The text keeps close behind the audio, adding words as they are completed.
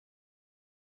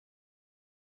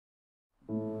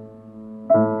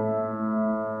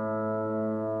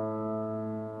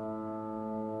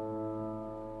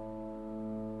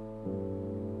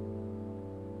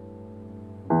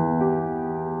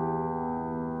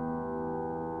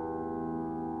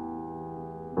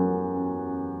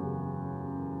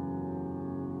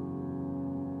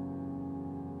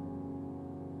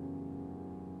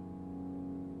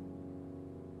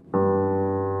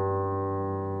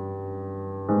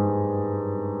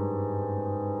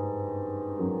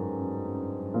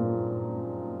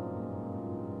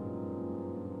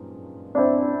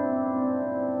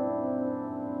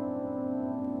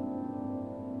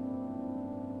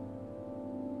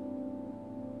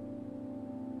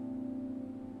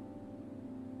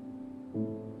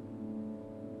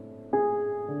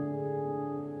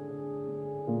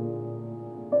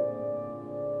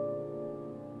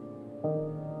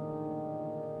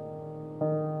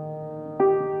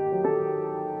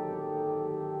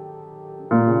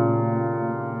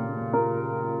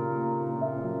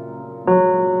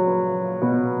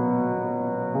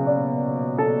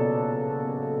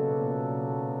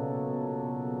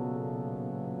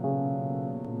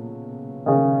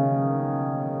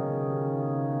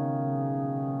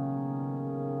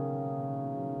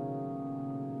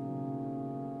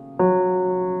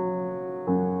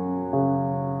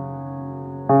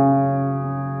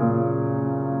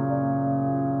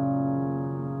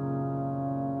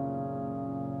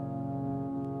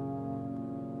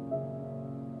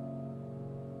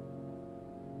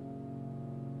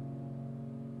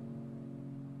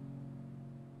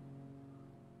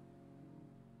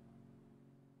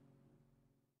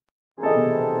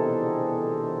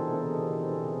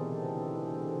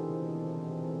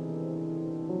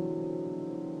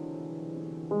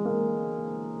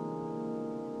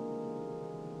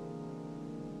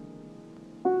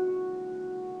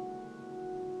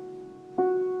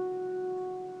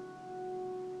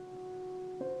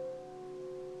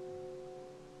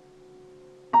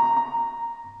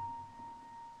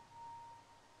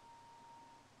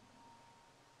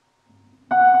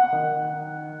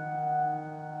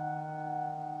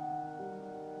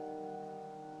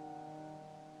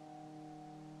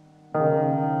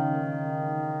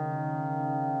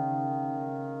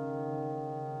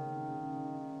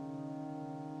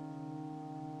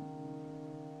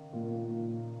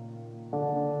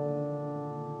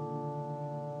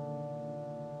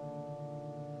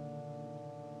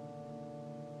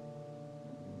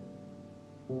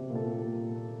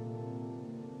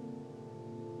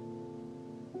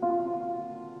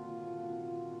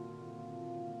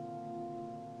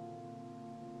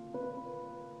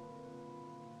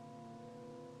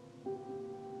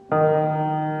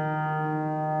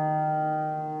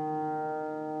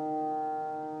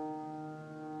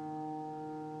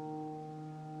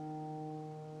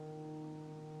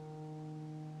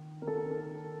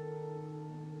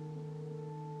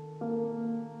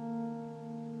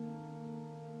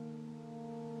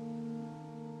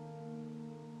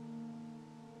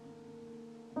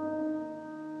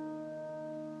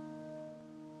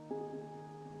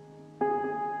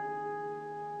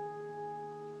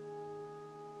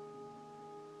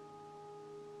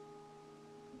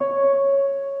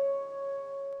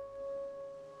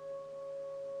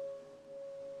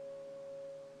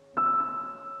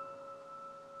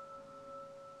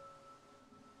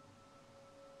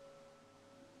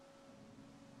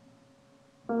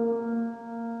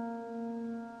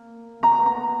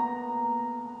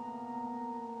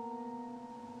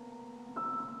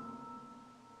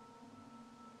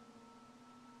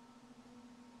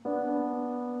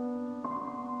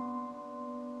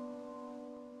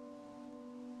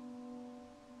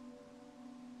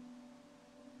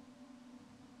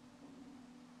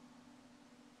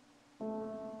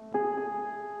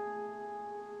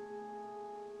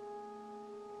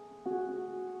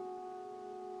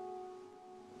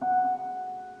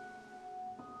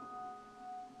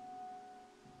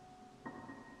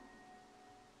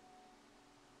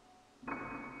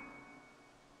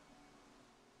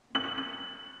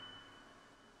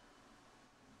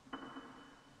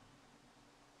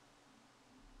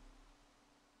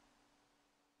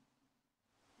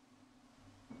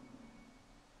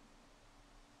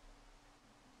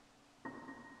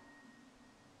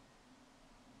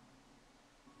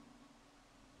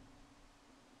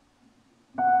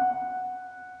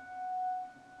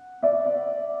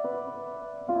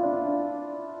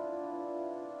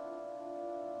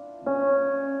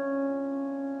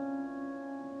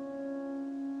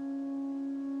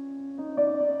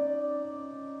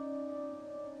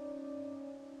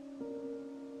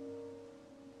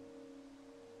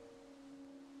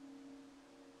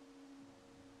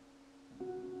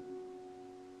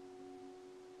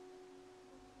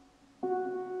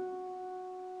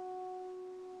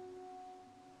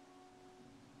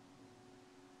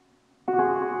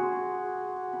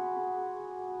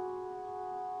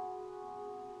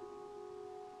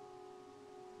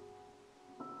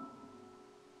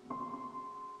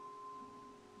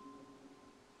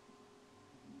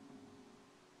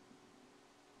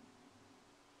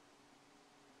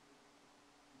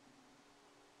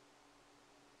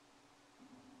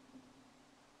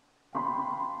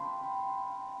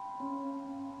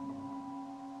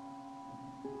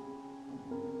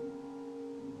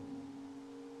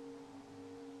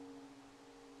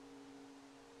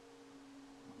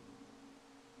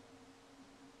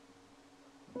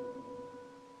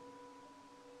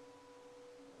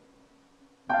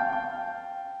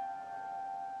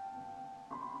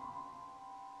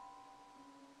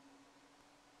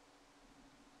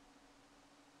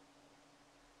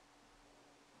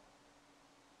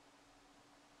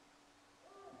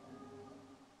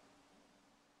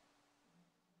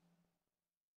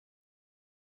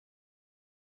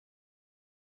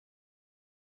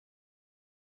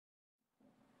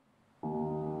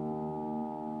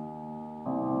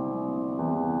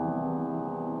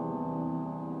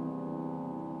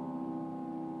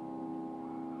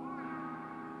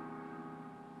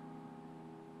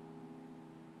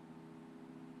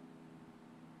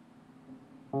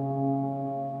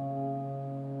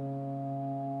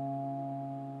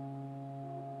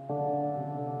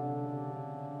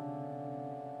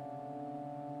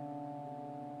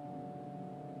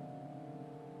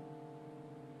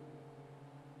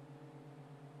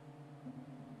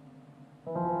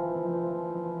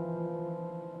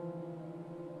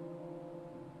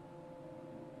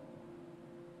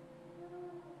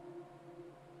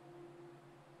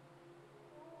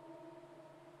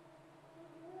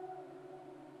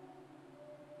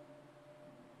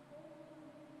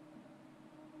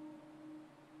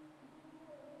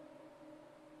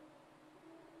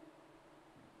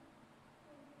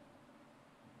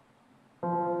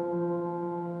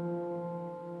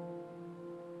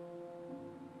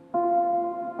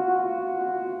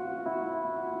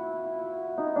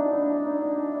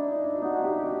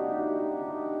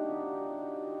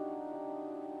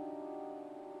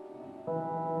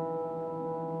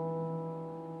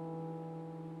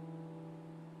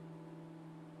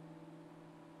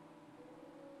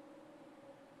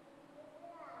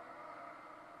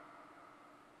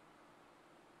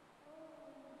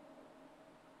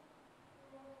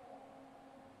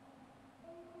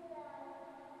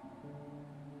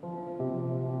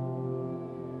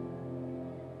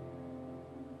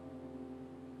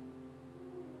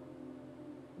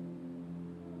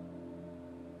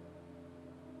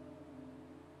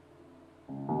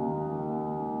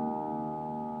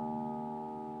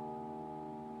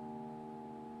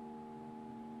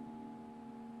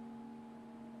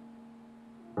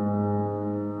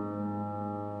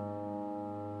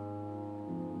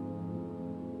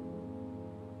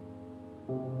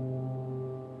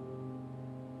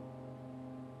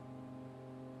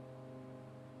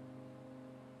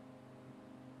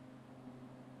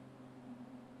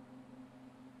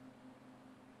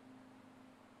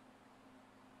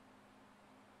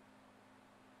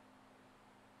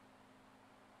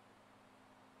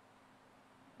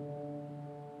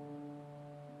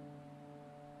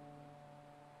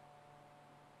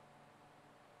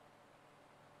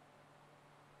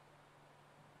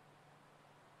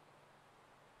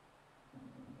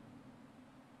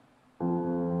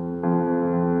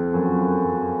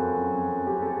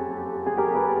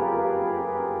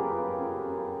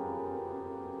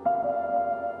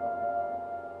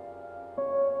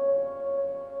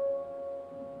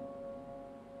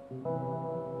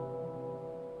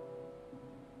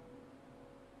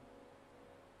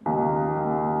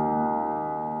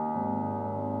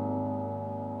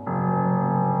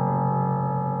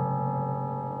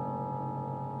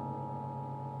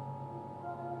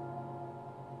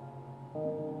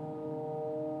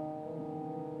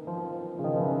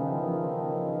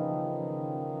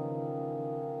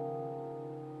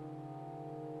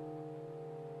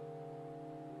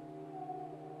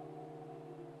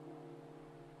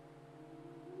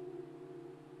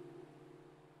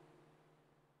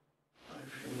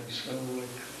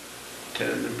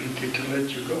tell the BT to let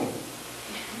you go.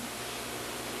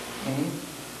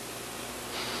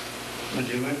 Would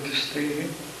you like to stay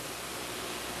here?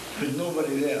 With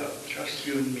nobody there, just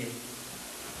you and me.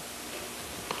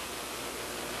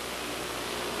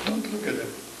 Don't look at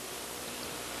them.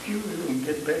 You will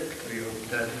get back to your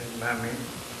daddy and mommy.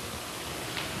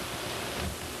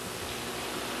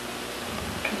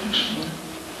 Can you smile?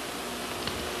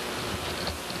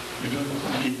 You don't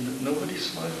need nobody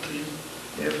smiled to you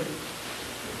ever?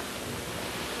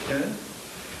 Yeah?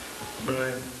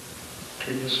 Brian,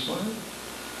 can you smile?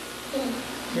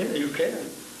 Yeah, you can.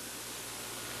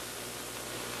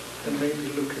 And maybe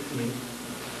look at me.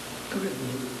 Look at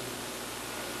me.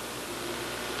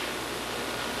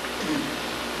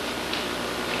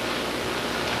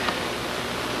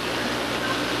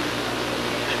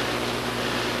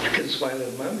 You can smile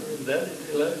at mommy and daddy,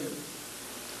 they love you.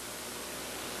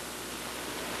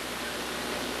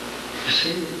 You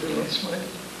see, they're not smiling.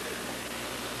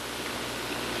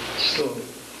 Slowly.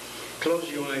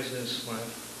 Close your eyes and smile.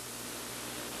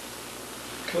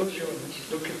 Close your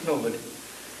eyes. Look at nobody.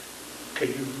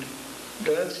 Okay,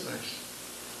 that's nice.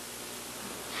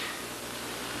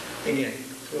 Again,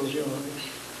 close your eyes.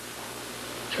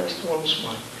 Just one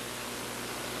smile.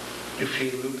 You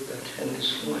feel, look, that hand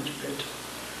is much better.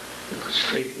 You could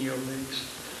straighten your legs.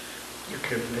 You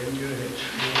can bend your head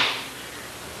forward.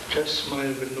 Just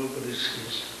smile when nobody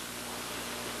sees.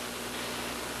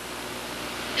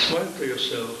 Smile to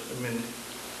yourself a minute.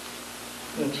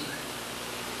 That's right.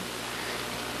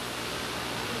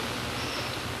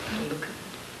 And look at it.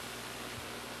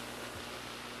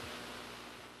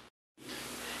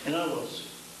 In other words,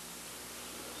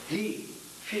 he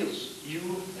feels you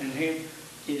and him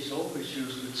is always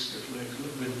used with stiff legs.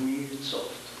 Look, with me it's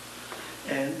soft.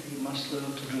 And he must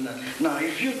learn to do that. Now,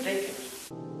 if you take it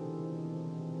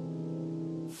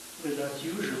with that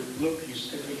usual, look, he's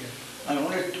stiff again. I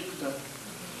only took that.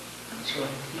 That's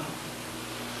right. No.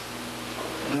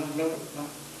 No, no, no.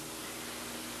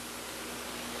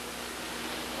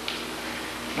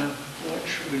 Now,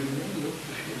 watch with me. Look,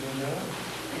 if you do that,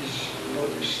 his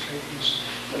body straightens,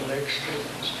 the leg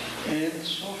straightens, and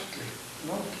softly,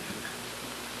 not difficult,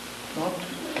 not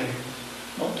pain,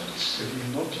 not with steady,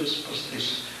 not with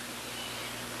spasticity.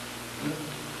 No,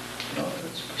 not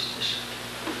with spasticity.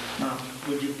 Now,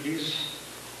 would you please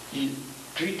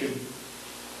treat him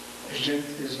as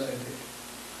gently as I did?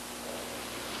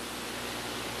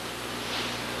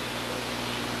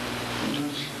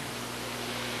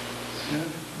 Yeah,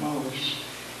 marvelous.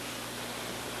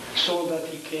 So that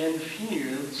he can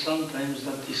feel sometimes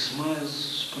that he smiles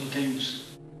spontaneously.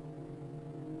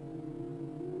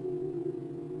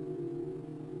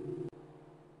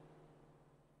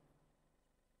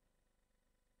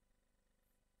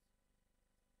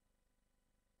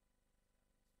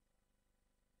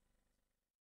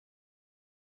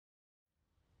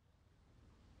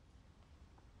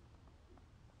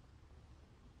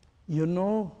 You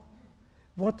know,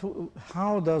 what's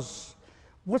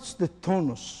the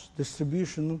tonus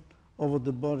distribution over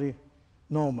the body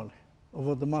normally,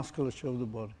 over the musculature of the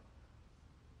body?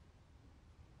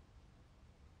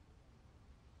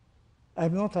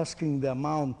 I'm not asking the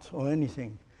amount or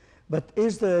anything, but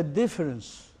is there a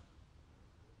difference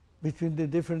between the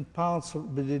different parts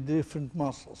of the different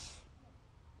muscles?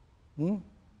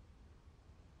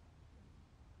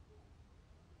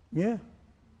 Yeah?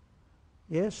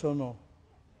 Yes or no?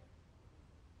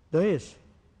 There is.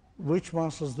 Which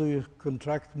muscles do you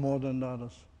contract more than the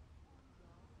others?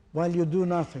 While you do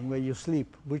nothing, when you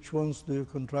sleep, which ones do you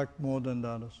contract more than the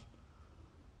others?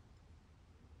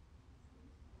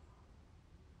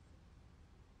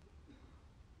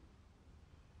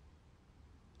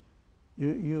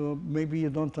 Maybe you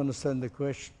don't understand the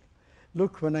question.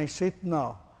 Look, when I sit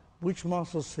now, which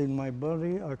muscles in my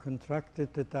body are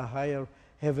contracted at a higher,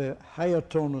 have a higher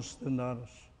tonus than the others?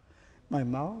 My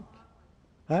mouth?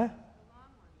 Huh?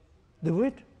 The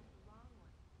what?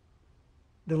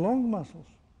 The long muscles.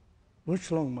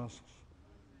 Which long muscles?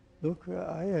 Look,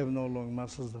 I have no long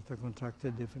muscles that are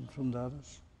contracted different from the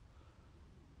others.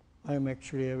 I am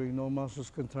actually having no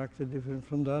muscles contracted different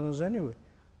from the others anyway.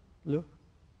 Look,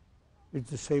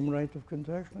 it's the same rate of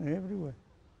contraction everywhere.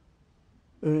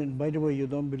 And by the way, you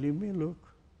don't believe me? Look.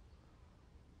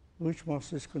 Which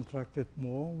muscle is contracted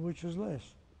more, which is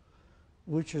less?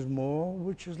 Which is more,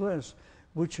 which is less?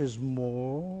 Which is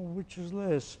more, which is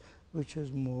less? Which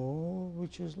is more,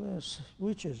 which is less?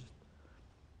 Which is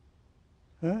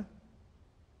it? Huh?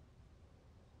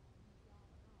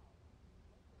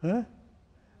 Huh?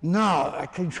 No, I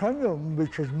can show you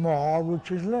which is more,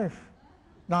 which is less.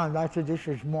 No, this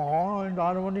is more and the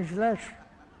other one is less.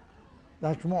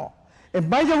 That's more. And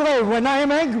by the way, when I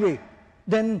am angry,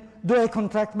 then do I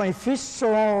contract my fists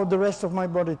or the rest of my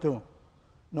body too?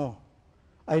 No.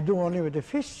 I do only with the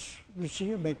fists. You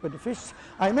see, I make with the fists.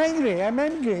 I'm angry, I'm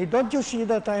angry. Don't you see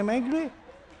that I'm angry?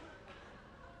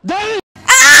 There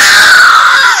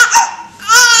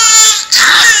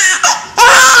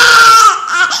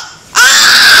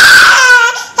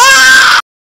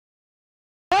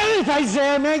I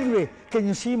say I'm angry. Can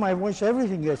you see my voice?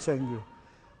 Everything gets angry.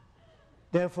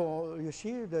 Therefore, you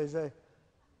see, there's a,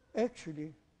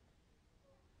 actually,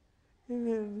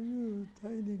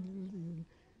 tiny,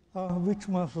 which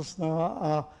muscles now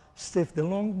are stiff? The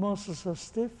long muscles are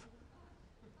stiff?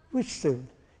 Which stiff?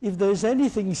 If there is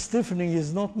anything stiffening,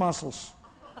 it's not muscles.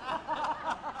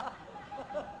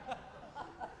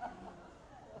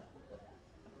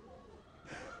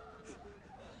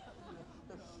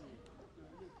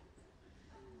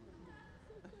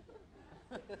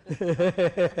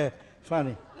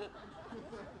 Funny.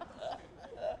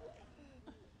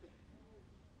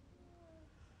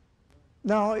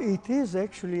 Now, it is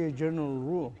actually a general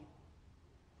rule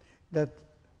that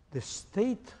the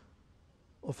state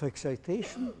of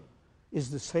excitation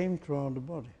is the same throughout the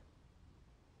body.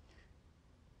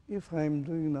 If I'm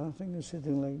doing nothing and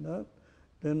sitting like that,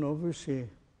 then obviously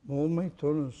all my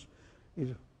tonus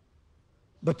is.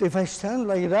 But if I stand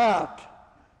like that,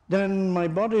 then my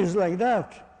body is like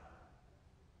that.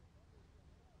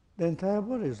 The entire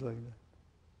body is like that.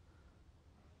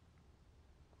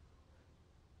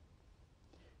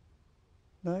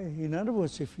 Now, in other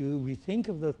words, if we think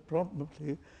of that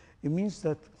properly, it means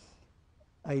that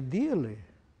ideally,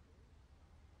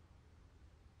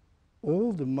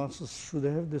 all the muscles should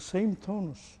have the same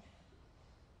tonus.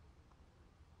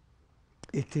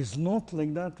 It is not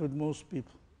like that with most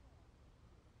people.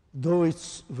 Though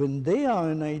it's, when they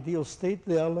are in ideal state,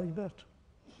 they are like that.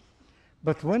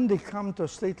 But when they come to a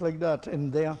state like that,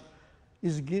 and there,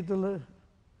 is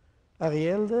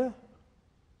Ariel there?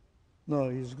 No,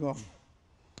 he's gone.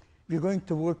 We're going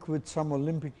to work with some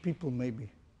Olympic people, maybe.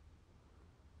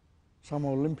 Some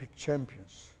Olympic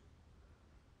champions.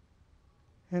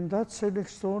 And that's an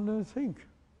extraordinary thing.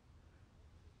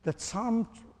 That some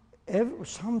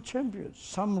champions,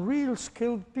 some real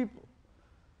skilled people,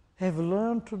 have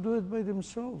learned to do it by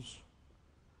themselves.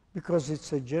 Because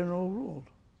it's a general rule.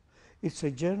 It's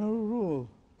a general rule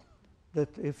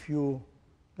that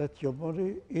that your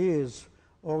body is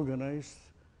organized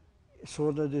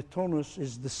so that the tonus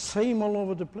is the same all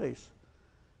over the place.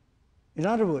 In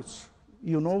other words,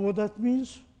 you know what that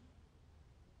means?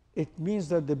 It means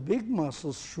that the big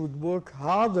muscles should work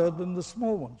harder than the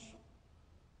small ones.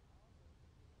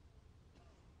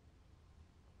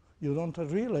 You don't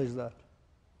realize that.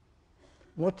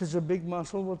 What is a big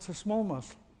muscle? What's a small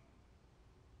muscle?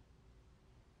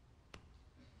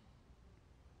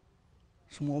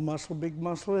 Small muscle, big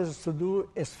muscle is to do,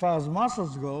 as far as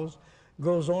muscles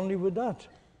goes only with that.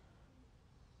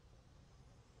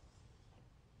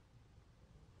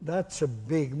 That's a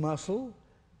big muscle,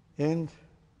 and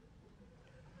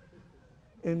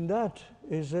that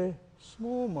is a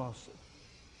small muscle.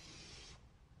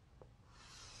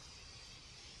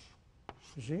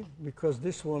 You see? Because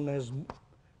this one has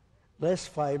less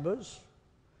fibers,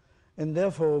 and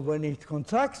therefore when it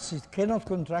contracts, it cannot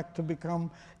contract to become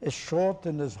as short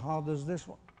and as hard as this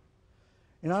one.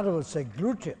 In other words, a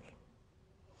gluteal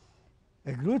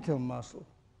muscle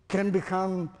can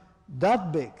become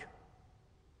that big.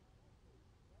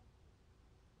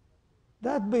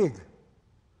 That big.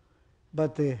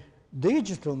 But the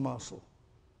digital muscle,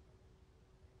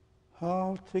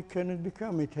 how thick can it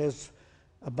become? It has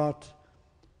about,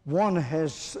 one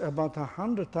has about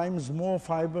 100 times more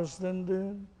fibers than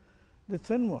the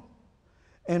thin one.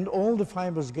 And all the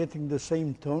fibers getting the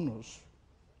same tonus.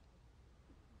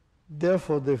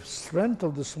 Therefore, the strength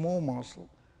of the small muscle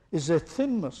is a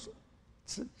thin muscle.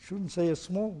 I shouldn't say a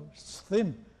small, it's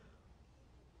thin.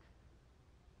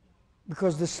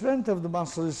 Because the strength of the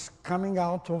muscle is coming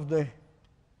out of the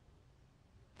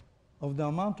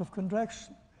amount of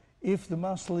contraction. If the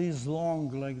muscle is long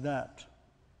like that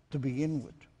to begin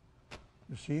with,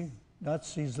 you see,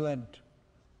 that's his length.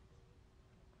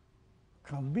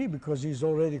 Can't be, because he's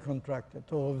already contracted.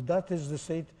 Or if that is the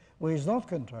state where he's not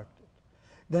contracted,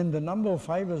 then the number of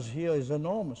fibers here is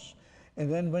enormous.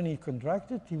 And then when he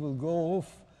contracted, he will go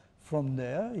off from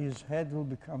there, his head will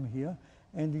become here,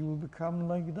 and he will become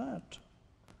like that.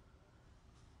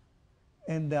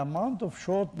 And the amount of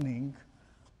shortening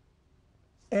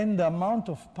and the amount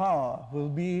of power will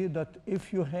be that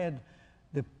if you had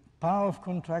the power of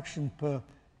contraction per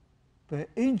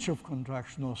inch of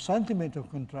contraction or centimeter of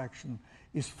contraction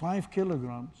is 5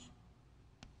 kilograms,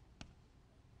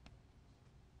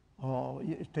 or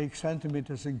take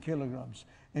centimeters and kilograms,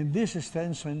 and this is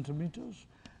 10 centimeters,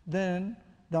 then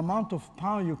the amount of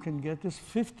power you can get is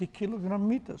 50 kilogram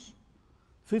meters.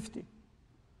 50.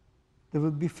 There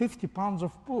will be 50 pounds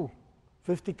of pull,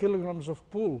 50 kilograms of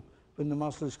pull when the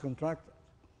muscle is contracted.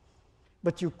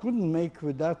 But you couldn't make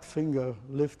with that finger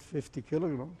lift 50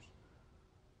 kilograms.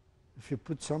 If you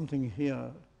put something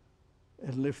here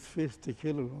and lift 50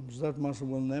 kilograms, that muscle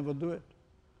will never do it.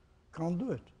 Can't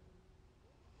do it.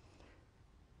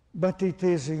 But it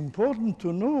is important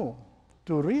to know,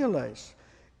 to realize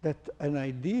that an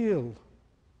ideal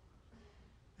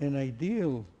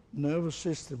nervous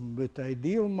system with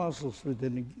ideal muscles, with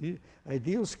an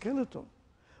ideal skeleton,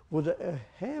 would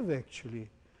have actually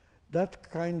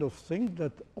that kind of thing,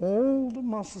 that all the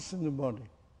muscles in the body,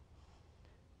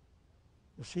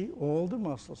 you see, all the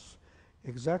muscles,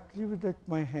 exactly like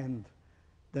my hand,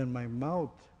 then my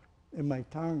mouth and my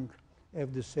tongue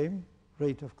have the same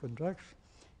rate of contraction,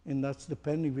 and that's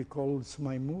depending, we call it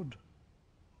my mood.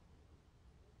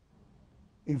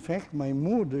 In fact, my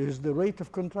mood is the rate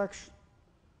of contraction.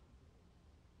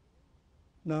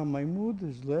 Now my mood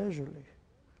is leisurely.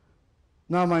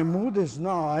 Now my mood is,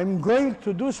 now I'm going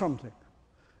to do something.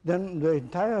 Then the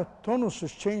entire tonus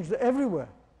is changed everywhere.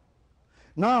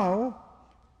 Now,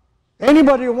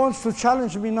 anybody who wants to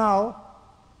challenge me now,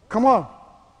 come on.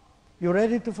 You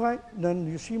ready to fight?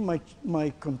 Then you see my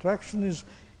contraction is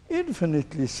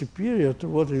infinitely superior to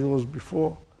what it was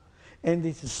before. And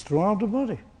it is throughout the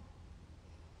body.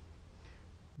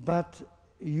 But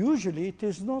usually it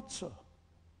is not so.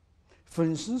 For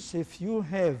instance, if you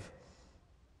have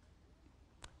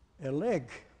a leg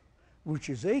which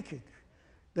is aching,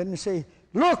 then you say,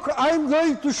 look, I'm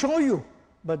going to show you.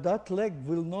 But that leg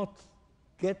will not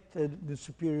get the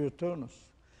superior tonus.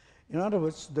 In other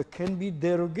words, there can be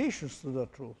derogations to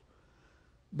that rule.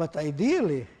 But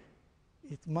ideally,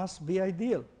 it must be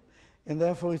ideal. And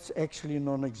therefore, it's actually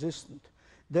non-existent.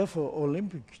 Therefore,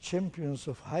 Olympic champions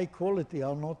of high quality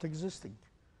are not existing.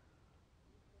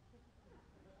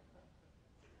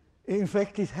 In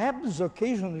fact, it happens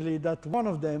occasionally that one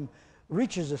of them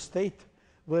reaches a state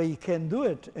where he can do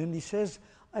it, and he says,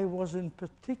 I was in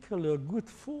particular good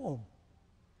form.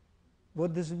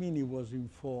 What does it mean he was in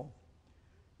form?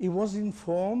 He was in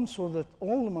form so that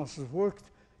all the muscles worked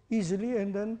easily,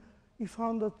 and then he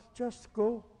found that just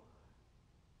go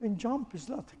and jump is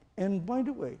nothing. And by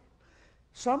the way,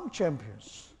 some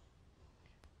champions,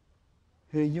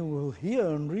 you will hear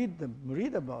and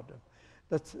read about them,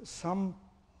 that some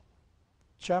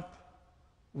chap,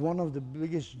 one of the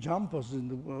biggest jumpers in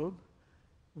the world,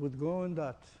 would go in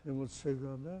that and would say,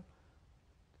 go there,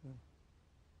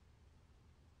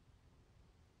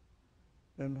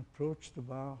 and approach the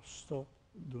bar, stop,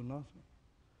 do nothing.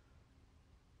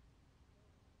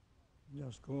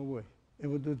 Just go away.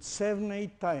 And would do it 7,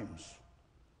 8 times.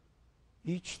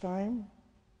 Each time,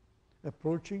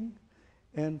 approaching,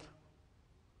 and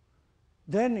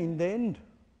then in the end,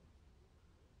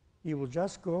 he will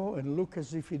just go and look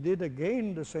as if he did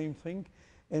again the same thing,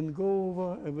 and go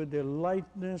over with a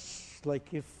lightness,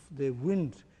 like if the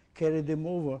wind carried him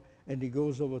over, and he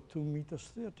goes over 2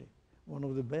 meters 30. One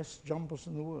of the best jumpers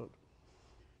in the world.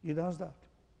 He does that.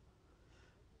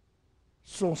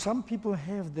 So some people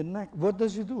have the knack. What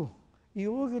does he do? He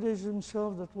organizes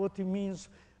himself that what he means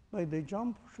by the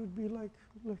jump should be like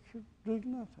doing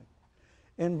nothing.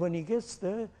 And when he gets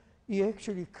there, he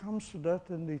actually comes to that,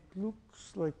 and it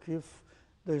looks like if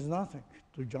there's nothing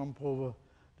to jump over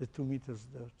the 2 meters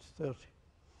 30.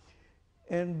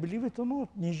 And believe it or not,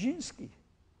 Nijinsky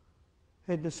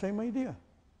had the same idea.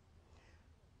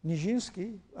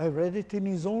 Nijinsky, I read it in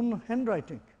his own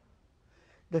handwriting,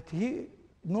 that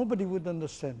nobody would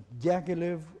understand.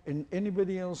 Diaghilev and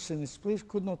anybody else in his place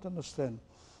could not understand.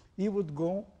 He would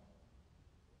go,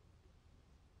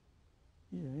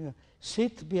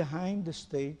 sit behind the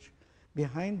stage,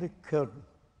 behind the curtain,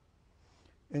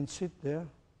 and sit there,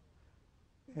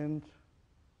 and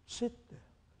sit there.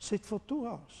 Sit for 2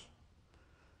 hours.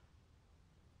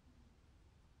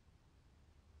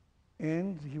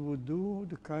 And he would do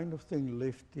the kind of thing,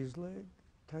 lift his leg,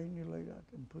 tiny like that,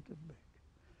 and put it back.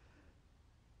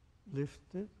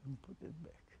 Lift it and put it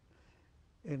back.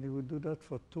 And he would do that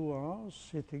for 2 hours,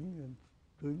 sitting and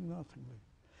doing nothing.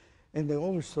 And they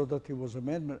always thought that he was a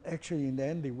madman. Actually, in the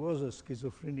end, he was a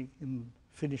schizophrenic and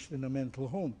finished in a mental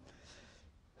home.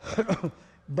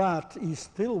 But he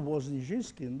still was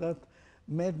Nijinsky, and that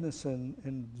madness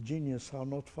and genius are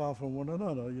not far from one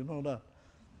another, you know that.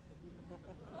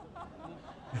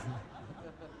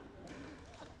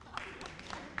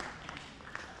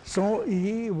 So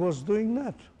he was doing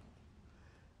that.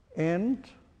 And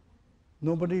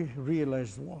Nobody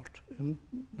realized what, and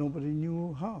nobody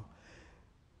knew how.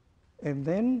 And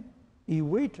then he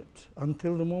waited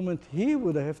until the moment he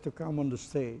would have to come on the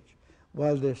stage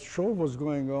while the show was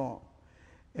going on.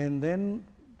 And then,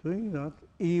 doing that,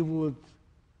 he would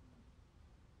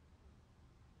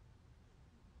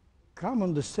come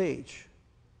on the stage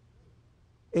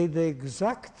at the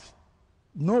exact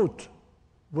note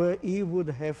where he would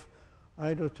have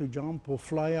either to jump or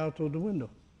fly out of the window.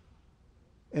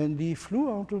 And he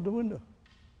flew out of the window.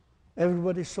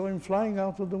 Everybody saw him flying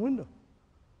out of the window.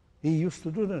 He used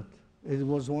to do that. It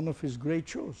was one of his great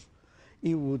shows.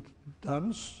 He would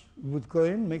dance, would go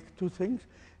in, make two things,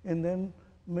 and then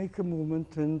make a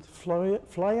movement and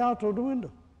fly out of the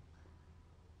window.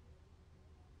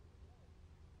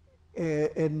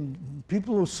 And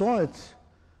people who saw it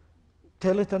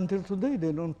tell it until today.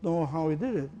 They don't know how he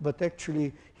did it, but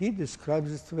actually he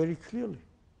describes it very clearly,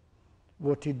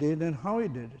 what he did and how he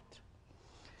did it.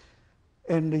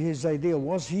 And his idea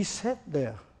was he sat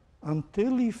there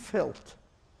until he felt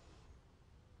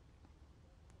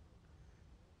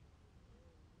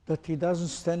that he doesn't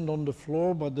stand on the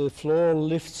floor, but the floor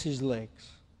lifts his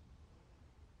legs.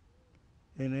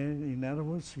 And in other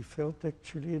words, he felt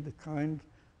actually the kind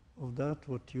of that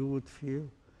what you would feel,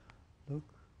 look,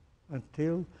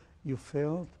 until you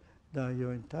felt that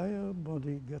your entire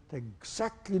body got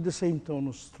exactly the same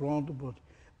tonus throughout the body,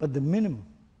 but the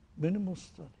minimal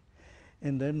study.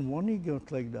 And then when he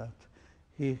got like that,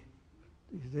 he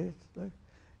did, like,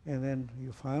 and then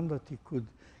you found that he could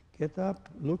get up,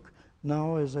 look,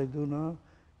 now as I do now,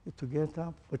 to get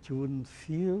up, but you wouldn't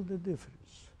feel the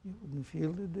difference. You wouldn't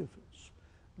feel the difference.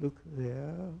 Look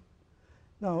there.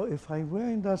 Now, if I were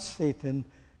in that state and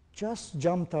just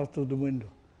jumped out of the window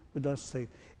with that state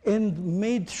and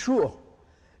made sure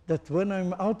that when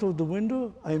I'm out of the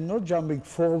window, I'm not jumping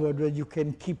forward where you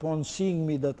can keep on seeing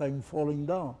me that I'm falling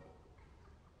down.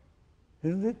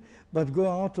 Isn't it? But go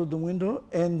out of the window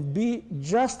and be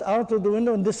just out of the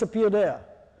window and disappear there.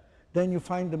 Then you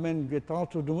find the man get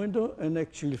out of the window and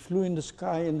actually flew in the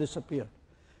sky and disappeared.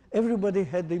 Everybody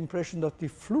had the impression that he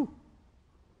flew.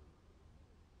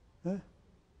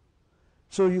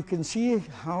 So you can see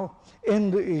how,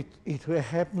 and it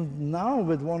happened now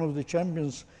with one of the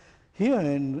champions here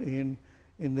in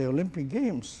the Olympic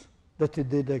Games, that he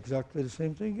did exactly the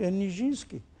same thing. And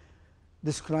Nijinsky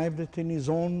described it in his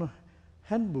own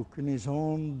handbook, in his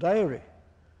own diary,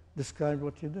 described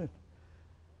what he did.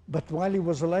 But while he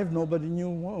was alive, nobody knew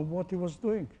what he was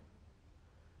doing.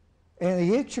 And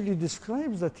he actually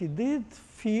describes that he did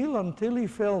feel until he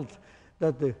felt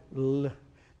that,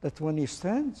 that when he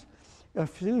stands, I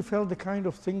really felt the kind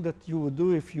of thing that you would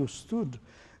do if you stood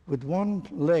with one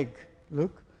leg.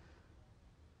 Look,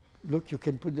 you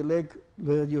can put the leg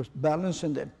where you balance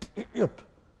and then up.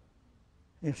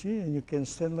 You see, and you can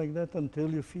stand like that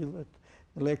until you feel that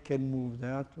the leg can move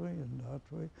that way and that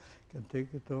way. You can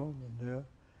take it on and there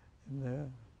and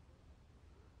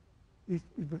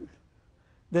there.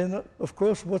 Then, of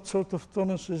course, what sort of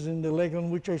tonus is in the leg on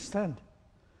which I stand?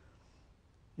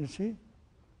 You see?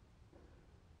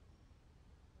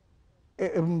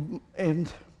 And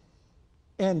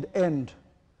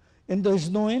there is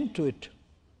no end to it.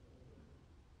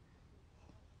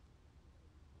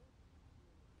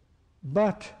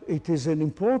 But it is an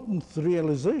important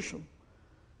realization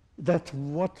that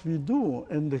what we do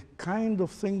and the kind of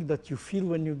thing that you feel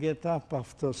when you get up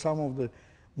after some of the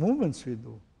movements we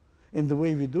do, and the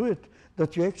way we do it,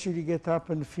 that you actually get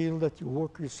up and feel that you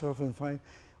walk yourself and find,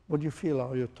 what do you feel?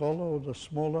 Are you taller or the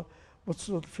smaller? What's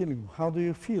the feeling? How do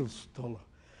you feel taller?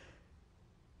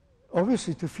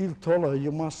 Obviously, to feel taller,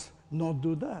 you must not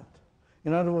do that.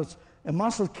 In other words, a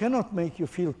muscle cannot make you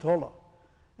feel taller.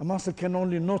 A muscle can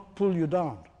only not pull you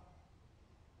down.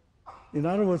 In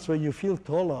other words, when you feel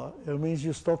taller, it means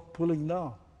you stop pulling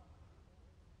down.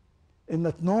 And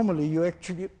that normally you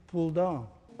actually pull down.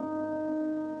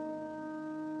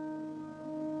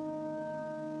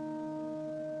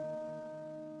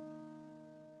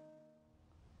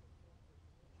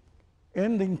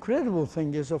 And the incredible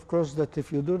thing is, of course, that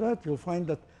if you do that, you'll find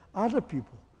that other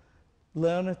people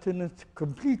learn it in a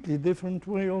completely different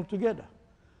way altogether.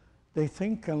 They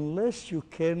think unless you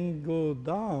can go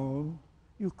down,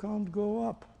 you can't go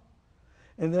up.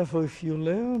 And therefore, if you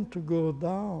learn to go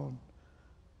down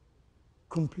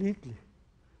completely,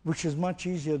 which is much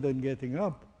easier than getting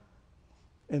up,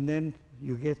 and then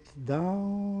you get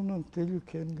down until you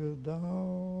can go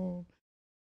down.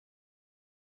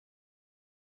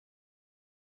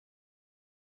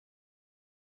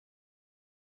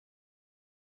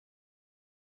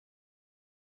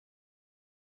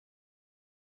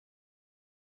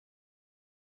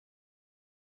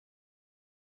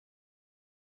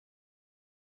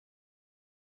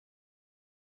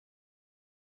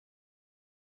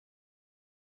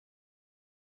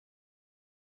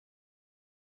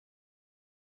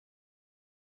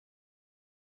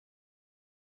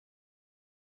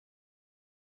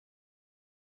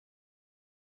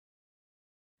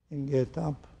 and get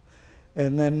up.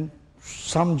 And then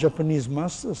some Japanese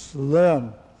masters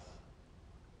learn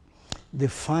the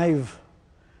 5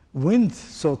 wind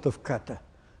sort of kata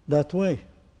that way.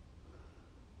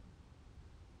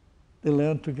 They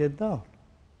learn to get down.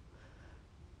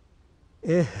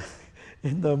 And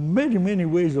there are many, many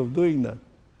ways of doing that.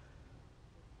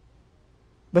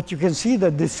 But you can see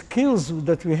that the skills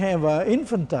that we have are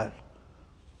infantile.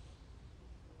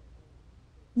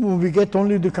 We get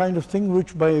only the kind of thing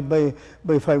which by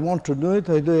if I want to do it,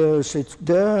 I sit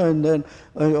there and then,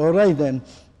 all right then,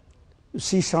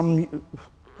 see some,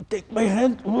 take my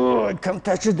hand, oh, I can't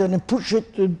touch it, then I push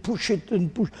it and push it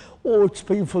and push. Oh, it's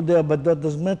painful there, but that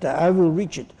doesn't matter. I will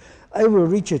reach it. I will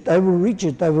reach it. I will reach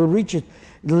it. I will reach it.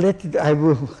 Let it. I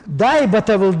will die, but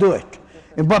I will do it.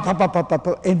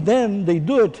 And then they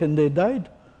do it and they died.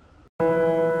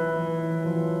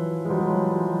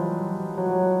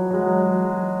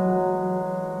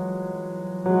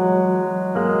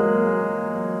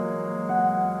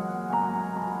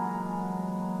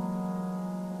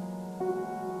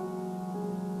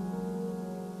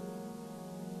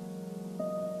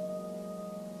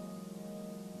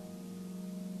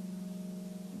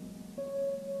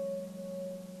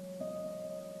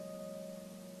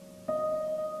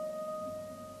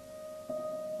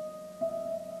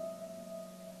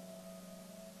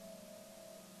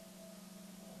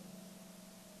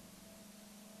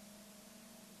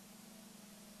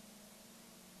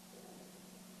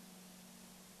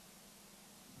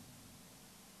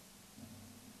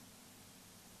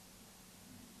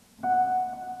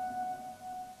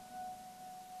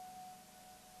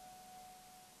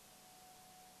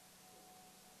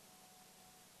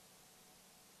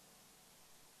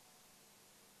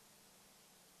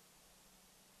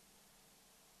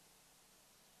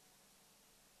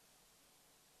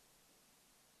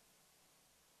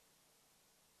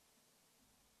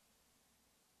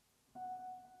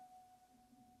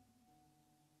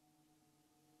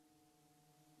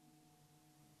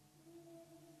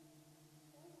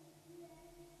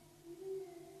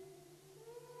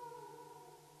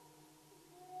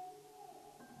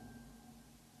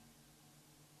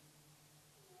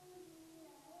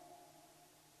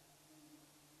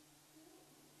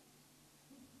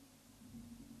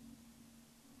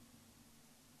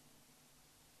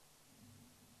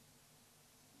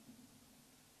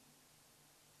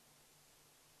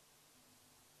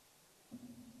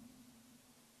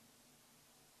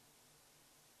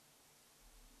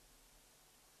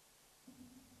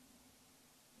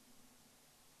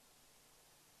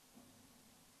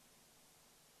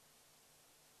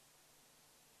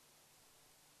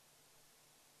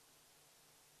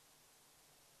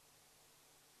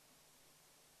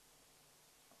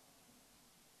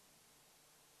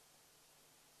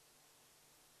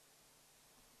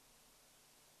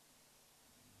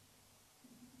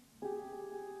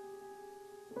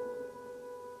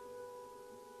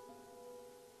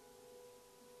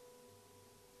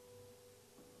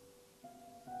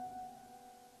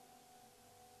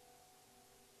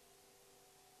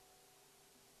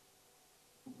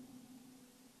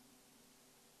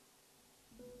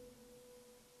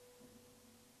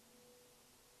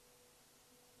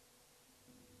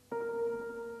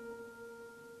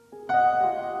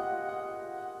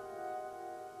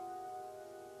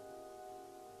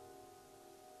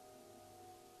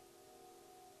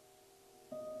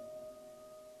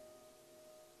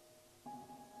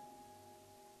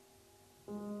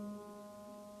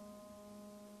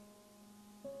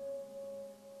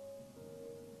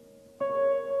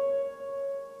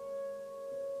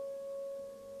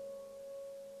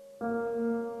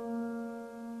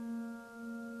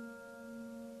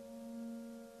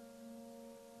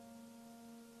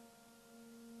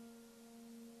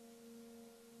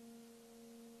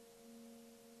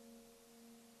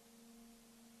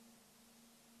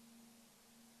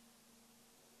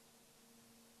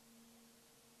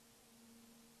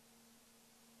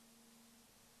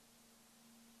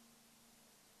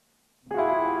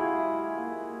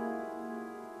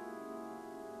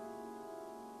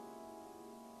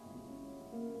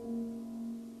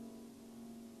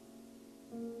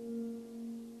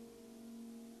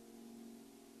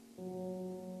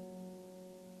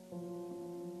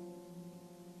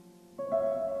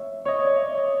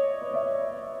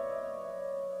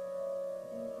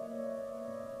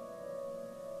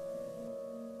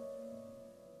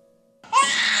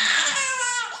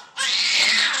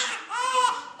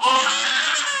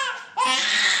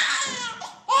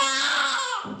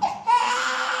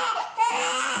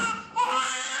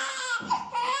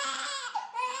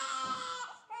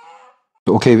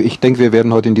 Okay, ich denke, wir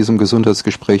werden heute in diesem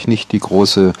Gesundheitsgespräch nicht die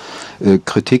große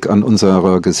Kritik an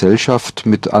unserer Gesellschaft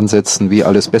mit ansetzen, wie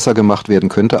alles besser gemacht werden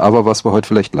könnte. Aber was wir heute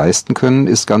vielleicht leisten können,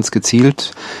 ist ganz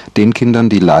gezielt den Kindern,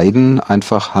 die leiden,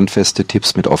 einfach handfeste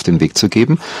Tipps mit auf den Weg zu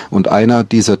geben. Und einer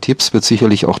dieser Tipps wird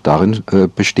sicherlich auch darin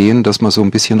bestehen, dass man so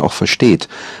ein bisschen auch versteht,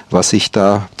 was sich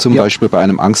da zum Beispiel bei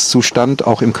einem Angstzustand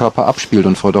auch im Körper abspielt.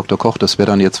 Und Frau Dr. Koch, das wäre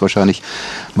dann jetzt wahrscheinlich,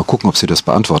 mal gucken, ob Sie das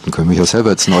beantworten können. Mich ja selber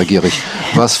jetzt neugierig,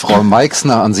 was Frau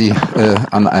Meixner an Sie,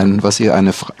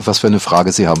 was für eine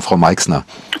Frage Sie haben, Frau Meixner.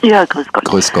 Ja, grüß Gott.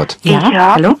 Grüß Gott.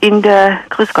 Ja,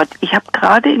 grüß Gott. Ich habe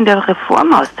gerade in der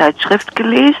Reformhauszeitschrift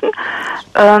gelesen,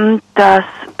 dass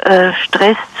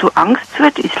Stress zu Angst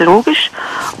wird, ist logisch,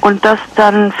 und dass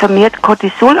dann vermehrt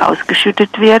Cortisol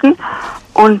ausgeschüttet werden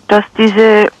und dass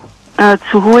diese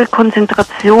zu hohe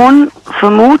Konzentration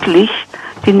vermutlich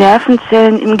die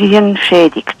Nervenzellen im Gehirn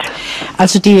schädigt.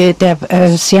 Also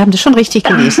Sie haben das schon richtig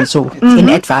gelesen, so in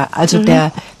etwa. Also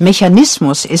der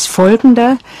Mechanismus ist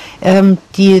folgender.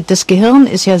 Das Gehirn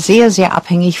ist ja sehr, sehr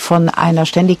abhängig von einer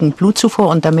ständigen Blutzufuhr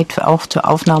und damit auch zur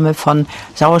Aufnahme von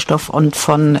Sauerstoff und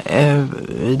von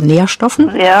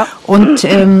Nährstoffen. Ja. Und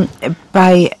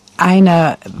bei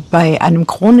einem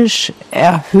chronisch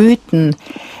erhöhten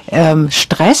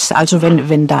Stress, also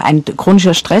wenn da ein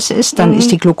chronischer Stress ist, dann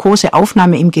ist die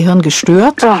Glukoseaufnahme im Gehirn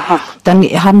gestört. Aha. Dann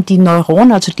haben die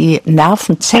Neuronen, also die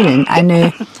Nervenzellen,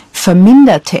 eine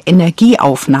verminderte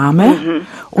Energieaufnahme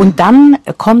und dann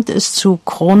kommt es zu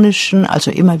chronischen,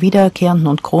 also immer wiederkehrenden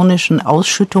und chronischen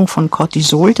Ausschüttung von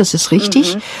Cortisol, das ist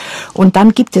richtig. Und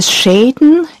dann gibt es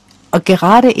Schäden,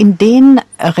 gerade in den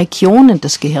Regionen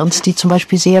des Gehirns, die zum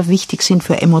Beispiel sehr wichtig sind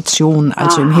für Emotionen,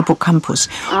 also im Hippocampus.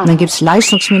 Und dann gibt es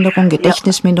Leistungsminderung,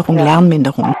 Gedächtnisminderung,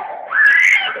 Lernminderung.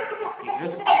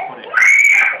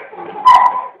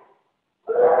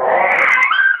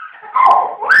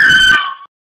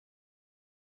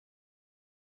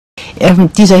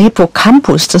 Dieser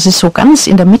Hippocampus, das ist so ganz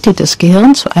in der Mitte des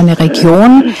Gehirns, so eine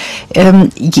Region,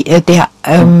 der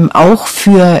auch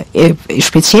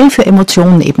speziell für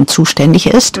Emotionen eben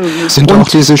zuständig ist. Sind auch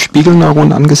diese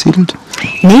Spiegelneuronen angesiedelt?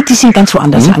 Nee, die sind ganz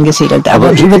woanders angesiedelt,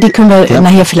 aber über die können wir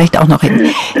nachher vielleicht auch noch reden.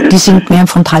 Die sind mehr im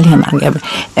Frontalhirn angesiedelt.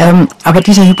 Aber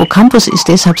dieser Hippocampus ist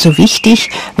deshalb so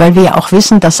wichtig, weil wir ja auch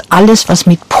wissen, dass alles, was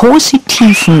mit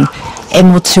positiven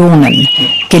Emotionen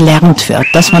gelernt wird,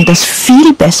 dass man das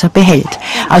viel besser behält.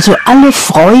 Also alle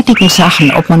freudigen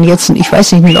Sachen, ob man jetzt,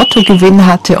 einen Lottogewinn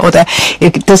hatte oder,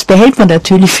 das behält man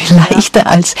natürlich viel leichter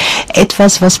als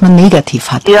etwas, was man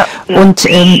negativ hat. Ja, ja. Und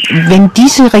wenn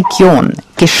diese Region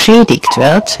geschädigt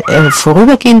wird,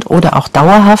 vorübergehend oder auch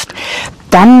dauerhaft,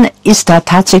 dann ist da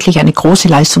tatsächlich eine große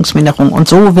Leistungsminderung. Und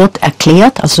so wird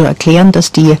erklärt, also erklären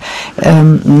das die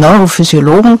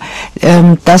Neurophysiologen,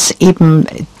 dass eben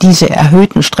diese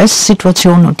erhöhten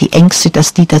Stresssituationen und die Ängste,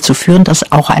 dass die dazu führen, dass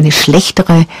auch eine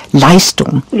schlechtere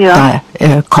Leistung da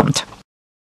kommt.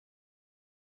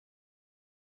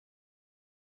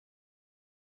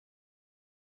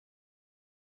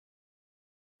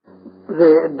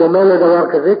 זה דומה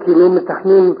לדבר כזה, כאילו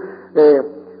מתכננים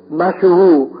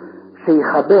משהו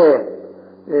שיחבא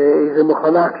איזה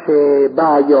מכונה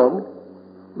כשבא היום,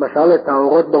 למשל את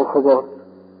האורות ברחובות,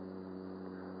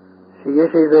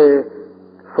 שיש איזה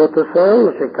פוטוסל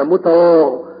שכמות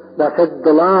האור נעשית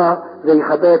גדולה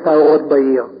ויחבא את האורות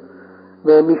בעיר,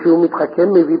 ומישהו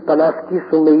מתחכם, מביא פנס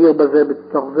כיס ומאיר בזה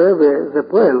בתוך זה, וזה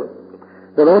פועל.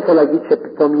 זה לא רוצה להגיד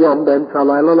שפתאום יום באמצע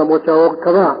הלילה למרות שהאור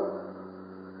קרה,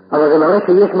 אבל זה מראה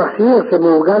שיש מכשיר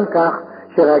שמאורגן כך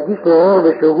שרגיש לאור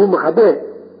ושהוא מכבה.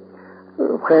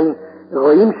 ובכן,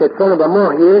 רואים שאצלנו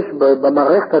במוח יש,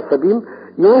 במערכת העצבים,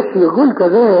 יש ארגון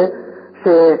כזה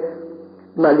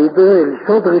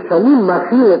שלישון ראשונים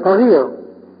מפעיל את הריר.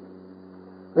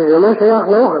 וזה לא שייך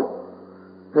לאוכל,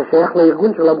 זה שייך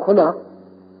לארגון של המכונה.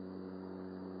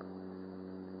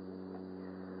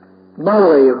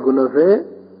 מהו הארגון הזה?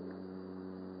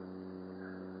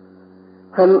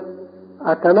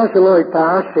 הטענה שלו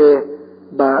הייתה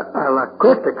שעל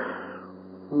הקורטקס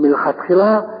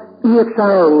מלכתחילה אי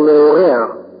אפשר לעורר,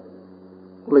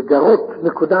 לגרות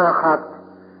נקודה אחת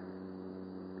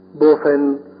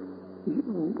באופן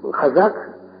חזק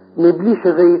מבלי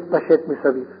שזה יתפשט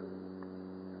מסביב.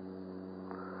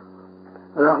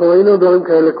 אנחנו ראינו דברים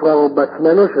כאלה כבר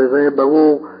בעצמנו, שזה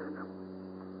ברור.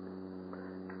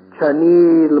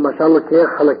 כשאני למשל לוקח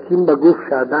חלקים בגוף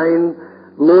שעדיין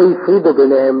לא הפרידו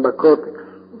ביניהם בקורטקס,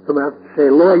 זאת אומרת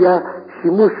שלא היה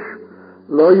שימוש,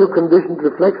 לא היו conditioned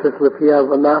reflexes לפי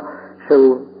ההבנה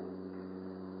של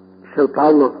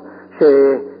פאולוב,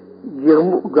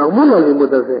 שגרמו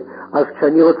ללימוד הזה. אז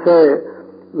כשאני רוצה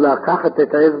לקחת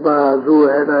את האצבע הזו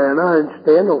הנה, הן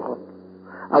שתיהן הולכות.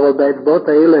 אבל באצבעות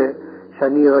האלה,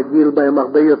 שאני רגיל בהם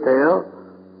הרבה יותר,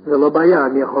 זה לא בעיה,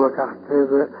 אני יכול לקחת את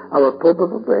זה, אבל פה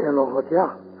אין לא הולכות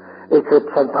יחד. אצל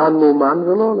פסנתרן מאומן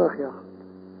זה לא הולך יחד.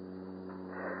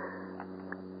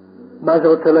 מה זה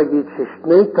רוצה להגיד?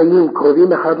 ששני תאים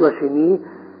קרובים אחד לשני,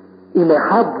 אם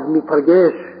אחד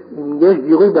מתרגש, אם יש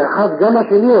גירוי באחד, גם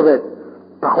השני עובד.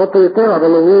 פחות או יותר,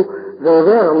 אבל זה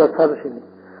עובר לצד השני.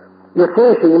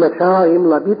 יוצא שאם אפשר, אם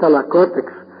להביט על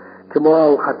הקורטקס, כמו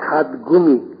על חתיכת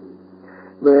גומי,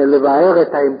 ולבאר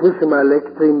את האימפולסים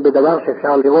האלקטריים בדבר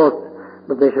שאפשר לראות,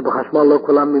 מפני שבחשמל לא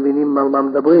כולם מבינים על מה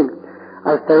מדברים,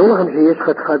 אז תראו לכם שיש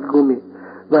חתיכת גומי,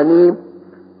 ואני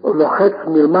לוחץ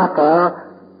מלמטה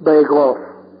באגרוף.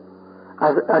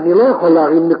 אז אני לא יכול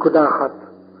להרים נקודה אחת.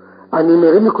 אני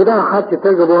מרים נקודה אחת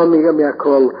יותר גבוה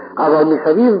מהכל, אבל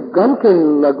מסביב גם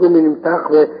כן הגומי נמתח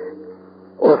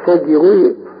ועושה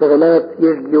גירוי, זאת אומרת,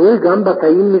 יש גירוי גם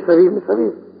בתאים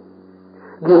מסביב.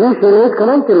 גירוי שלא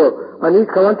התכוונתי לו, אני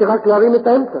התכוונתי רק להרים את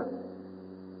האמצע.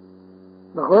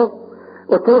 נכון?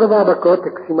 אותו דבר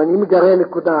בקורטקס, אם אני מגרה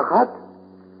נקודה אחת,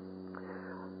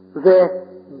 זה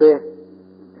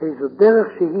באיזו דרך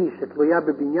שהיא שתלויה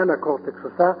בבניין הקורטקס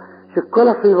עושה, שכל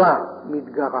הסביבה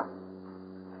מתגרה.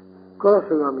 כל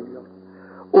הסביבה מתגרה.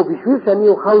 ובשביל שאני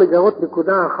אוכל לגרות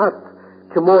נקודה אחת,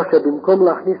 כמו שבמקום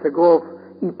להכניס אגרוף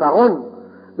עיפרון,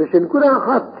 ושנקודה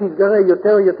אחת תתגרה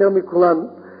יותר מכולן,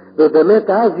 ובאמת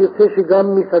אז יוצא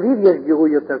שגם מסביב יש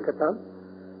גירוי יותר קטן,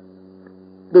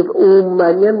 הוא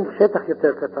מעניין שטח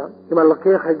יותר קטן. אם אני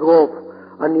לוקח אגרוף,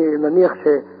 אני נניח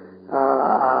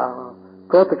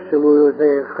שהקורטקס שלו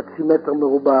זה 0.5 מטר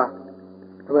מרובע,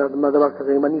 זאת אומרת, מה דבר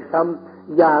כזה, אם אני שם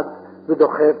יד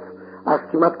ודוחף, אז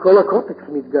כמעט כל הקורטקס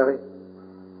מתגרה.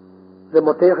 זה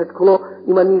מותח את כולו.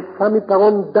 אם אני שם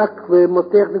עיפרון דק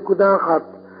ומותח נקודה אחת,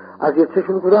 אז יוצא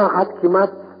שנקודה אחת כמעט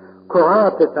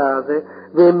קורעת את הזה,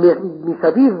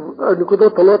 ומסביב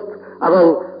הנקודות עולות, אבל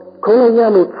כל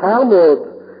העניין הוא צר מאוד,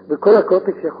 וכל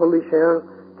הקורטקס יכול להישאר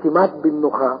כמעט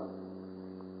במנוחה.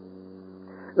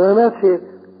 זאת אומרת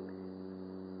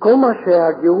שכל מה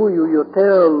שהגירוי הוא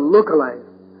יותר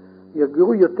localized,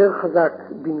 הגירוי יותר חזק,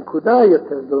 בנקודה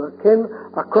יותר גדולה, כן,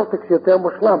 הקורטקס יותר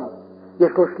מושלם,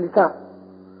 יש לו שליטה.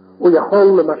 הוא יכול,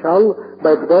 למשל,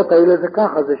 באצבעות האלה זה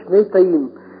ככה, זה שני תאים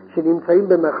שנמצאים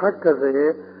במרחק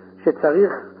כזה,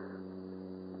 שצריך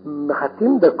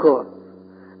מחטים דקות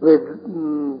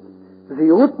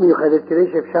וזהירות מיוחדת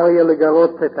כדי שאפשר יהיה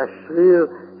לגרות את השריר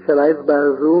של האצבע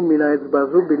הזו מן האצבע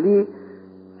הזו בלי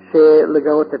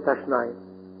שלגרות את השניים.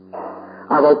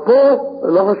 אבל פה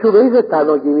לא חשוב איזה תא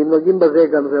נוגעים, אם נוגעים בזה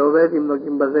גם זה עובד, אם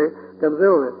נוגעים בזה גם זה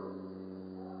עובד.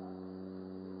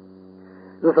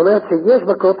 זאת אומרת שיש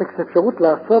בקורטקס אפשרות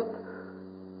לעשות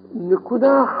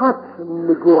נקודה אחת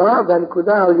מגורה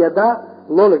והנקודה על ידה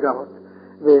לא לגרות.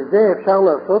 וזה אפשר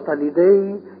לעשות על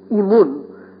ידי אימון.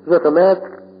 זאת אומרת,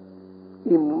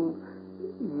 עם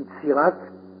יצירת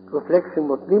רפלקסים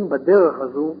מותנים בדרך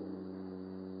הזו,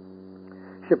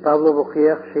 שפבלוב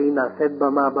הוכיח שהיא נעשית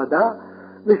במעבדה,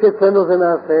 ושאצלנו זה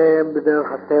נעשה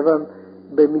בדרך הטבע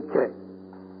במקרה.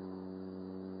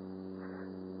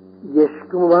 יש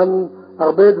כמובן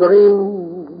הרבה דברים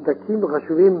דקים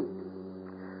וחשובים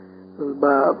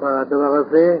בדבר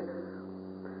הזה.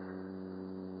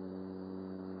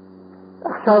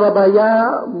 עכשיו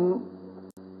הבעיה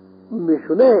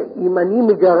משונה, אם אני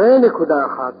מגרה נקודה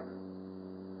אחת,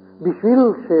 בשביל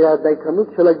שהדייקנות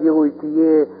של הגירוי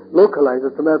תהיה localized,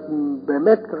 זאת אומרת,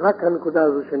 באמת רק הנקודה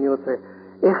הזו שאני רוצה,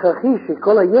 הכרחי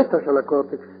שכל היתר של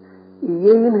הקורטקס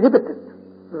יהיה inhibited,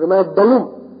 זאת אומרת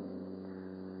בלום.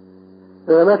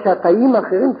 זאת אומרת שהתאים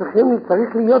האחרים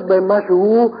צריך להיות בהם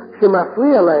משהו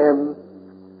שמפריע להם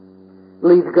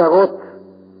להתגרות.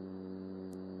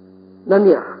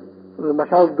 נניח,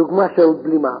 למשל דוגמה של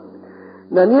בלימה.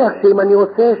 נניח שאם אני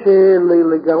רוצה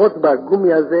לגרות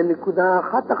בגומי הזה נקודה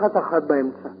אחת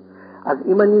באמצע, אז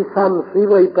אם אני שם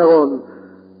סביב העיפרון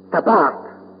טבעת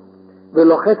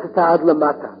ולוחץ אותה עד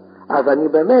למטה, אז אני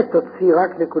באמת תוציא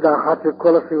רק נקודה אחת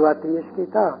וכל הסביבה תהיה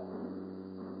שקטה.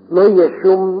 לא יהיה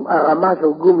שום הרמה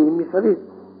של גומי מסביב.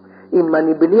 אם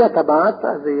אני בלי הטבעת,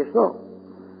 אז זה ישנו.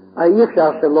 אי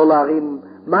אפשר שלא להרים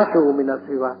משהו מן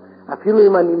הסביבה. אפילו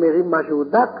אם אני מרים משהו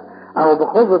דק, אבל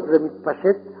בכל זאת זה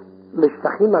מתפשט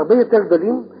לשטחים הרבה יותר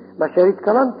גדולים מאשר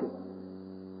התכוונתי.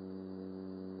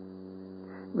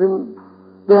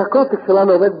 והקורטקס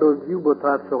שלנו עובד בדיוק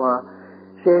באותה צורה,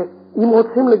 שאם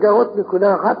רוצים לגרות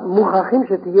נקודה אחת, מוכרחים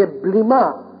שתהיה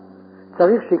בלימה.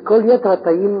 צריך שכל יתר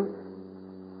התאים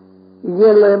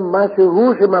יהיה להם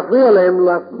משהו שמפריע להם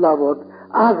לעבוד,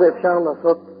 אז אפשר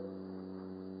לעשות.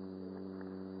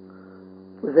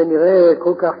 זה נראה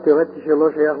כל כך תיאורטי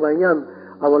שלא שייך לעניין,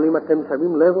 אבל אם אתם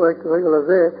שמים לב רגע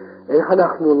לזה, איך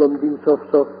אנחנו לומדים סוף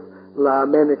סוף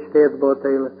לאמן את שתי האצבעות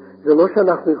האלה? זה לא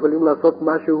שאנחנו יכולים לעשות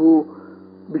משהו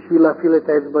בשביל להפעיל את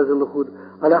האצבע הזה לחוד.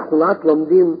 אנחנו לאט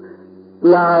לומדים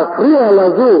להפריע לה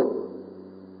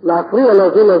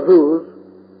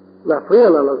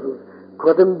לזוז.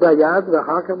 קודם ביד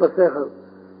ואחר כך בשכל.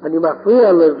 אני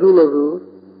מפריע לזוז.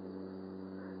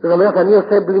 זאת אומרת, אני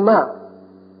עושה בלימה.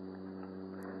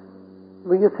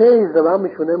 ויוצא דבר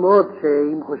משונה מאוד,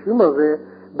 שאם חושבים על זה,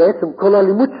 בעצם כל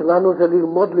הלימוד שלנו זה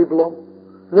ללמוד לבלום.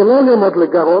 זה לא ללמוד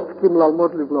לגרות, כי אם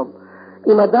ללמוד לבלום.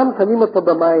 אם אדם שמים אותו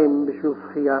במים בשביל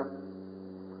שחייה,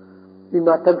 אם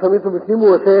אתם שמים אותו בפנים, הוא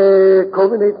עושה כל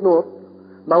מיני תנועות.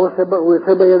 מה הוא עושה? הוא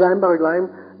עושה בידיים, ברגליים,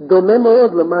 דומה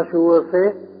מאוד למה שהוא עושה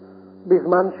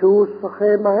בזמן שהוא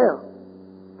שוחה מהר.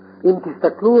 אם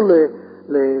תסתכלו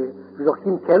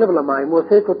זורקים כלב למים, הוא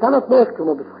עושה את אותן התנועות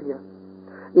כמו בשחייה.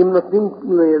 אם נותנים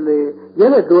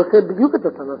לילד, הוא עושה בדיוק את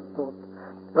אותן התנועות.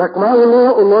 רק מה,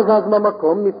 הוא לא זז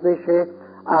מהמקום, מפני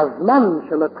שהזמן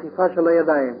של הדחיפה של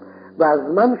הידיים,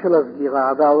 והזמן של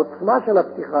הסגירה, והעוצמה של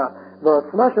הפתיחה,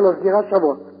 והעוצמה של הסגירה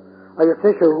שוות.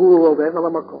 היוצא שהוא עובד על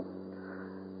המקום.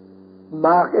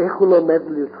 איך הוא לומד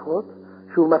לשחות?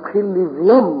 שהוא מתחיל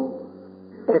לבלום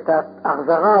את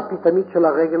ההחזרה הפתאומית של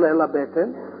הרגל אל הבטן,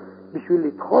 בשביל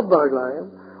לדחות ברגליים,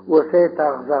 הוא עושה את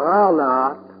ההחזרה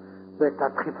לאט, ואת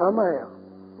הדחיפה מהר.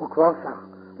 הוא כבר סך.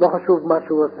 לא חשוב מה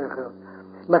שהוא עושה אחר.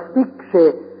 מספיק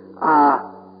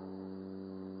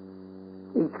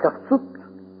שההתכווצות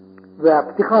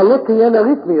והפתיחה לא תהיינה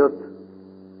ריתמיות.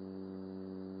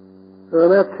 זאת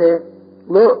אומרת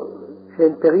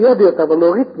שהן פריודיות, אבל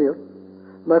לא ריתמיות.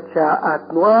 זאת אומרת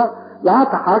שהתנועה, לאט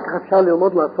אחר כך אפשר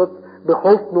ללמוד לעשות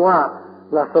בכל תנועה,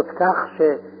 לעשות כך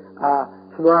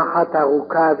שהתנועה אחת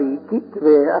ארוכה ואיטית,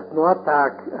 והתנועה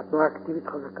האקטיבית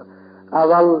חזקה.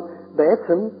 אבל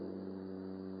בעצם,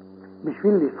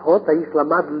 בשביל לשחות, האיש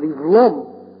למד לבלום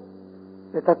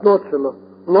את התנועות שלו.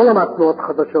 הוא לא למד תנועות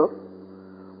חדשות,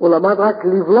 הוא למד רק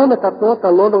לבלום את התנועות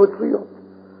הלא רצויות.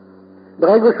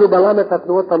 ברגע שהוא בלם את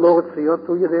התנועות הלא רצויות,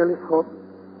 הוא יודע לשחות.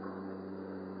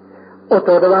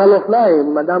 אותו דבר על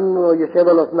אופניים, אדם יושב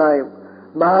על אופניים.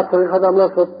 מה צריך אדם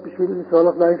לעשות בשביל לנסוע על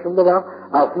אופניים? שום דבר.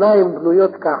 האופניים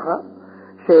בנויות ככה,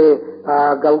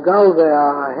 שהגלגל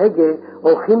וההגה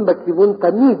הולכים בכיוון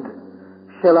תמיד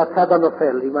של הצד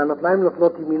הנופל. אם האופניים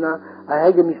נופלות ימינה,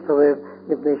 ההגה מסתובב,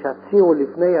 מפני שהציר הוא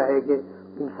לפני ההגה,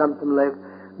 אם שמתם לב,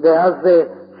 ואז זה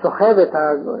סוחב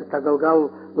את הגלגל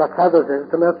לצד הזה.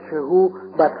 זאת אומרת שהוא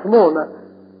בעצמו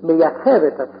מייצב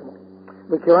את עצמו.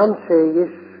 וכיוון שיש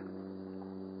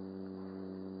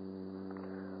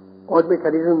עוד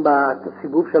מקניזם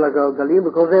בסיבוב של הגלגלים,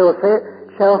 וכל זה עושה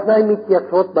שהאופניים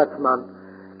מתייצבות בעצמן.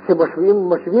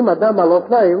 כשמושבים אדם על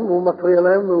אופניים, הוא מפריע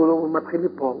להם והוא מתחיל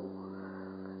ליפול.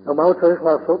 ומה הוא צריך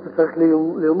לעשות? הוא צריך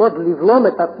ללמוד לבלום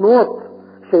את התנועות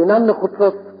שאינן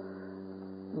נחוצות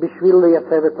בשביל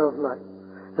לייצב את האופניים.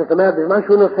 זאת אומרת, בזמן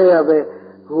שהוא נוסע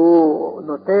והוא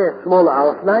נוטה שמאלה,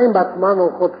 האופניים בעצמן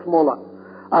הולכות שמאלה.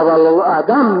 אבל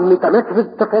האדם מתאמץ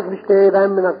ותופס בשתי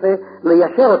ידיים ומנסה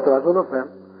ליישר אותו, אז הוא נופל.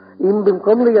 אם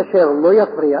במקום ליישר לא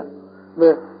יפריע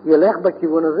וילך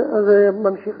בכיוון הזה, אז זה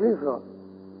ממשיך לנסוע.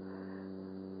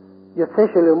 יוצא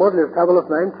שללמוד לרכב על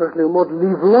אופניים צריך ללמוד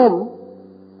לבלום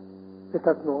את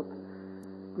התנועות.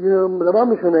 דבר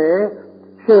משונה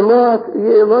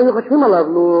שלא היו חושבים עליו,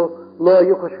 לא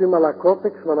היו חושבים על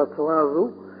הקורטקס ועל הצורה הזו,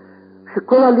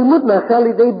 שכל הלימוד נעשה על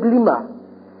ידי בלימה,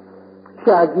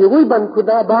 שהגירוי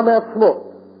בנקודה בא מעצמו.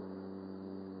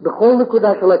 בכל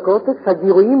נקודה של הקורטקס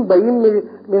הגירויים באים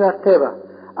מן הטבע,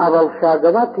 אבל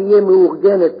שהגבה תהיה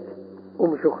מאורגנת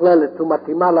ומשוכללת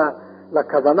ומתאימה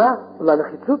לכוונה,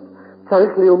 לנחיצות,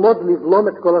 צריך ללמוד לבלום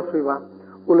את כל הסביבה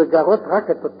ולגרות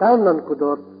רק את אותן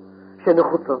הנקודות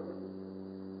שנחוצות.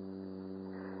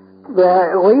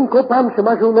 ורואים כל פעם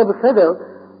שמשהו לא בסדר,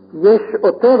 יש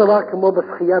אותו דבר כמו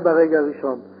בשחייה ברגע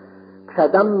הראשון.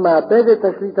 כשאדם מאבד את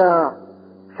השליטה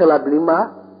של הבלימה,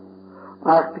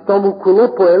 אז פתאום הוא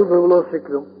כולו פועל והוא לא עושה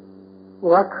כלום.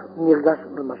 הוא רק נרגש.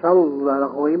 למשל,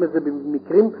 אנחנו רואים את זה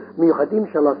במקרים מיוחדים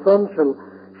של אסון,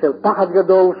 של פחד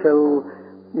גדול, של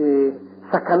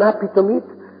סכנה פתאומית,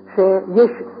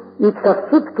 שיש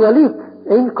התכווצות כללית,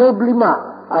 אין כל בלימה.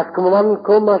 אז כמובן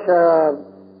כל מה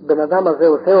שהבן אדם הזה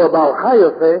עושה, או הבעל חי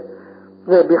עושה,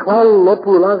 זה בכלל לא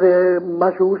פעולה, זה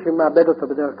משהו שמאבד אותו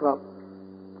בדרך כלל.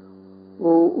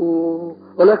 הוא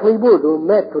הולך לאיבוד, הוא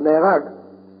מת, הוא נהרג.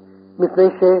 מפני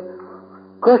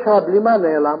שכושר הבלימה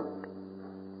נעלם.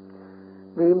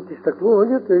 ואם תסתכלו עוד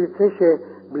יותר, יוצא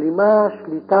שבלימה,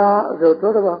 שליטה, זה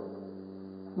אותו דבר.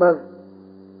 מה זה?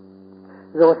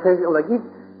 זה רוצה להגיד,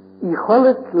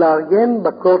 יכולת לארגן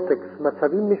בקורטקס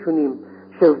מצבים משונים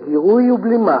של גירוי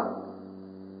ובלימה,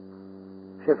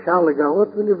 שאפשר לגרות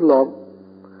ולבלום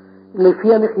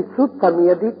לפי הנחיצות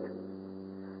המיידית.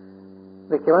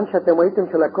 וכיוון שאתם ראיתם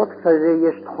שלקורטקס הזה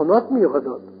יש תכונות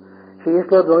מיוחדות,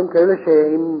 שיש לו דברים כאלה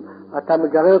שאם אתה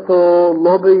מגרה אותו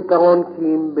לא בעיפרון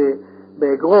כי אם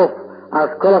באגרוף, אז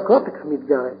כל הקורטקס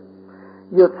מתגרה.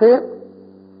 יוצא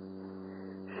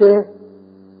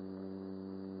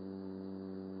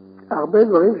שהרבה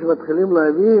דברים שמתחילים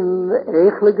להבין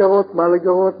איך לגרות, מה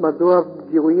לגרות, מדוע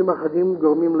גירויים אחדים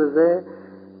גורמים לזה,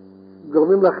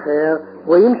 גורמים לאחר.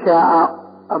 רואים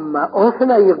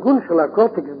שהאופן הארגון של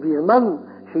הקורטקס בזמן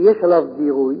שיש עליו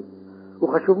גירוי הוא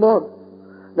חשוב מאוד.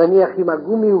 נניח אם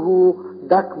הגומי הוא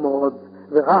דק מאוד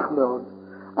ורך מאוד,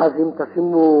 אז אם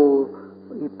תשימו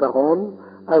עיפרון,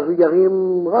 אז הוא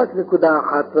ירים רק נקודה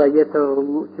אחת והיתר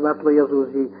כמעט לא יזוז,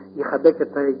 יחבק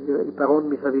את העיפרון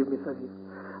מסביב.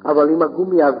 אבל אם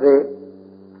הגומי עבה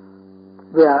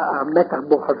והמתח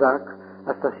בו חזק,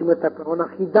 אז תשים את העיפרון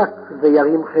הכי דק, זה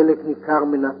ירים חלק ניכר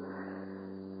ממנה.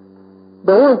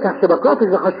 ברור כך שבקורטקס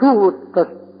זה חשוב,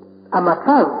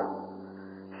 המצב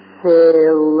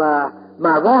של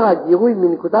מעבר הגירוי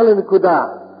מנקודה לנקודה,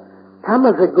 כמה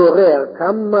זה גורר,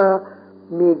 כמה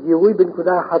מגירוי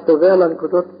בנקודה אחת עובר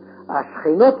לנקודות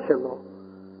השכנות שלו,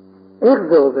 איך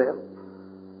זה עובר,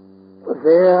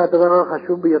 זה הדבר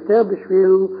החשוב ביותר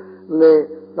בשביל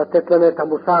לתת לנו את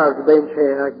המושג בין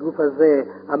שהגוף הזה,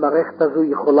 המערכת הזו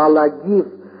יכולה להגיב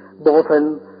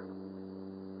באופן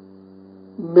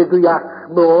מדויק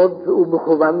מאוד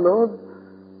ומכוון מאוד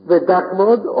ודק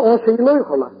מאוד, או שהיא לא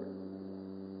יכולה.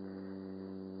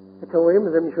 אתם רואים,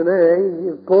 זה משונה,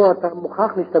 פה אתה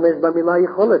מוכרח להשתמש במילה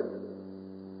יכולת.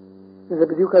 זה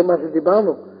בדיוק על מה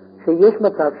שדיברנו, שיש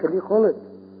מצב של יכולת.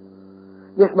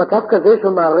 יש מצב כזה של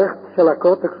מערכת של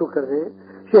הקורטקס הוא כזה,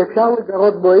 שאפשר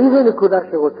לגרות בו איזה נקודה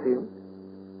שרוצים,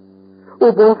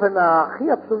 ובאופן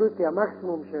הכי אבסולוטי,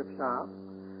 המקסימום שאפשר,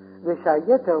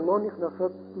 ושהיתר לא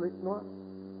נכנסות לתנועה.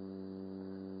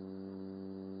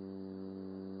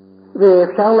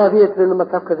 ואפשר להביא את זה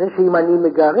למצב כזה שאם אני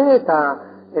מגרה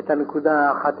את הנקודה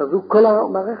האחת הזו, כל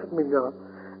המערכת מתגרה.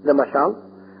 למשל,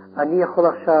 אני יכול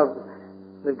עכשיו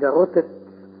לגרות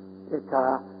את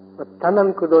אותן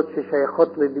הנקודות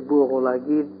ששייכות לדיבור או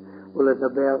להגיד או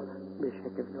לדבר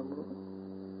בשקט גמור,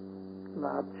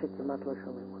 ועד שכמעט לא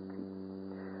שומעים אותי.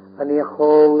 אני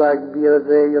יכול להגביר את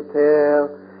זה יותר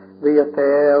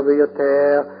ויותר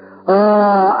ויותר,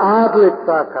 עד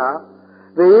לצעקה,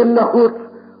 ואם נחוץ,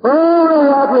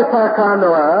 עד לצעקה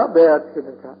נורא, ועד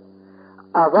כדקה.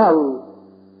 אבל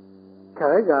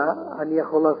כרגע אני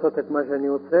יכול לעשות את מה שאני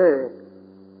רוצה,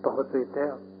 פחות או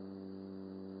יותר.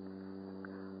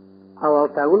 אבל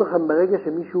תארו לכם ברגע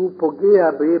שמישהו פוגע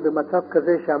במצב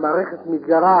כזה שהמערכת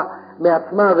מתגרה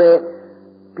מעצמה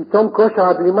ופתאום כושר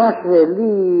הבלימה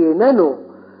שלי איננו,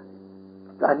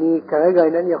 אני כרגע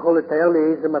אינני יכול לתאר לי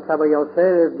איזה מצב היה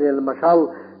עושה.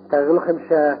 למשל, תארו לכם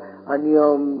שאני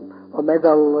עומד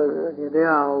אני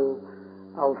יודע,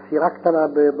 על סירה קטנה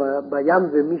בים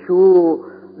ומישהו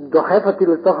דוחף אותי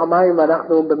לתוך המים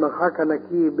ואנחנו במרחק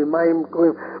ענקי במים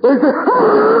קרובים,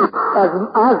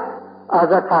 אז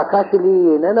הצעקה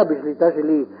שלי איננה בשליטה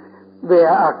שלי,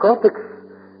 והקורטקס,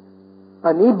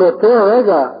 אני באותו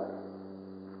רגע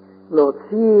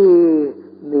להוציא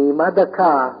נעימה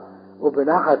דקה או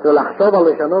בנחת ולחשוב על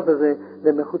לשנות את זה,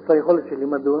 זה מחוץ ליכולת שלי.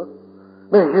 מדוע?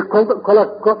 כל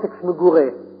הקורטקס מגורה,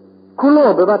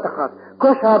 כולו בבת אחת.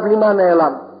 כושר הבלימה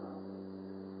נעלם,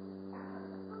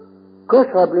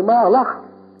 כושר הבלימה הלך.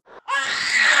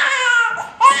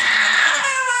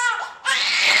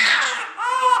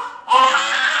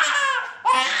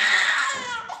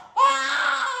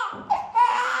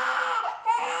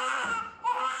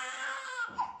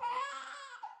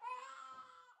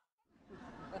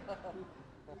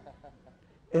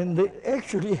 And they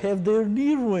actually have their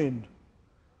knee ruined.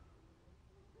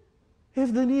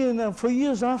 Have the knee, and for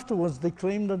years afterwards they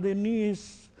claim that their knee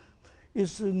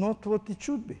is not what it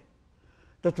should be.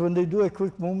 That when they do a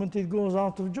quick movement, it goes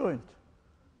out of joint.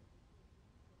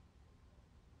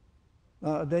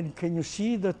 Then can you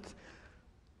see that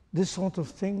this sort of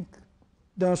thing,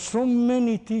 there are so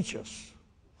many teachers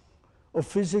of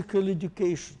physical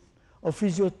education, of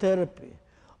physiotherapy,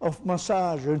 of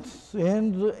massage,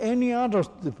 and any other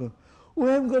people who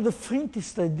haven't got the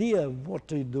faintest idea of what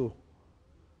they do.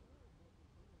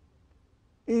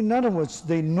 In other words,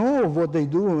 they know what they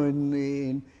do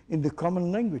in the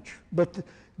common language, but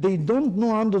they don't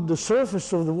know under the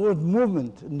surface of the word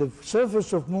movement, and the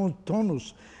surface of movement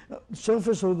tonus,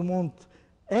 surface of the movement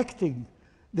acting.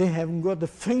 They haven't got the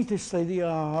faintest idea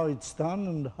how it's done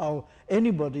and how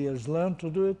anybody has learned to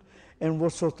do it, and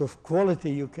what sort of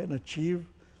quality you can achieve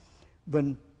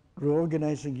when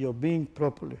reorganizing your being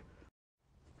properly.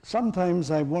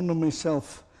 sometimes I wonder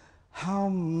myself how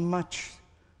much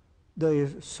there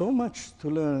is so much to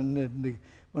learn.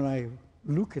 When I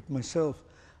look at myself,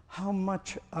 how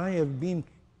much I have been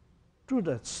through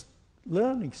that,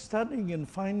 learning, studying, and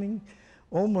finding,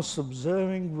 almost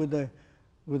observing with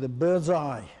a bird's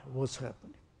eye what's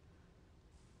happening.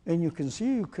 And you can see,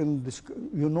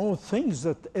 you know things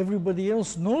that everybody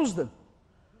else knows them.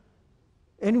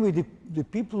 Anyway, the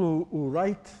people who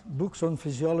write books on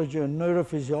physiology and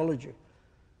neurophysiology,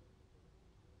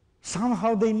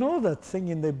 somehow they know that thing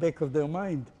in the back of their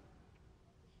mind,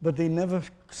 but they never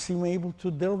seem able to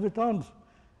delve it on.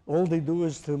 All they do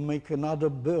is to make another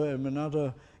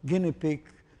guinea pig,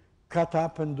 cut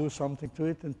up and do something to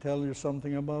it and tell you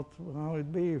something about how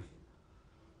it behaves.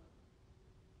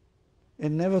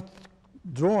 And never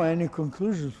draw any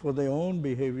conclusions for their own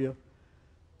behavior.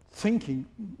 Thinking,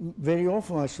 very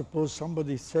often I suppose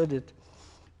somebody said it,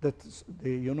 that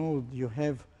you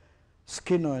have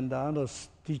Skinner and the others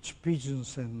teach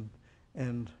pigeons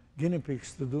and guinea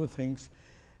pigs to do things,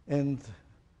 and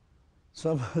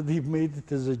somebody made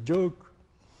it as a joke,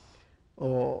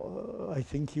 or I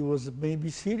think he was maybe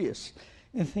serious,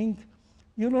 and think,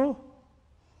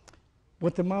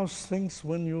 what the mouse thinks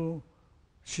when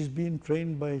she's being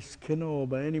trained by Skinner or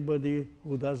by anybody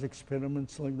who does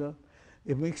experiments like that.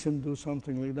 It makes him do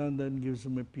something like that and then gives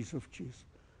him a piece of cheese.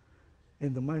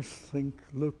 And the mice think,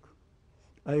 look,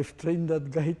 I've trained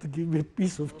that guy to give me a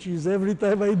piece of cheese every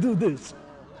time I do this.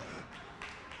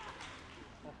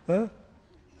 Huh?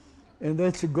 And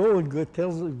that's a go and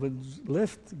tells him, when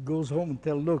left, goes home and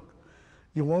tells, look,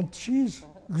 you want cheese?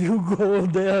 You go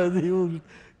there and you'll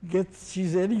get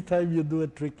cheese anytime you do a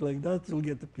trick like that, you'll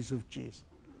get a piece of cheese.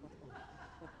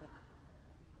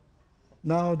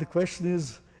 Now the question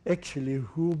is, actually,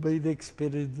 who made the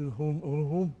experiment on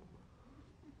whom?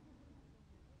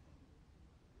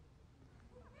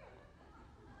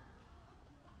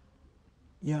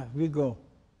 Yeah, we go.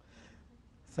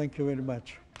 Thank you very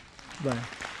much. Bye.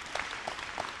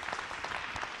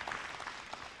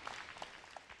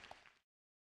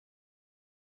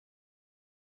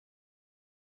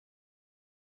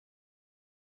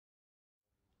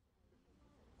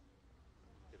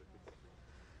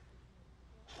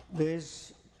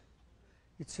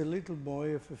 It's a little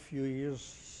boy of a few years,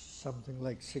 something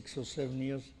like 6 or 7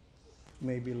 years,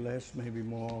 maybe less, maybe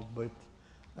more, but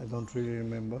I don't really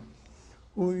remember,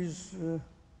 who is,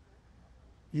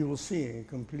 you will see,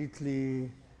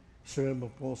 completely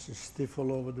cerebral palsy, stiff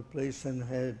all over the place, and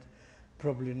had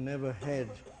probably never had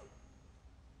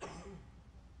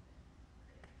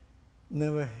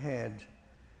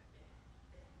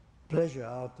pleasure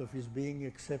out of his being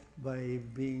except by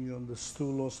being on the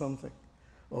stool or something,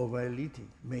 or while eating,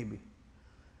 maybe.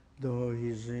 Though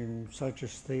he's in such a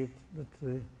state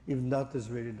that even that is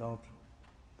very doubtful.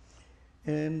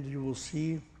 And you will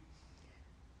see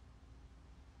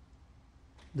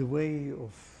the way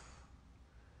of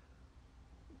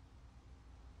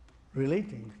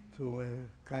relating to a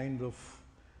kind of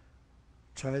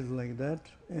child like that,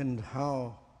 and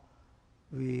how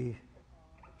we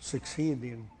succeed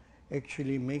in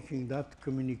actually making that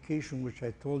communication which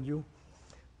I told you,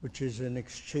 which is an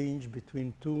exchange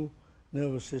between two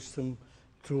nervous systems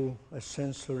through a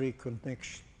sensory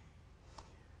connection.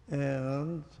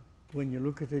 And when you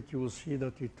look at it, you will see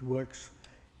that it works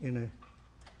in a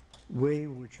way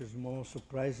which is more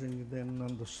surprising than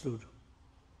understood.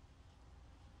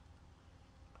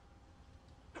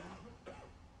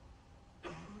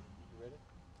 You ready?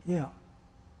 Yeah.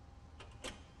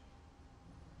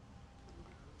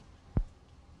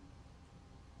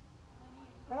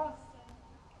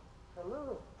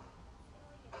 Hello.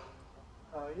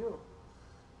 How are you?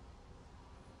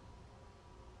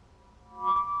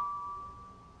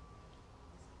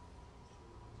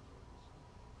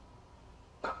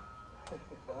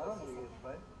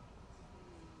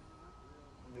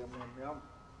 Yum, yum, yum.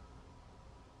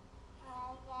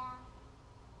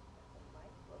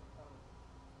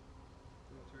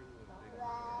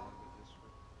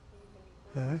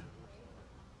 Huh? Yeah.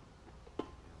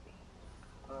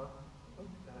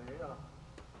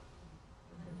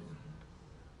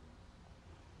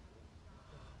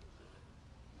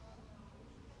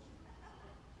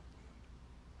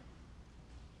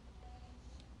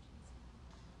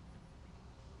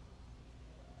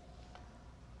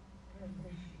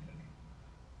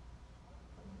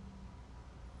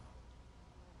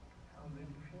 How did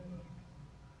you feel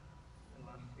the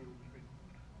last few treatment?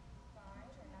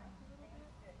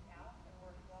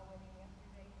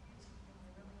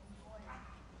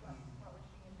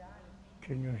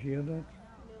 Can you hear that?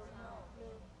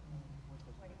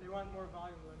 They want more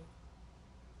volume, Lenny.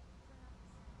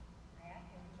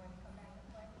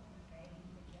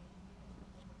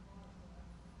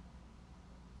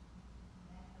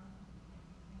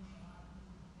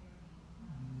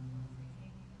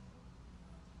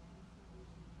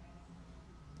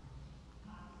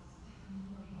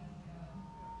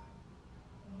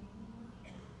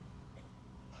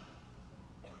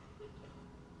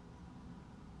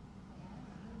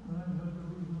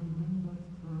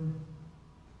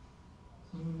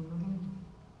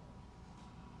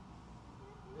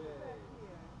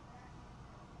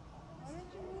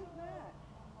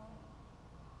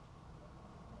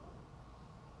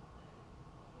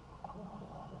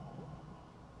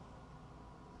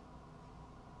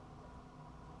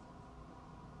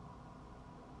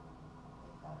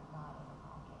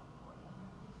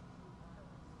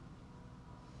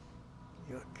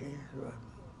 Okay.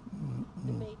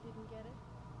 The maid didn't get it?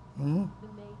 Hmm? The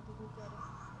maid didn't get it?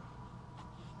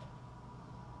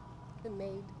 The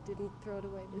maid didn't throw it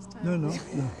away this time? No, no, no,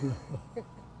 no.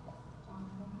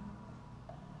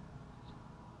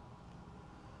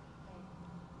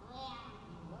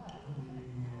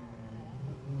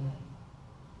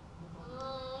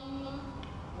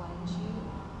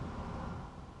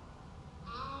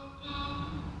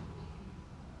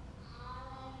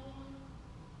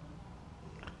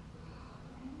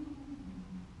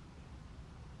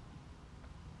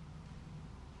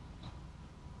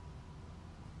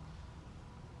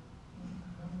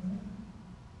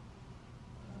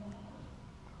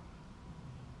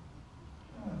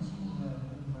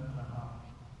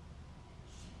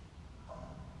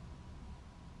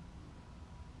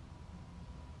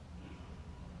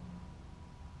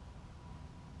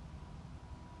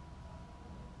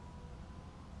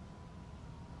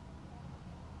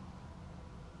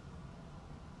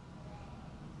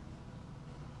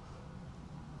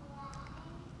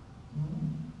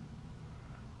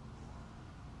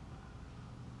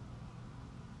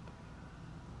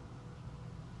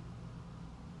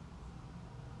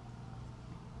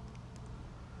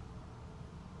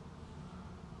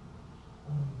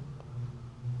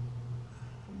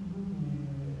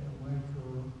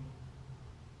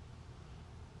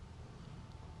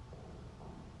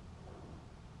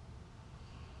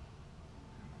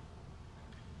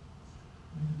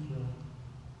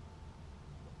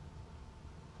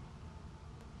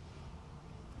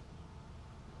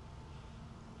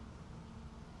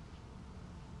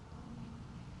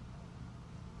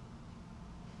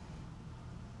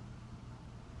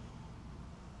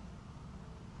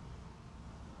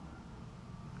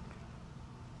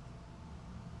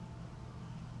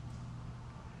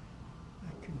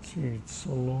 I can see it's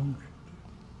so long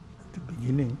at the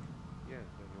beginning. Yeah,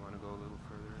 so you want to go a little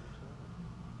further into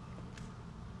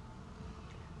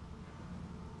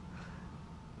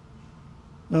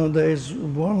it? Now there is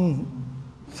one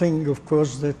thing, of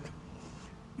course, that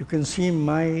you can see in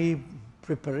my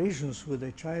preparations with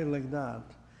a child like that,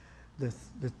 the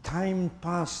time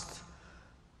passed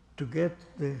to get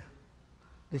the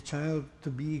child to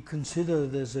be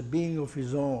considered as a being of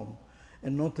his own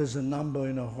and not as a number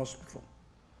in a hospital.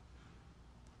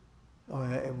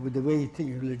 With the way you think,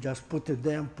 you just put it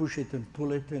there, push it and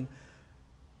pull it, and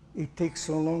it takes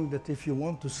so long that if you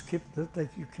want to skip that,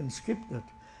 you can skip that.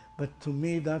 But to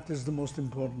me, that is the most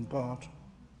important part,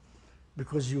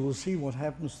 because you will see what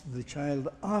happens to the child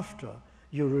after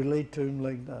you relate to him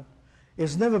like that.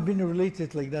 He's never been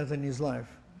related like that in his life.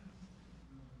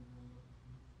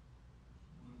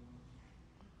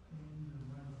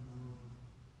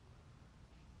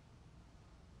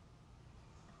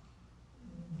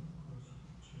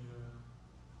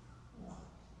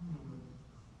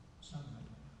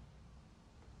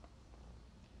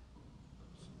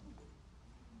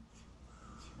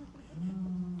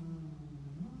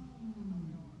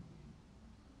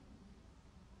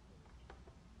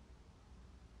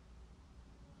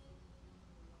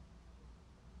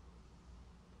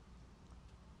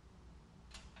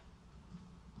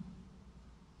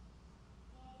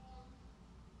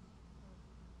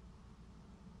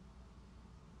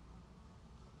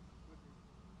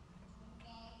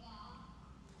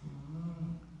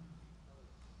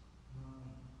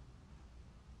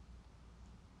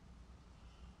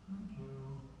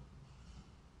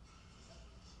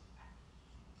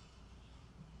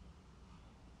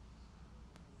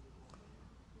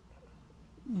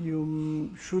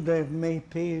 You should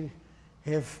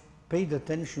have paid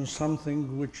attention to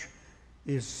something which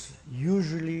is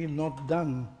usually not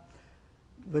done.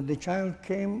 When the child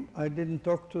came, I didn't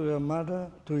talk to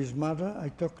his mother, I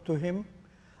talked to him.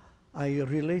 I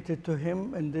related to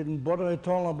him and didn't bother at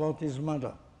all about his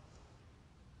mother.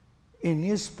 In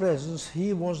his presence,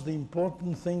 he was the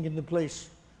important thing in the place.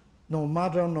 No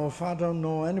mother, no father,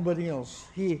 no anybody else.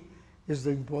 He is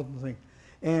the important thing.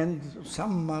 And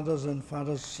some mothers and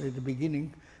fathers at the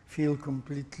beginning feel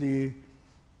completely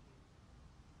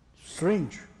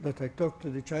strange that I talk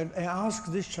to the child. I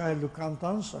asked this child who can't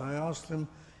answer, I asked him,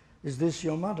 is this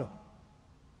your mother?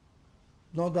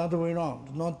 Not the other way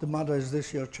around, not the mother, is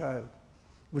this your child,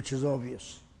 which is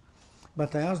obvious.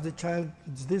 But I asked the child,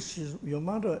 is this your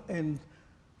mother? And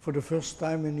for the first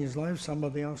time in his life,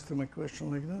 somebody asked him a question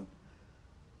like that.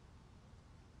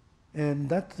 And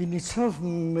that in itself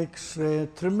makes a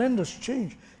tremendous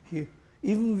change.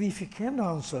 Even if he can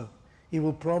answer, he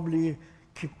will probably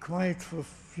keep quiet for a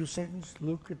few seconds,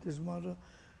 look at his mother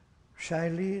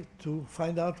shyly to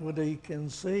find out whether he can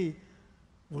say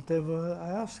whatever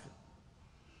I ask him.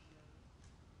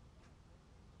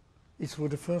 It's for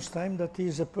the first time that he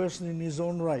is a person in his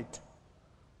own right.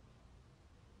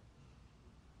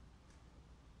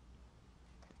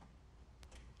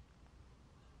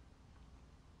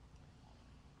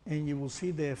 And you will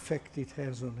see the effect it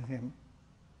has on him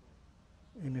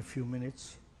in a few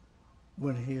minutes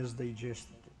when he has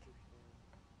digested it.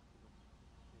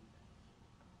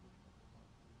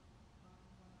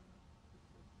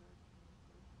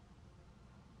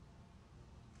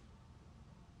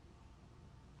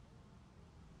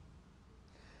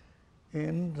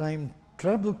 And I'm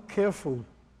trouble careful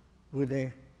with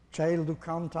a child who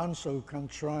can't answer, who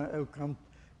can't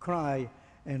cry,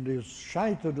 and is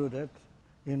shy to do that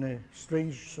in a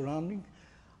strange surrounding.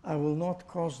 I will not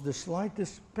cause the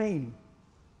slightest pain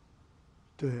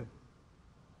to him,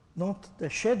 not the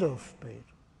shadow of pain.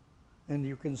 And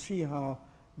you can see how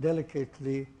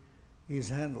delicately he's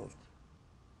handled.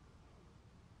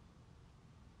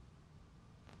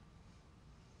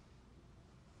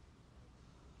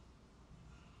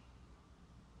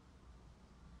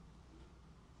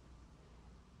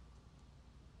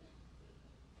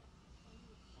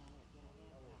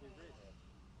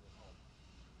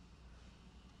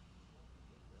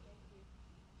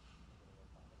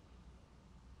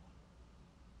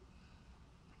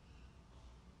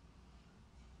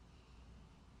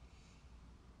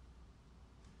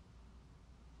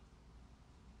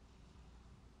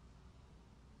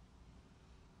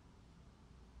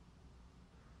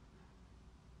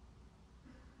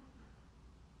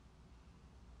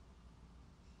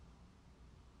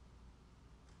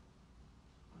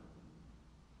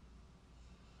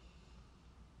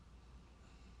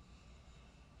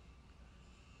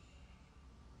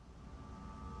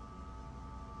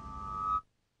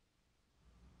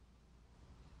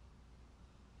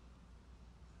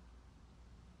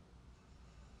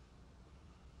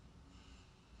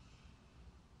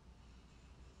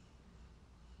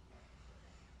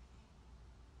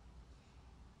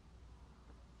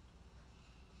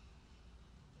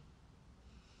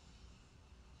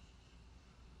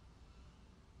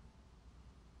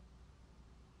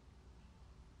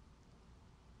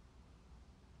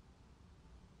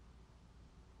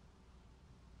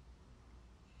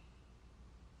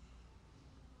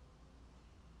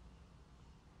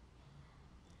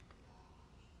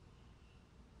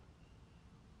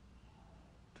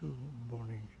 Too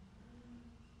boring.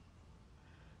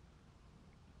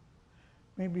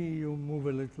 Maybe you move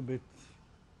a little bit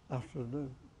after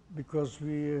because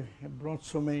we have brought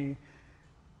so many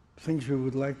things we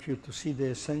would like you to see the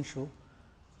essential.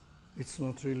 It's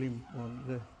not really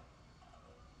important.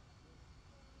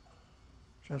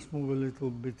 Just move a little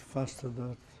bit faster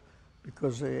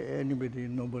because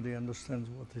nobody understands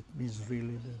what it means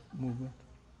really, the movement.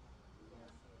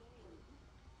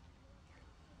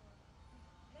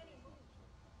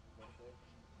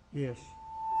 Yes. This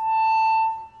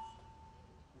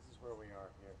is where we are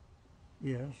here.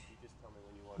 Yes. You just tell me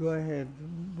when you want Go ahead.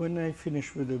 When I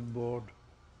finish with the board.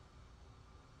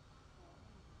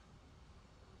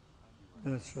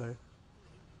 That's right.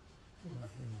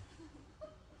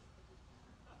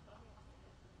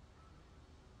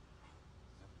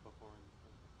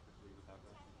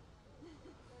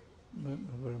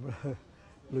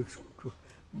 Looks cool.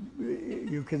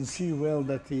 You can see well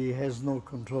that he has no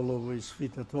control over his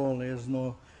feet at all. He has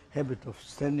no habit of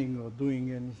standing or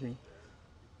doing anything.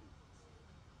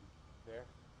 There?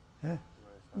 Huh?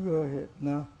 Go ahead.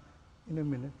 Now, in a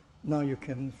minute. Now you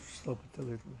can stop it a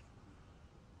little bit.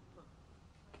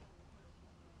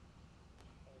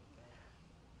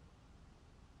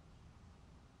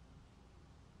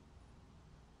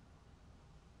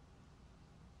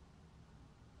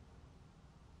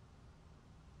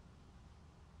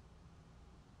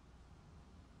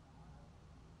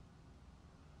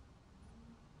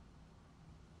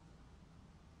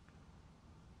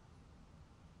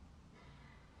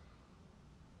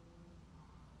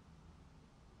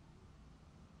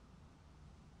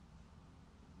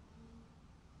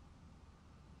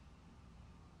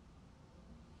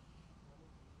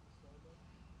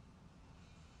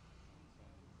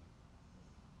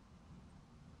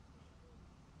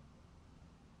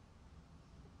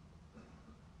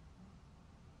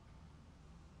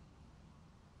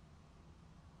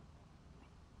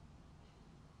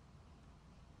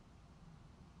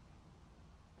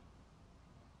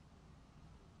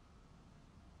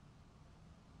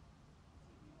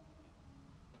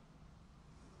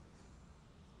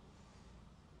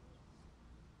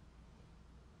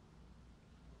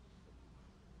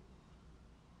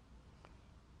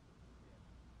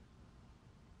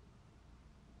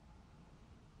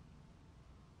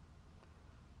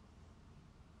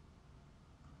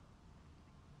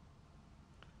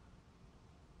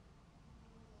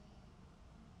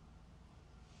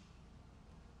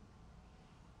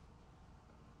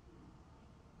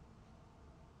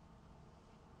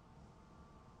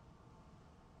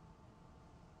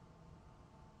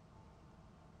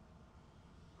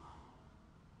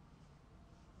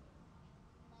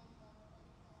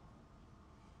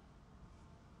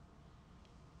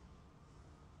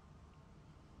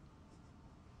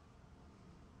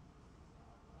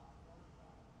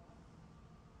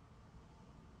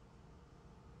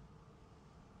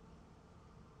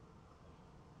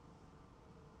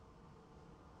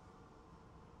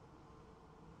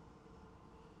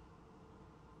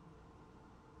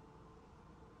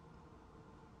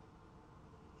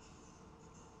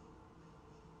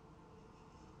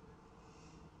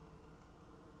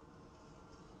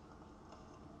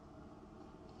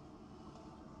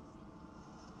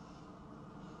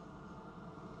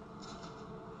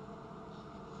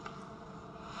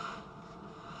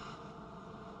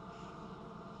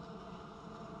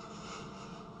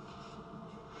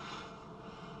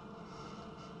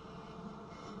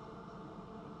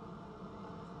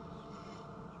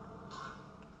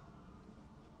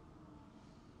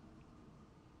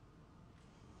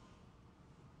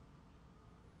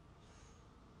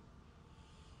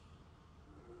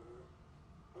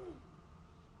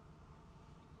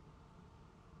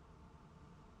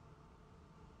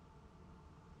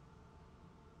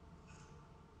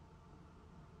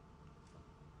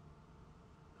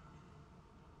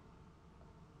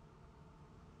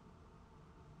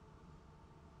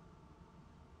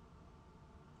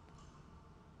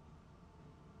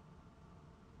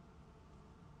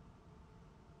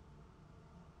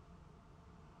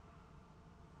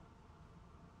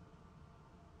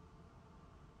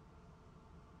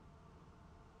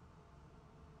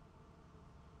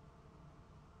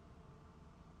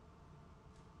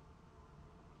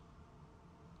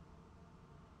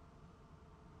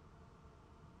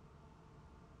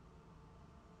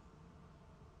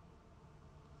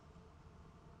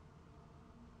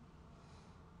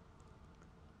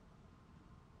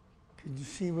 You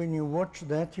see, when you watch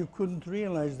that, you couldn't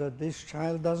realize that this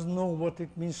child doesn't know what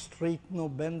it means straighten or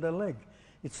bend a leg.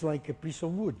 It's like a piece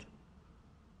of wood.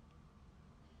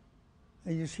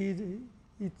 And you see,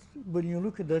 when you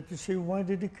look at that, you say, why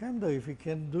did he come there? If he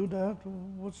can't do that,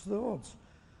 what's the odds?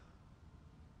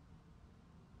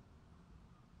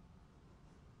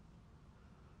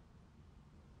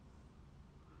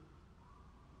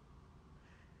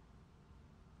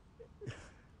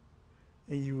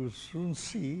 And you will soon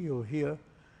see or hear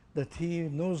that he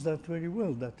knows that very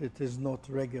well, that it is not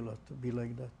regular to be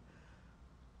like that.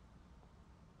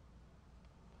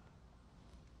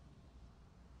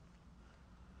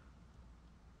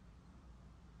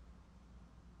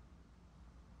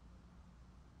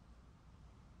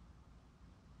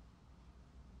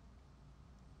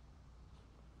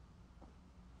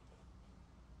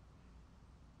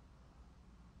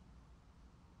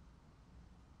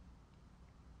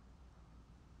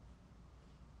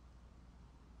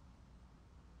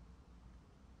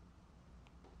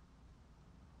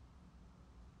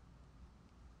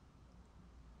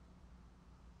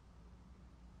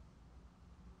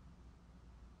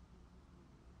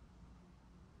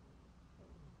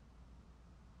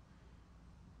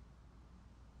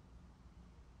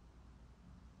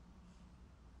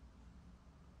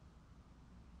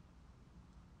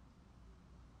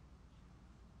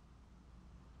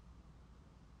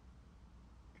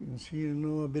 You can see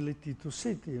no ability to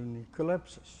sit, even he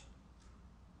collapses.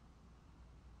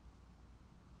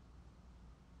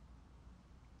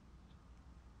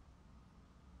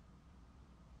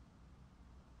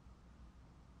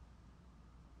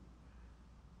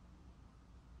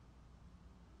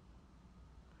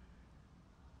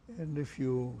 And if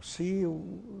you see,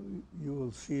 you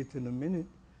will see it in a minute,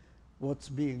 what's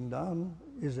being done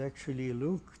is actually,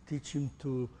 look, teach him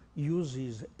to use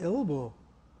his elbow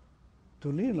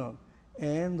to lean on.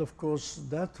 And of course,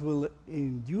 that will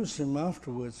induce him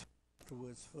afterwards,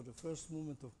 for the first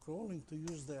moment of crawling, to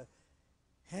use the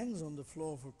hands on the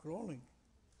floor for crawling,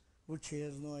 which he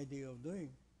has no idea of doing.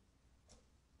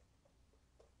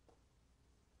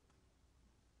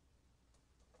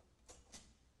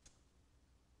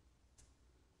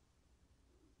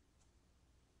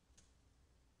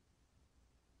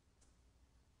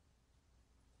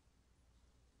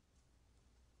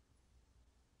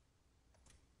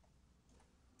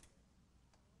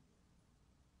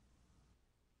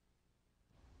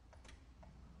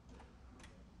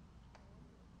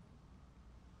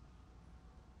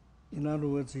 In other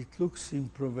words, it looks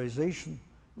improvisation,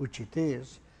 which it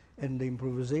is, and the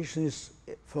improvisation is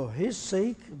for his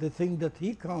sake, the thing that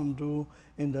he can't do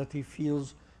and that he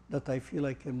feels that I feel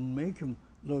I can make him.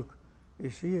 Look,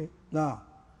 you see it? Now,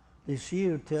 you see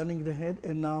you turning the head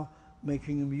and now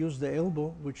making him use the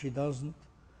elbow, which he doesn't.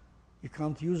 He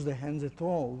can't use the hands at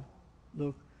all.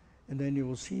 Look, and then you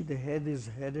will see the head is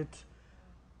headed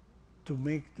to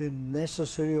make the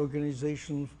necessary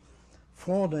organization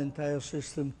for the entire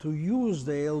system to use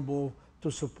the elbow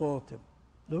to support him.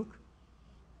 Look,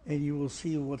 and you will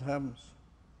see what happens.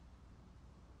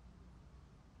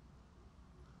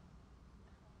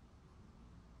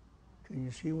 Can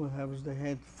you see what happens? The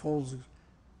head falls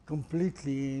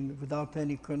completely in without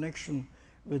any connection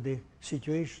with the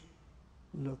situation.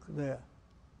 Look there.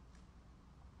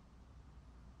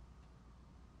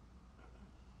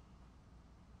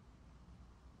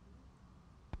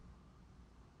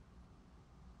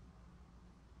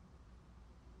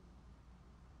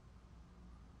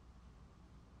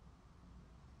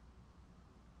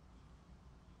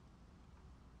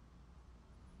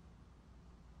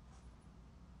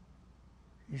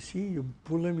 You see, you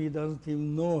pull him, he doesn't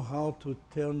even know how to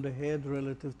turn the head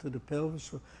relative to the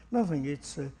pelvis, or nothing.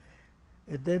 It's a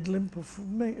dead limp of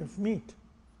meat.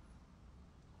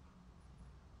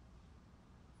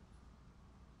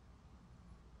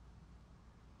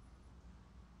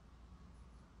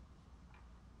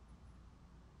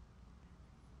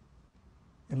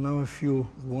 And now if you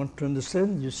want to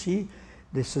understand, you see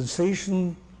the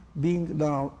sensation being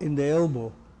now in the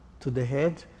elbow to the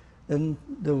head, then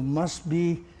there must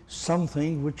be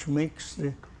something which makes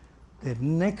the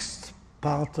next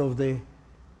part of the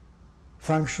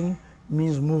function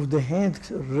means move the head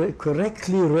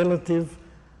correctly relative,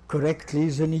 correctly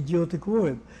is an idiotic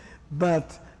word,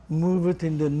 but move it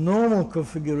in the normal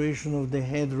configuration of the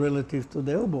head relative to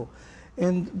the elbow.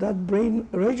 And that brain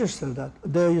registers that.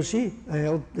 There you see, I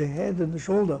held the head and the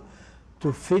shoulder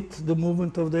to fit the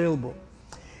movement of the elbow.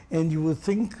 And you would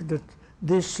think that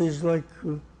this is like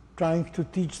trying to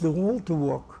teach the wall to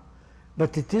walk,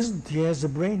 but it isn't. He has a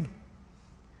brain.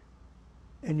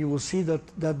 And you will see that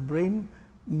that brain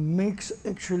makes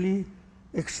actually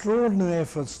extraordinary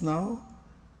efforts now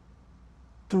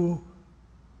to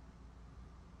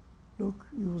look,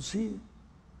 you will see,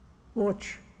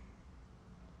 watch,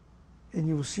 and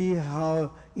you will see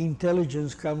how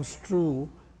intelligence comes through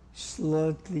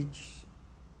slightly,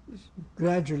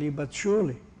 gradually but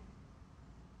surely.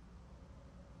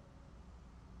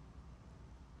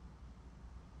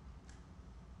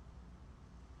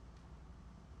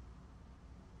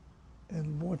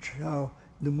 And watch how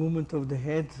the movement of the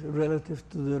head relative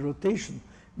to the rotation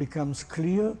becomes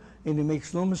clear and he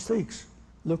makes no mistakes.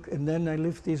 Look, and then I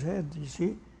lift his head, you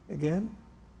see, again.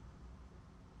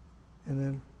 And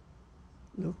then,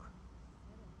 look.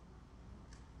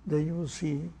 Then you will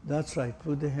see, that's right,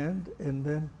 put the hand and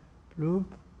then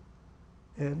loop,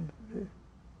 and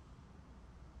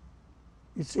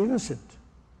it's innocent.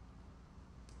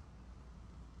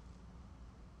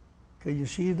 Can you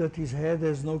see that his head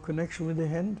has no connection with the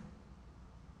hand?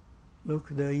 Look,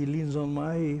 there he leans on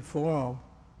my forearm.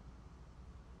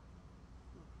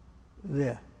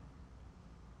 There.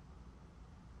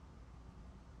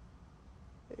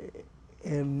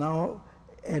 And now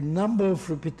a number of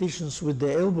repetitions with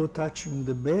the elbow touching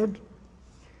the bed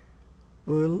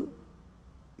will,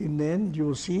 in the end, you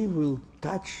will see, will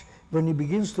touch, when he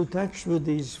begins to touch with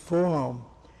his forearm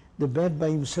the bed by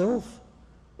himself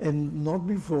and not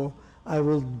before, I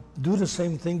will do the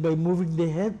same thing by moving the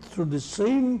head through the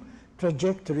same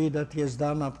trajectory that he has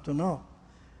done up to now.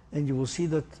 And you will see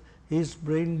that his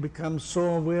brain becomes so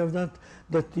aware of that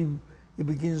that he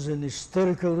begins an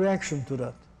hysterical reaction to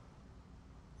that.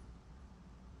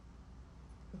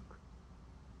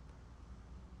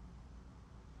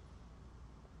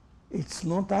 It's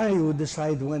not I who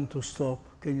decide when to stop,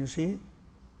 can you see?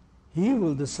 He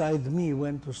will decide me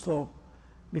when to stop,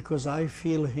 because I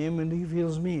feel him and he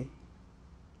feels me.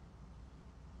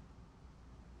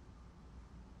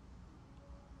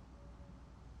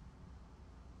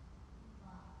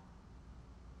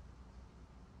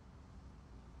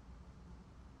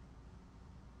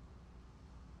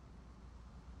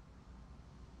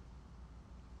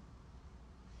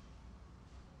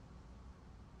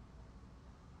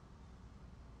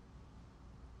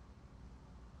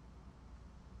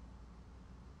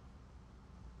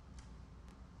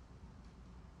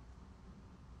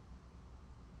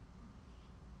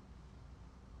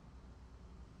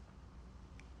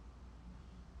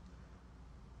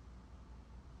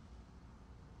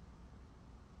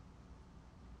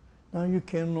 Now you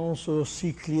can also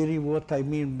see clearly what I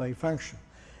mean by function.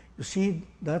 You see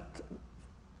that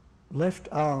left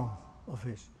arm of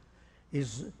his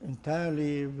is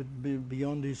entirely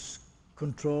beyond his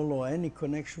control or any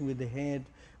connection with the head,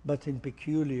 but in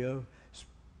peculiar,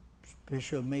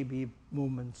 special maybe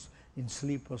movements in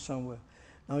sleep or somewhere.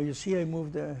 Now you see I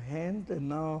move the hand, and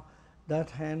now that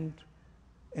hand,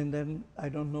 and then I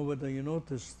don't know whether you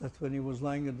noticed that when he was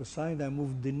lying at the side, I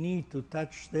moved the knee to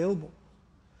touch the elbow.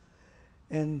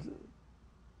 And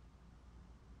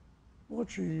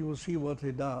watch, you will see what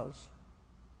he does.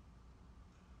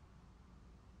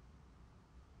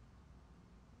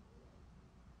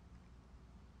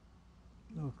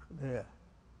 Look there.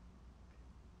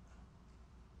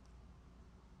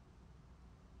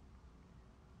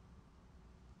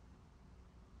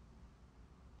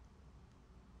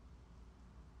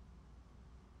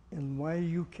 And why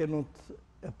you cannot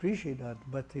appreciate that,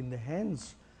 but in the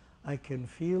hands, I can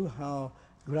feel how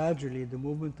gradually the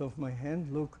movement of my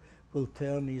hand, look, will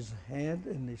turn his head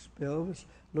and his pelvis.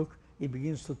 Look, he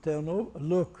begins to turn over.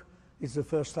 Look, it's the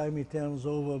first time he turns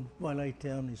over while I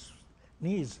turn his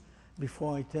knees.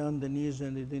 Before I turned the knees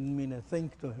and it didn't mean a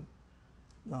thing to him.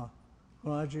 Now,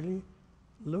 gradually,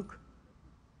 look,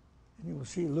 and you will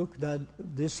see, look, that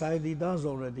this side he does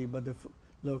already, but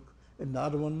look, and the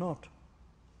other one not.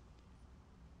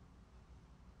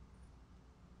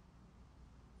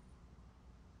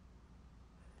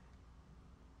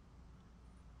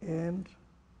 And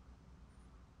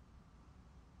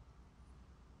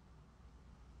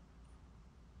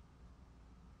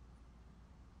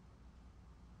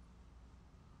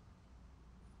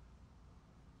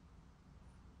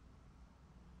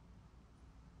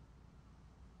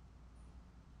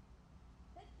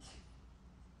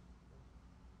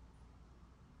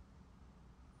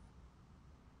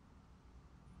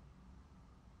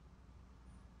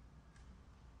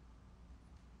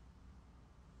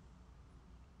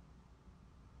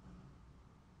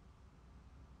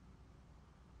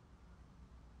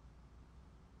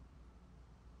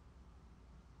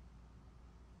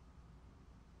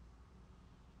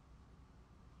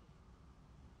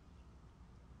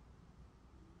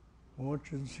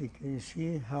watch and see. Can you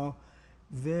see how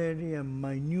very a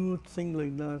minute thing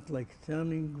like that, like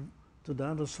turning to the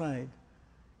other side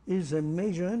is a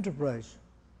major enterprise.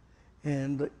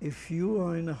 And if you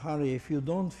are in a hurry, if you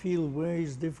don't feel where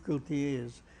his difficulty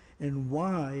is and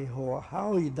why or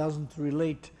how he doesn't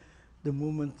relate the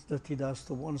movement that he does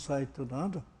to one side to the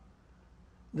other,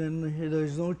 then there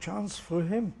is no chance for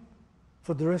him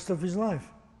for the rest of his life.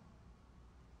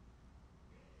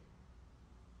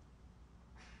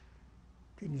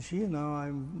 Can you see now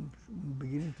I'm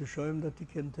beginning to show him that he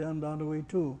can turn the other way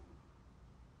too.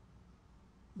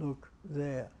 Look,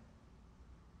 there,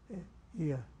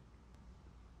 here.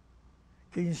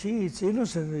 Can you see it's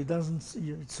innocent, it doesn't,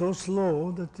 it's so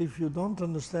slow that if you don't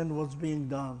understand what's being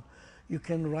done, you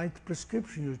can write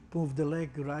prescription, you move the leg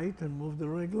right and move the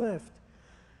leg left.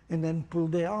 And then pull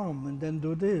the arm and then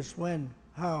do this, when,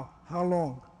 how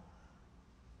long.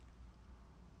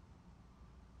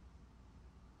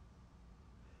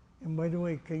 And by the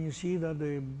way, can you see that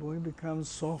the boy becomes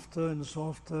softer and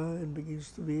softer and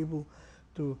begins to be able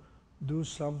to do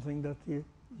something that he,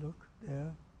 look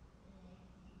there.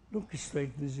 Look, he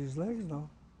straightens his legs now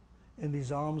and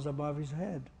his arms above his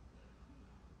head.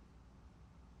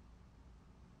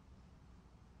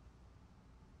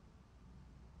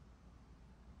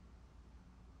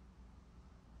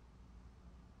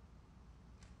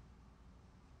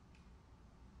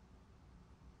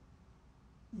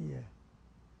 Yeah.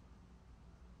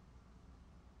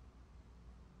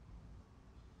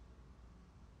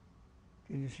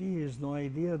 Can you see he has no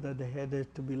idea that the head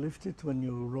had to be lifted when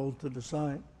you roll to the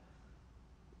side?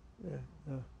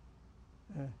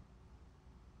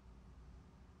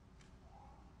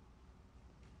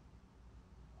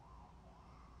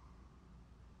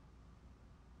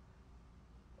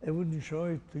 I wouldn't show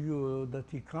it to you that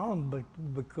he can't, but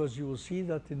because you will see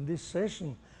that in this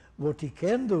session, what he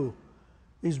can do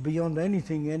is beyond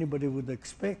anything anybody would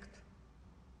expect.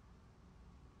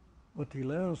 What he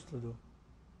learns to do.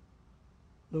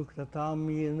 Look, that arm,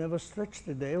 he never stretched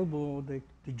it. The elbow,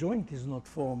 the joint is not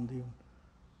formed even.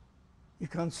 You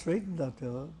can't straighten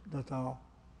that arm.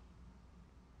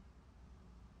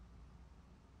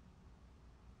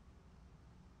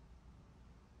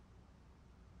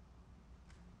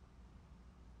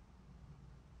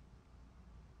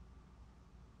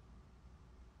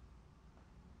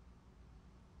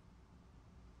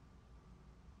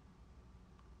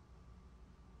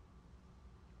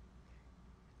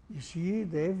 You see,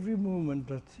 every movement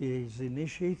that is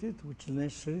initiated, which is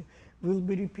necessary, will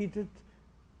be repeated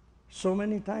so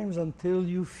many times until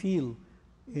you feel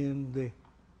in the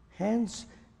hands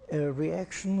a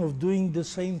reaction of doing the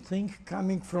same thing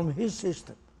coming from his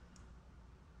system.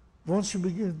 Once you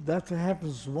begin, that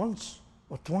happens once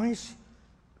or twice,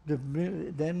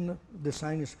 then the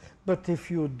sign is. But if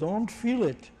you don't feel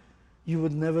it, you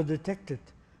would never detect it.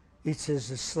 It's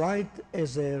as slight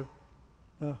as a.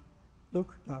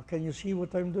 Look, now, can you see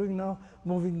what I'm doing now?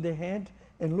 Moving the head,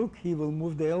 and look, he will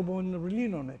move the elbow and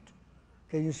lean on it.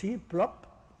 Can you see? Plop.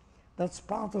 That's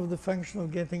part of the function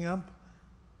of getting up.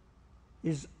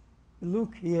 Is,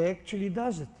 look, he actually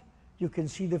does it. You can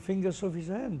see the fingers of his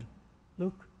hand.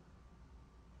 Look.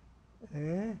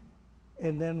 And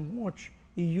then watch,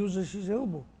 he uses his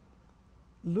elbow.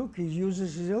 Look, he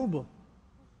uses his elbow.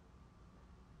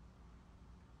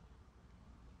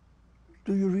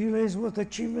 Do you realize what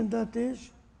achievement that is?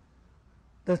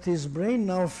 That his brain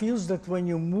now feels that when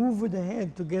you move with the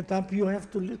head to get up, you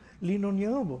have to lean on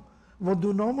your elbow. What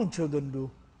do normal children do?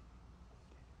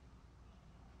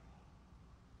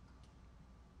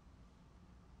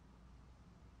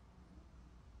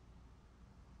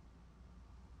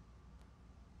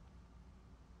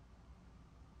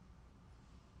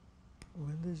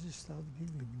 When does he start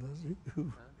giggling? Does he?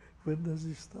 When does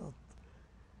he start?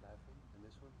 Laughing, and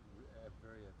this one at the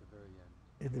very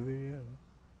end. At the very end.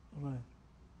 All right.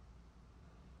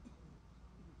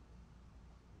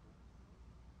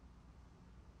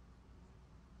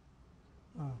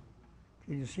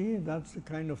 Can you see? That's the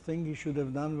kind of thing he should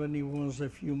have done when he was a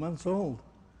few months old.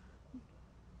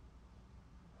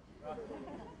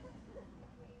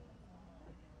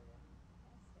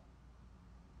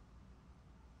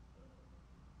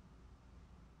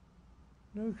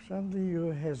 Look, suddenly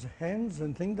you has hands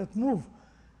and things that move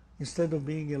instead of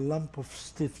being a lump of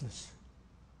stiffness.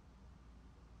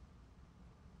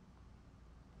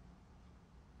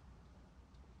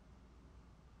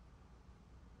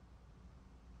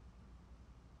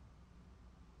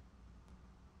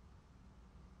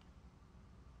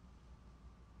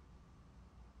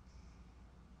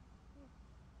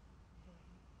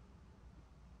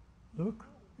 Look,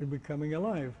 it's becoming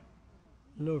alive.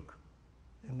 Look,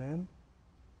 and then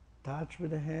touch with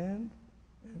the hand.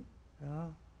 And,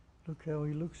 look how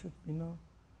he looks at me now.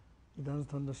 He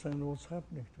doesn't understand what's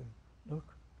happening to him.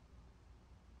 Look.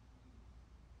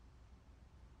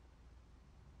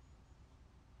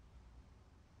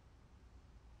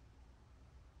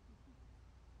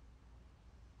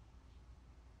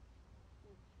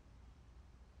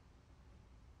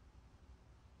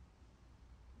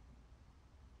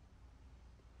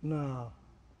 Now,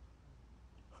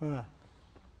 that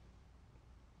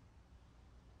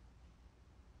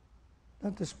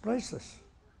is priceless.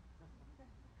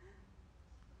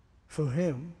 For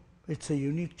him, it's a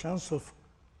unique chance of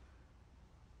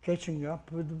catching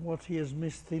up with what he has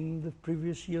missed in the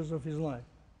previous years of his life.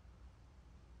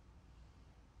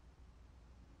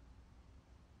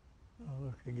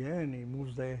 Look again, he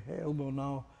moves the elbow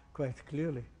now quite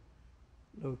clearly.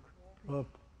 Look,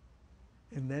 up.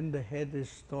 And then the head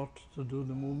is taught to do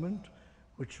the movement,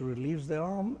 which relieves the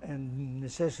arm and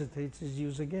necessitates its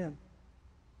use again.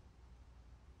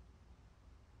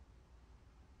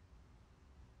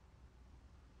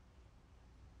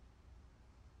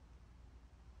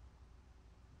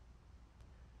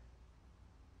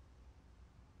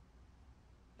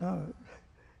 Now,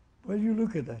 well, you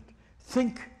look at that.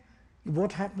 Think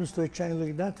what happens to a child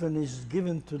like that when he's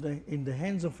given in the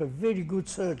hands of a very good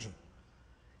surgeon.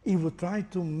 He would try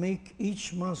to make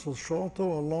each muscle shorter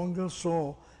or longer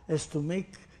so as to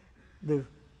make the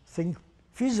thing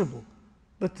feasible.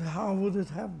 But how would it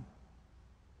happen?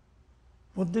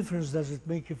 What difference does it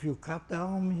make if you cut the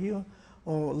arm here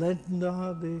or lengthen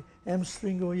the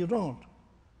hamstring or you don't?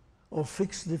 Or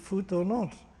fix the foot or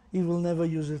not? He will never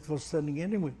use it for standing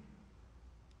anyway.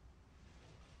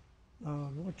 Now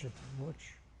watch it,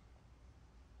 watch.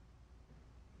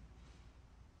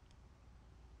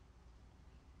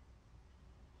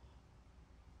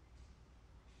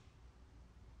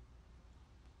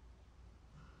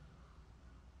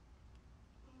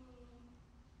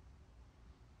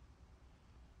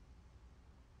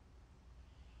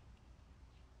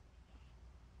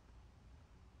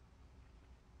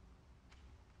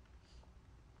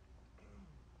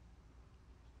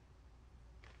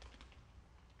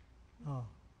 Oh,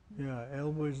 yeah,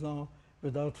 elbow is now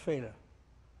without failure.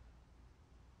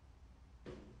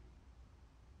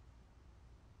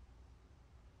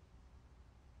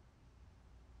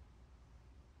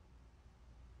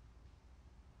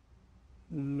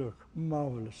 Look,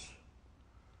 marvelous.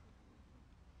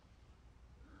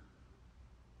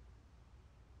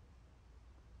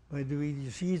 By the way,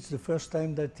 you see, it's the first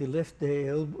time that he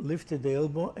lifted the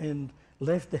elbow and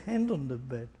left the hand on the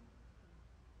bed.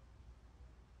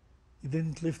 He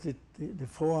didn't lift it, the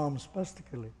forearm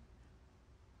spastically.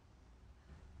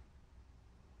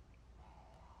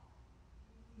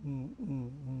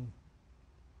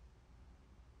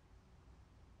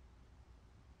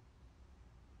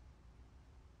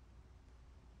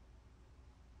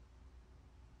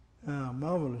 Ah,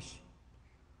 marvelous.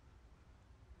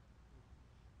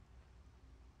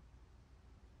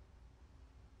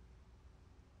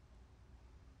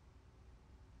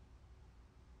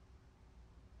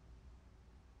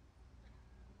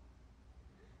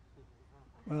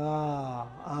 Ah.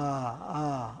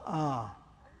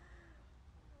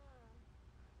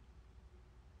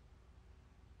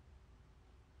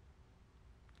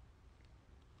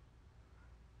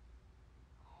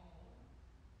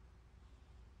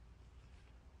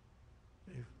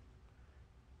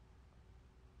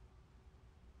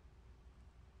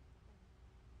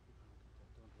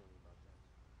 Don't worry about that.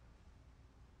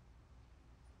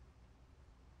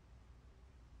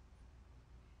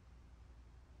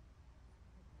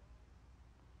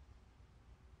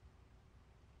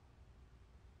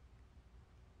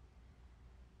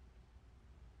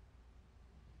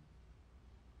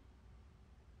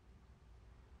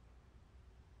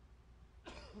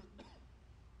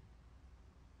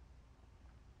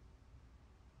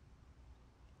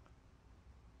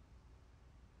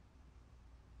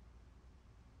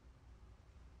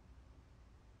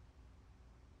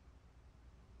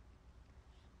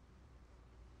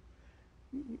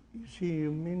 You see,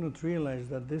 you may not realize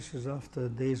that this is after a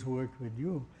day's work with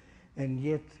you, and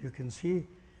yet you can see,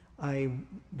 I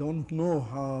don't know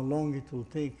how long it will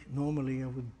take. Normally I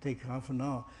would take half an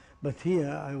hour, but here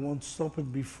I won't stop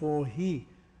it before he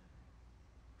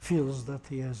feels that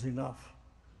he has enough.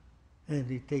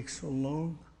 And it takes so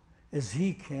long as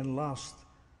he can last,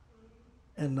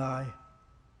 and I.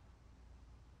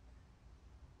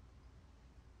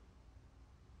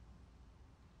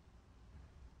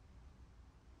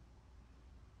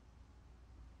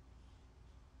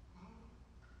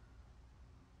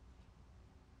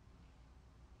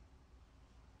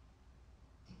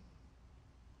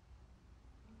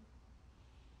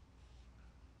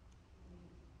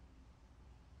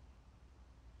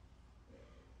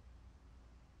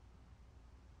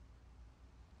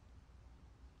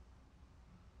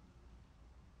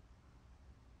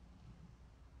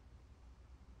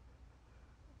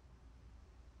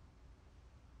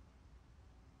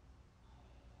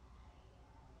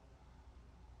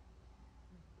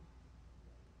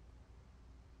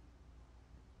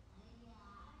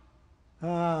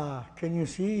 Ah, can you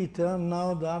see? He turned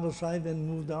now the other side and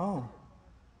moved on.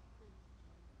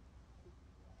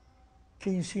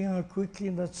 Can you see how quickly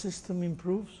that system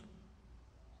improves?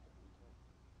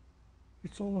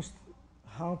 It's almost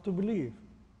hard to believe.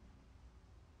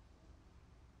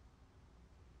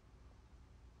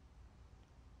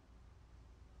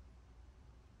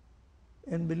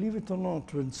 And believe it or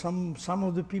not, when some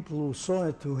of the people who saw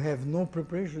it who have no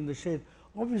preparation, they said,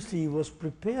 obviously he was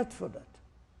prepared for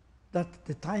that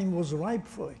the time was ripe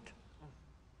for it.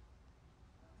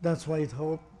 That's why it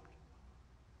happened.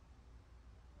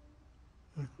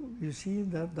 You see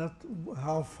that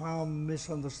how far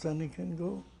misunderstanding can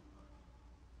go?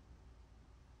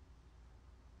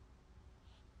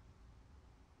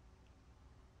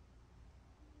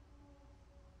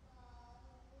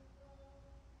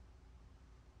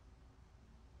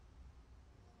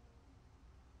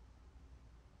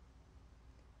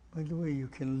 By the way, you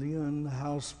can learn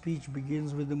how speech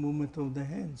begins with the movement of the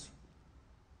hands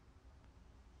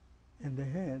and the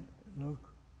head. Look.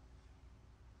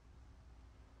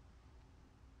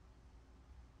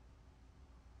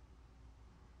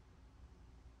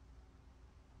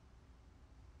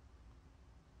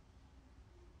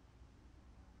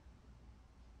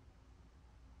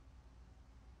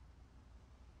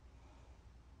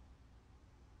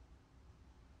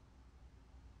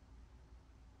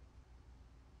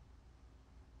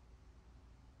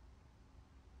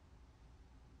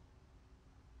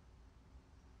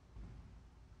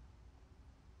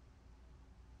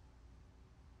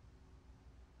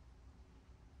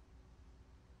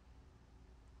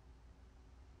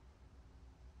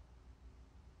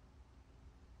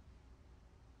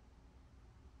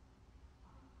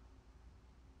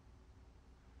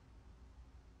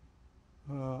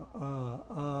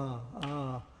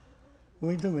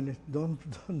 Wait a minute,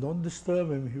 don't disturb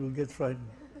him, he will get frightened.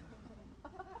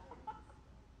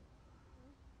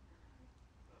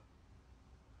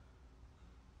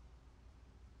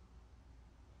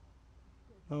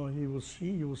 Now he will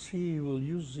see, he will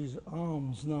use his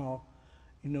arms now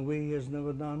in a way he has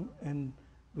never done and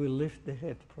will lift the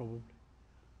head probably.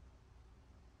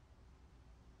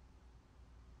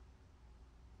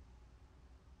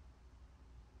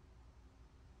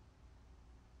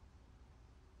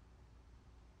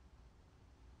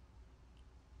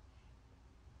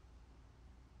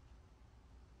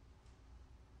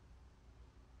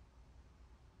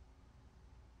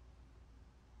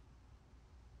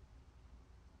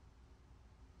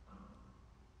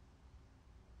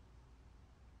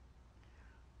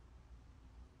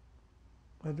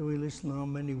 By the way, listen how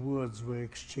many words were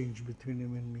exchanged between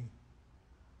him and me.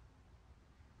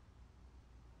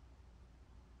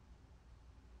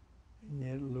 And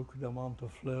yet look at the amount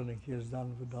of learning he has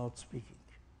done without speaking.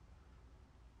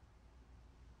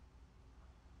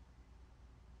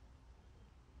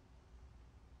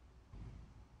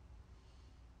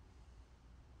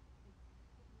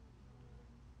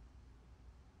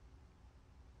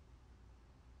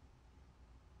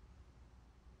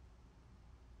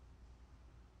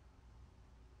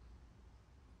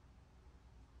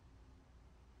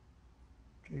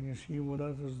 Can you see what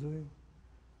that is doing?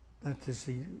 That is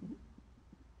the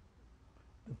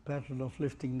pattern of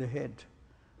lifting the head.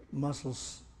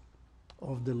 Muscles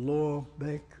of the lower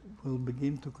back will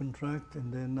begin to contract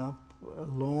and then up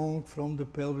along from the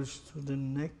pelvis to the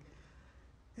neck,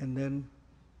 and then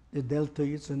the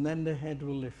deltoids, and then the head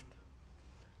will lift.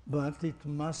 But it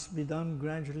must be done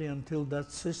gradually until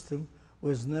that system, who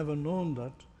has never known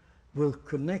that, will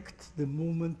connect the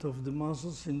movement of the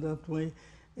muscles in that way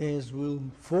as will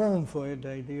form for it the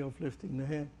idea of lifting the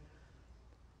head.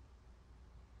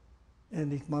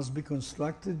 And it must be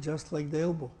constructed just like the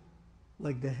elbow,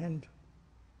 like the hand.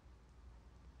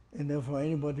 And therefore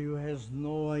anybody who has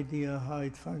no idea how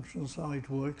it functions, how it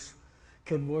works,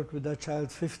 can work with that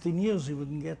child 15 years, he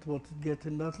wouldn't get what it get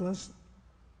in that lesson.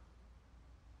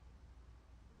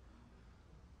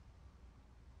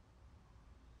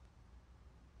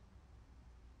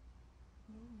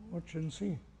 Watch and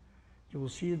see. You will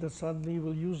see that suddenly he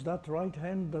will use that right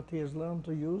hand that he has learned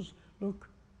to use, look,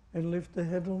 and lift the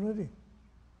head already.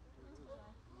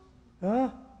 Huh?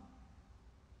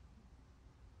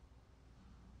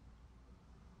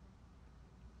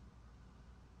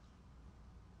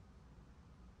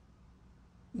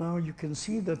 Now you can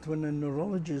see that when a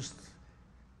neurologist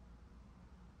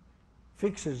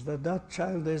fixes that that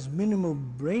child has minimal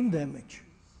brain damage,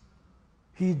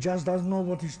 he just doesn't know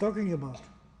what he's talking about.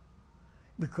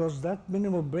 Because that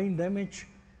minimal brain damage,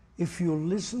 if you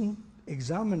listen,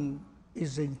 examine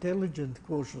his intelligent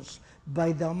quotients,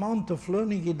 by the amount of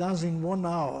learning he does in 1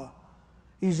 hour,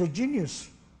 he's a genius.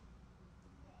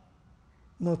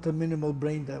 not a minimal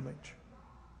brain damage.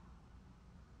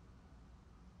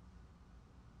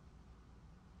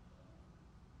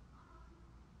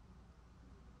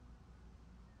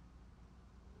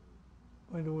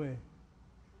 By the way,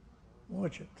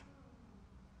 watch it.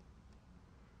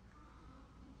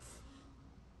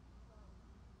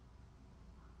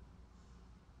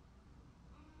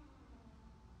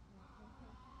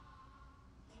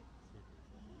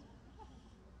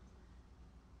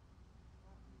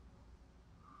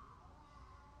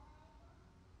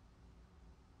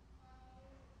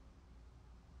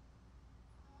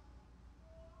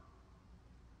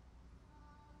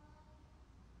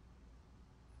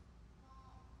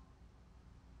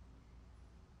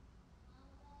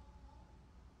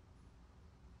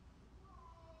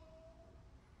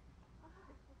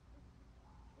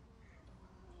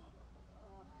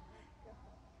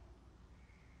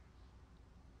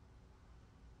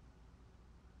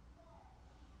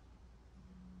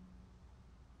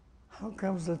 How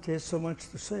comes that there's so much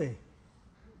to say?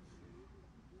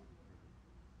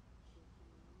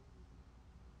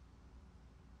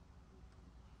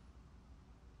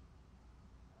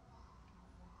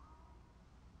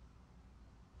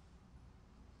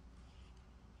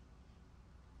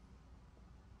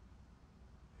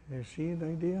 You see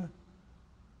an idea?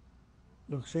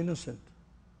 Looks innocent.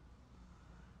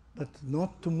 But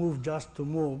not to move just to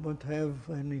move, but have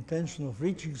an intention of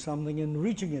reaching something and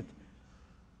reaching it.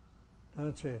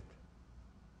 That's it.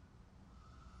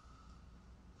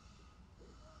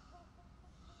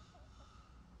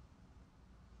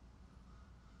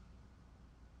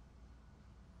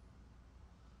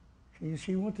 Can you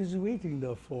see what is he waiting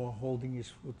there for, holding his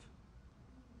foot?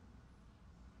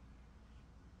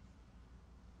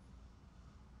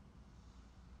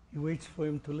 He waits for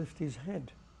him to lift his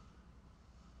head.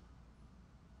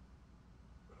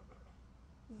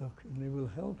 Look, and they will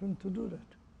help him to do that.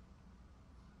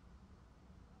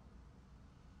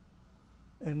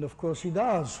 And of course he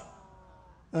does.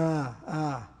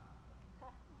 No.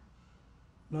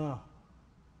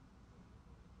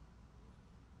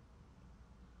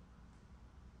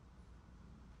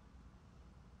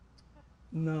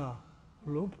 No.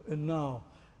 Loop, and now.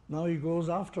 Now he goes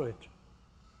after it.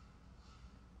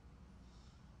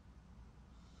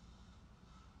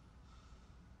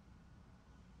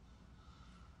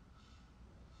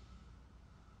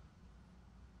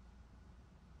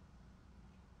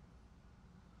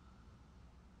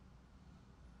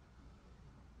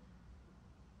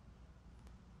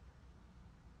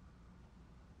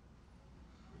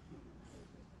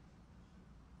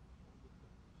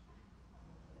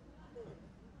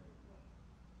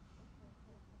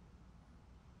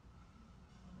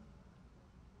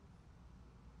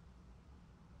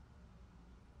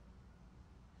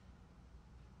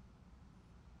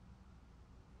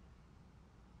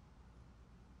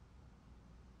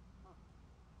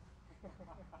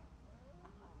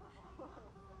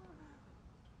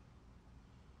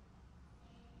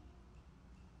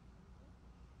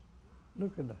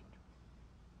 Look at that.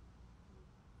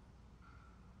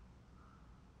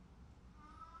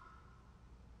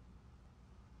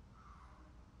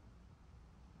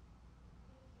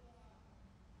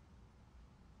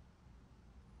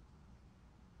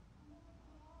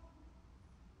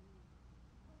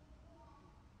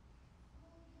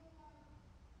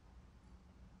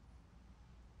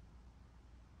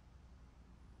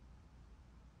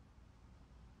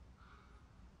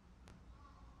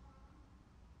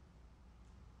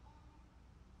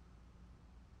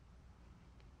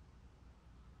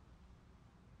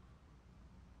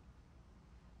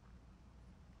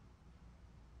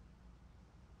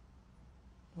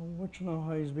 Now watch now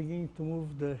how he's beginning to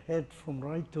move the head from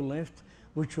right to left,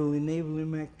 which will enable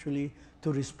him actually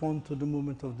to respond to the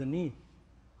movement of the knee.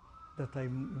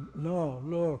 No,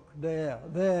 look,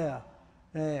 there.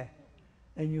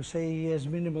 And you say he has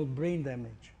minimal brain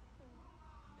damage.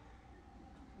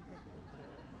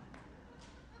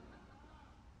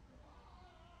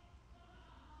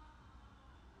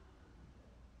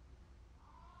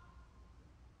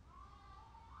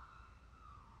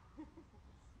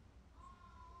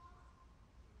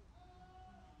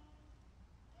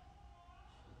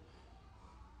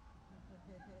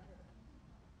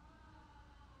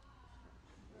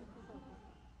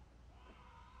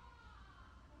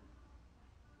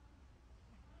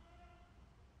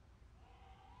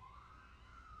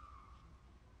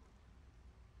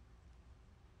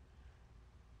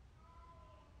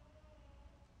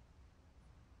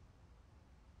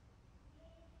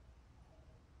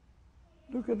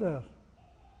 Look at that.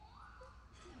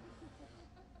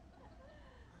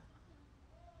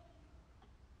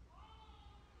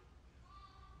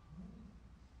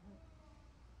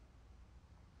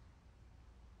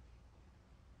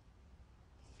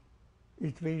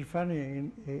 it's very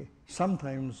funny.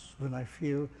 Sometimes when I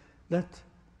feel that,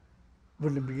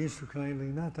 when it begins to cry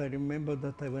like that, I remember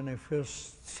that when I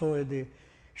first saw the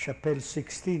Chapelle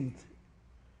 16th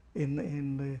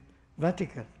in the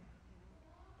Vatican,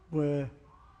 where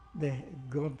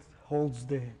God holds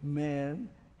the man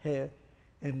here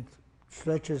and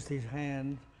stretches his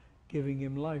hand, giving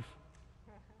him life.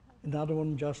 Another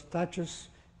one just touches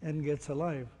and gets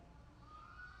alive.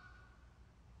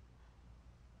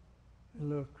 And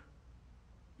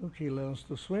look, he learns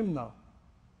to swim now.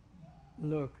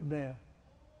 Look there.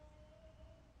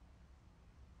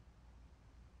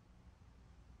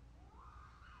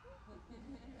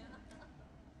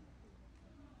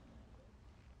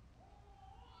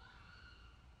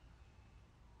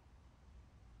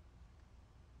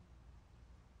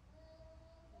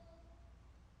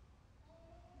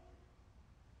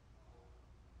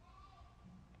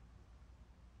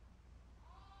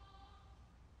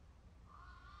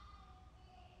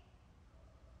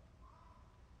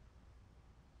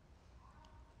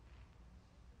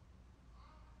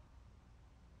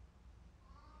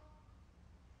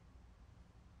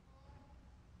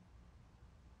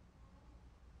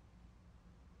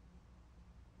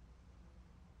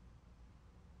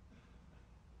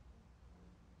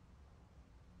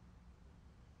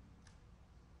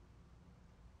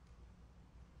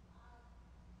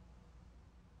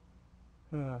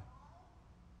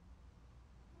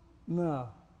 No.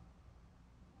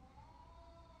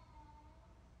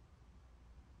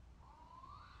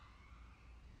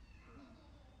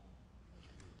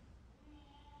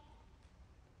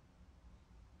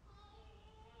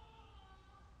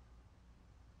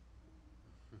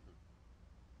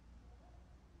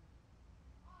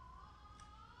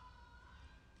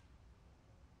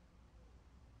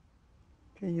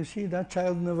 Can you see that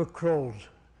child never crawled?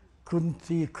 Couldn't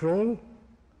he crawl?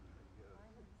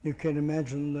 You can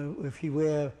imagine if he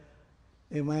were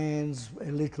a man's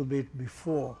a little bit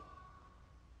before.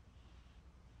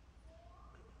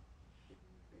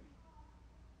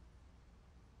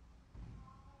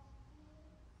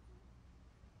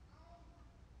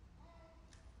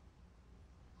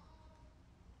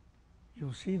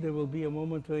 You'll see there will be a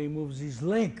moment where he moves his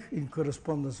leg in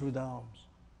correspondence with the arms.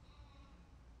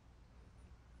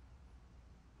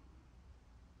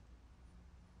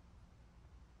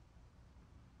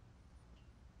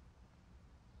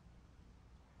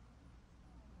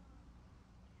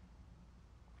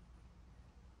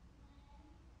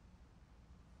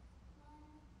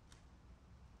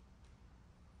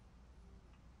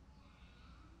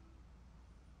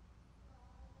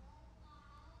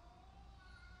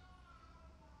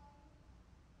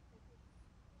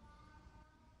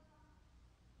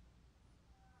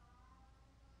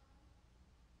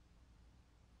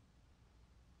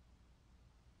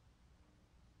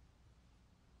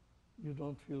 You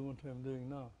don't feel what I'm doing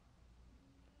now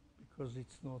because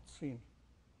it's not seen.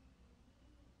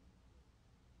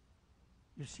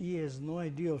 You see, he has no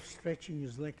idea of stretching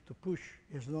his leg to push.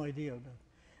 He has no idea of that.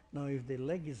 Now, if the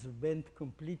leg is bent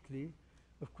completely,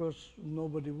 of course,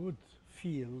 nobody would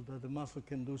feel that the muscle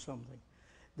can do something.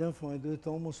 Therefore, I do it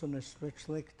almost on a stretched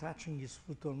leg, touching his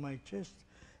foot on my chest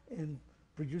and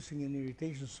producing an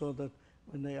irritation so that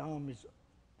when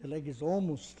the leg is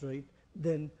almost straight,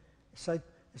 then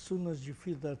as soon as you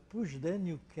feel that push, then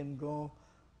you can go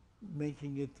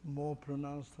making it more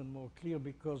pronounced and more clear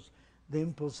because the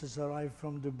impulses arrive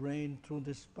from the brain through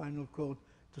the spinal cord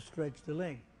to stretch the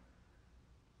leg.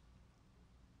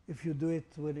 If you do it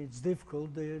when it's difficult,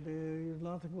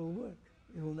 nothing will work.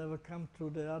 It will never come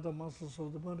through the other muscles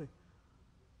of the body.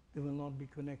 They will not be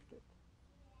connected.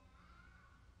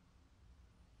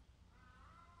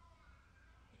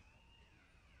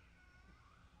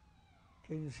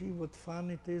 Can you see what fun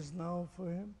it is now for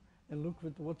him? And look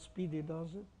with what speed he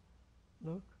does it.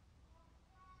 Look.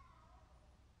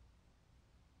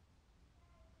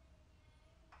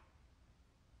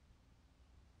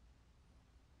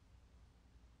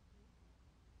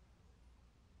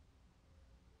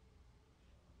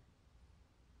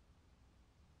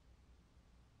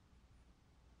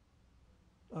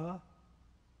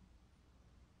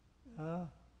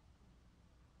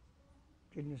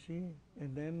 Can you see?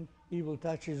 And then he will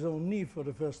touch his own knee for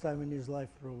the first time in his life,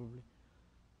 probably.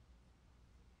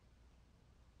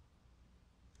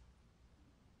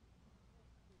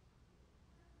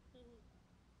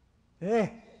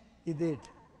 Hey, he did.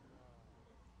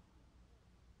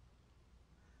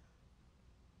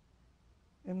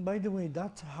 And by the way,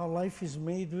 that's how life is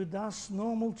made with us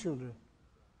normal children.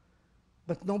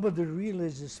 But nobody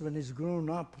realizes when he's grown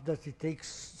up that it takes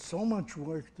so much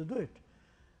work to do it.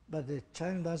 But the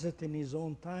child does it in his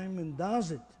own time and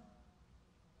does it.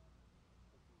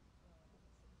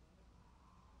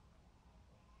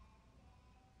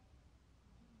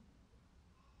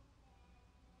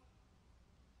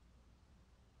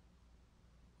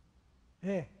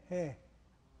 Hey, hey.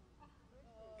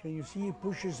 Can you see he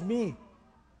pushes me?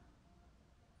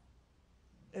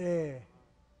 Hey.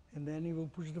 And then he will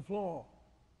push the floor.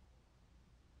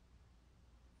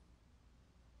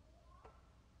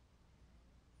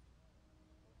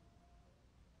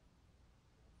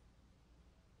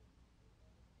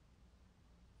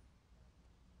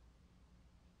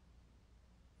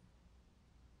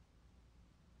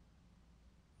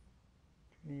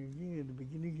 At the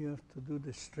beginning you have to do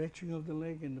the stretching of the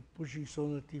leg and the pushing so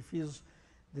that he feels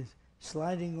the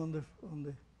sliding on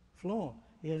the floor.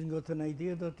 He hasn't got an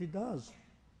idea that he does.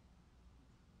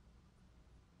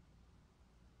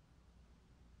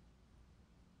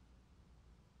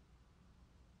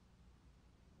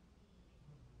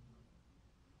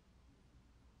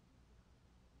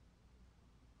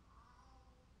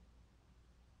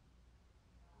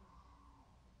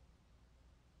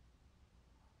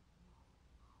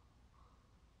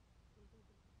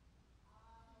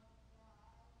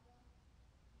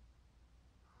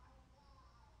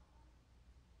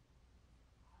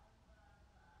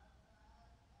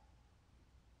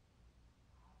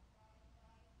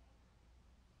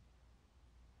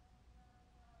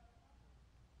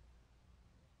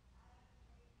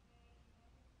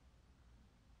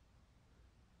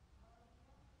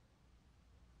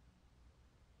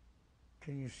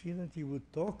 Can you see that he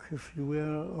would talk if he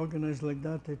were organized like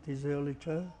that at his early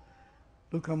child?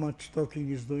 Look how much talking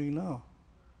he's doing now.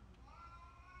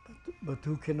 But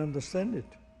who can understand it?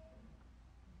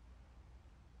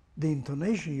 The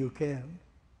intonation you can.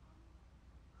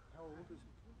 How old is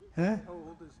he? Huh? How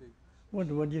old is he? What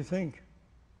do you think?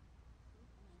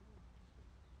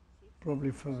 Probably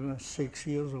for 6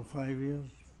 years or 5 years,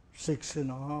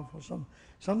 6.5 or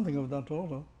something of that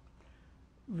order.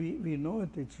 We know it,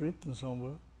 it's written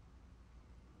somewhere.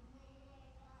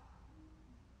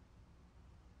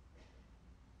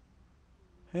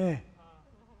 Hey.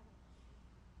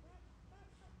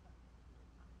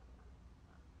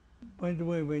 By the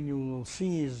way, when you will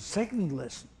see his second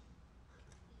lesson,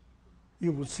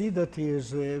 you will see that he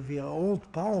is, we are old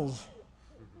pals.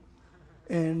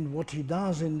 And what he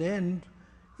does in the end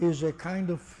is a kind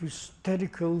of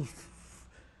hysterical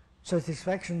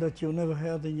satisfaction that you never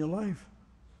had in your life.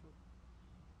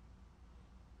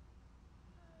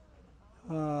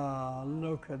 Ah,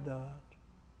 look at that.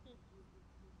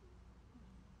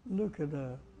 Look at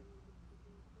that.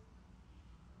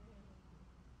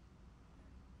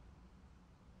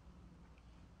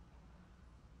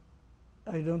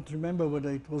 I don't remember whether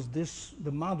it was this,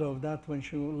 the mother of that when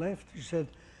she left. She said,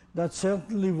 that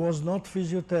certainly was not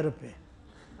physiotherapy.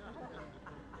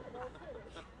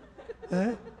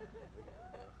 Eh?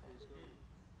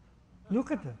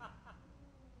 Look at that.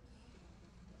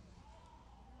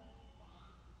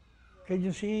 Can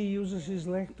you see he uses his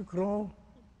leg to crawl?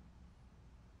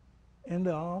 And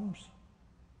the arms.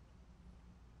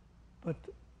 But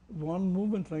one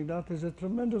movement like that is a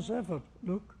tremendous effort.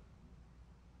 Look.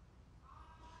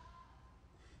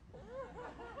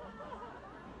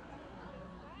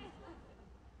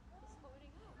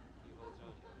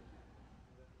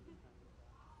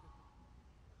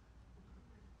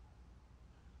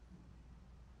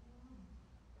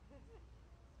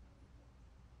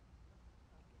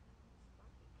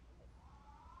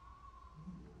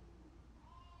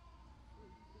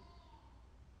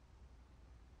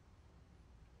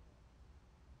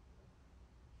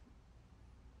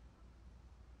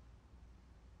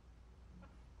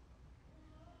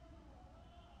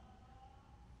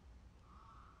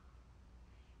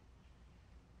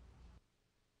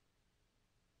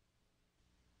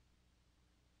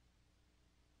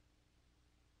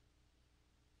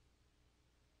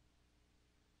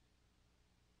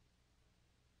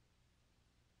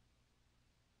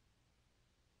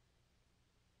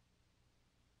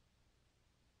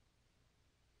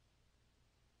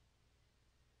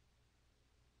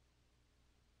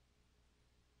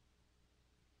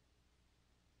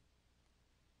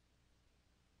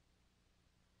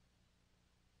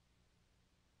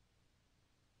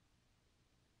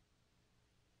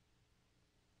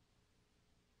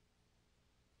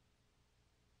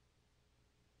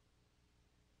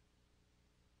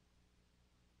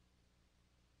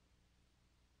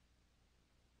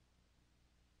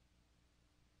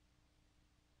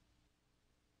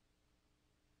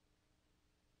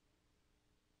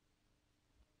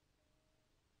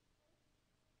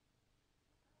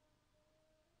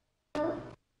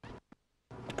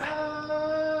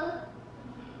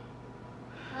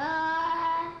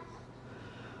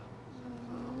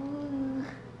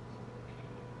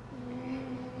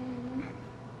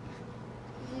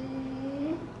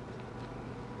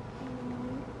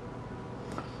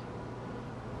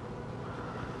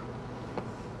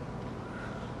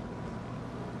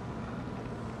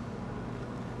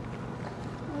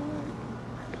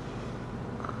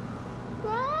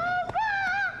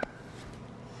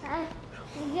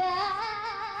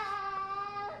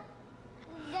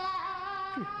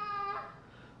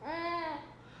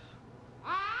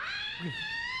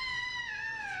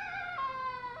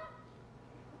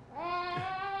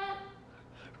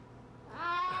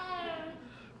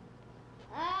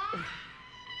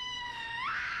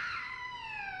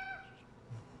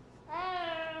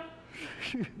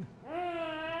 You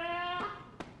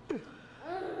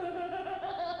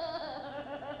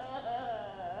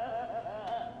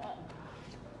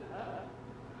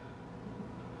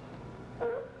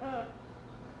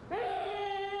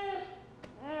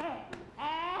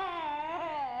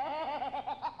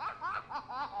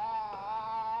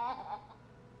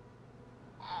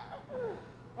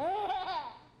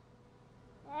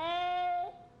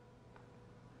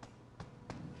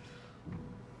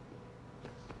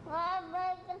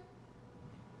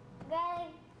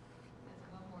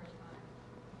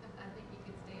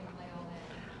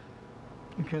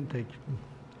can take it.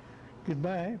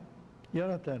 Goodbye,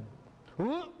 Jonathan.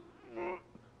 Hold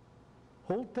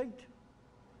tight.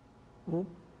 Whoop.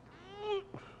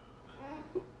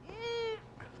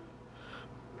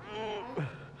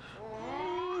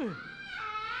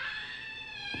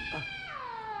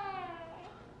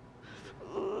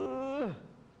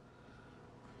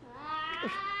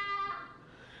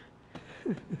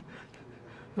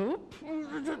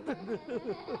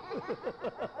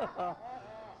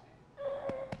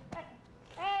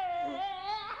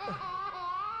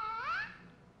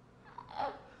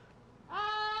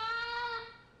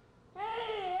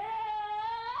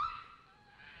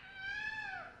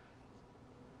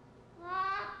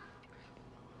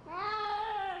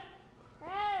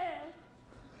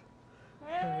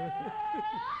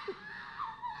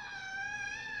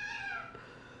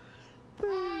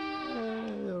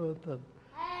 Jonathan.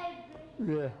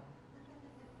 Yeah.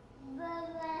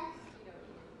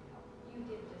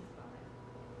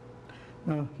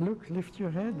 Now, look, lift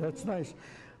your head. That's nice.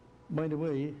 By the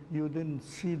way, you didn't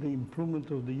see the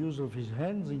improvement of the use of his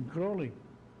hands in crawling.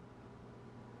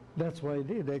 That's why I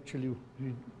did, actually.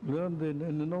 He learned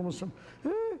an enormous...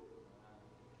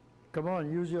 Come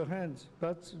on, use your hands.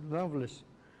 That's marvelous.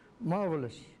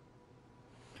 Marvelous.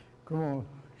 Come on,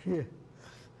 here.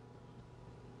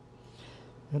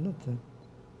 Jonathan.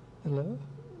 Hello?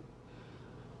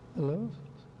 Hello?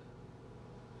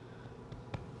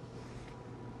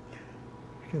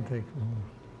 You can take one.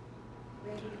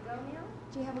 Ready to go now?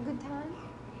 Did you have a good time?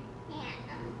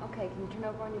 Yeah. Okay, can you turn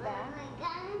over on your back? Oh my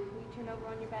God. Can you turn over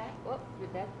on your back? Oh,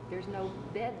 there's no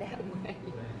bed that way.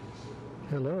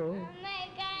 Hello? Oh my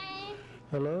God.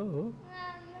 Hello?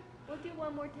 We'll do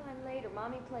one more time later.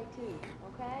 Mommy play too,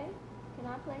 okay? Can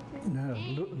I play too? No,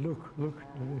 look.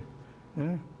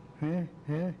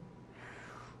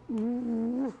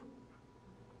 Ooh.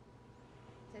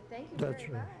 So thank you That's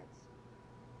very right. much.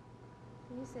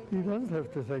 Can you say He thank doesn't you? have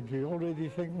to thank you. He already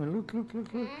thanked me. Look.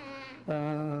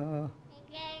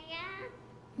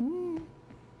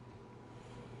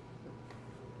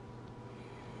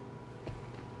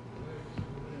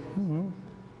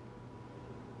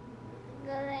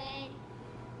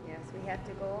 Yes, we have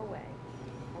to go away.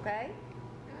 Okay?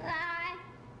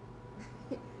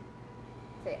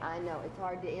 Say, I know, it's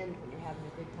hard to end when you're having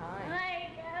a good time.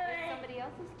 It's somebody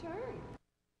else's turn.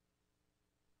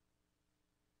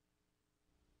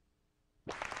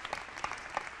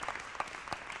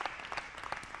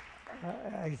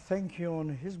 I thank you on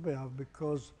his behalf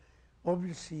because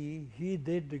obviously he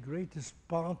did the greatest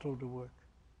part of the work.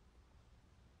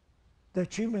 The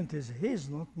achievement is his,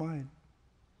 not mine.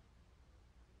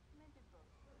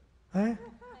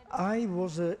 I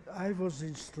was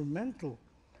instrumental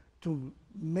to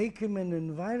make him an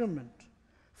environment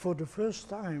for the first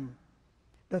time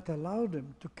that allowed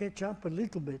him to catch up a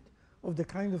little bit of the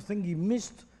kind of thing he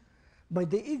missed by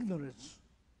the ignorance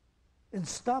and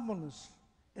stubbornness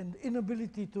and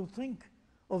inability to think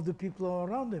of the people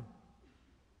around him.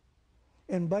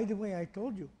 And by the way, I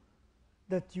told you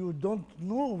that you don't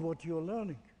know what you're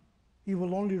learning. You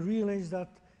will only realize that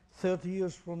 30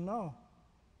 years from now.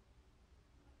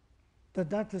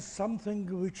 That is something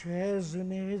which has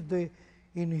in it the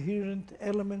inherent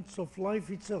elements of life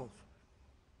itself.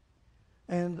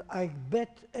 And I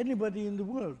bet anybody in the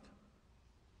world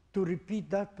to repeat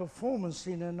that performance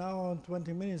in an hour and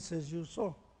 20 minutes as you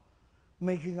saw,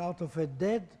 making out of a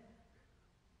dead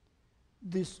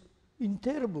this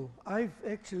terrible. I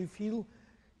actually feel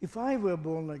if I were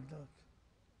born like that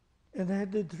and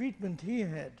had the treatment he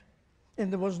had,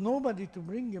 and there was nobody to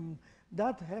bring him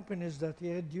that happiness that he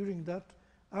had during that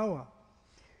hour,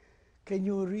 can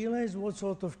you realize what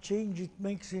sort of change it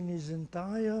makes in his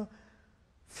entire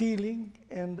feeling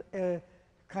and a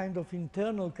kind of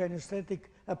internal kinesthetic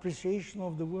appreciation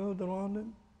of the world around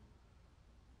him?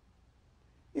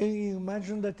 And you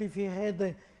imagine that if he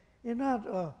had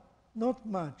another, not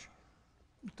much,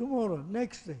 tomorrow,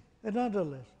 next day, another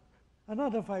lesson,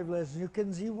 another 5 lessons, you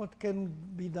can see what can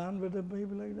be done with a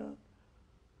baby like that.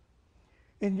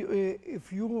 And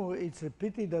it's a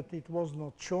pity that it was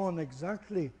not shown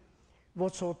exactly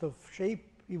what sort of shape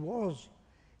he was,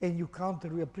 and you can't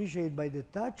really appreciate by the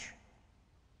touch.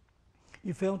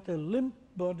 He felt a limp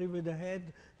body with a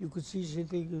head. You could see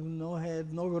sitting, no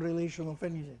head, no relation of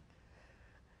anything.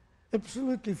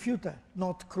 Absolutely futile,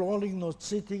 not crawling, not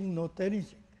sitting, not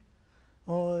anything.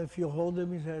 Or if you hold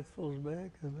him, his head falls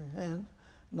back, and the hand,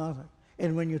 nothing.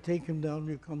 And when you take him down,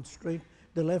 you come straight.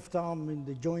 The left arm in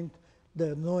the joint,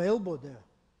 there's no elbow there.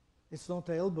 It's not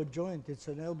an elbow joint, it's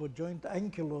an elbow joint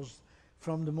ankylosed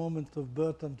from the moment of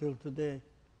birth until today.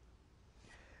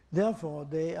 Therefore,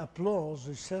 the applause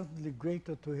is certainly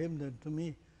greater to him than to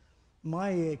me. My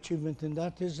achievement in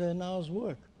that is an hour's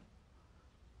work.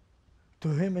 To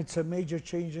him, it's a major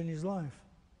change in his life.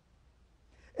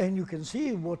 And you can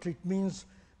see what it means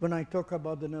when I talk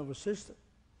about the nervous system.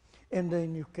 And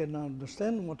then you can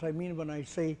understand what I mean when I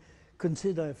say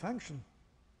consider a function.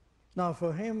 Now,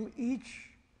 for him, each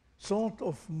sort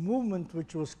of movement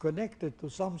which was connected to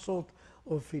some sort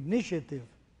of initiative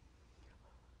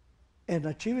and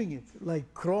achieving it,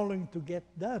 like crawling to get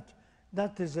that,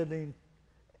 that is an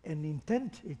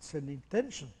intent, it's an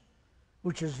intention,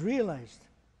 which is realized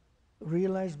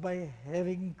by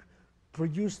having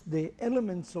produced the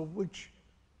elements of which,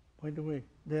 by the way,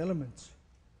 the elements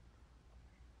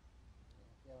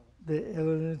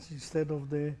instead of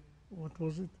the, what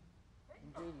was it?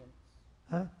 Ingredients.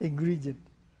 Huh? Ingredient.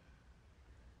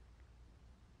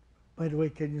 By the way,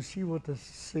 can you see what a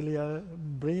silly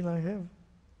brain I have?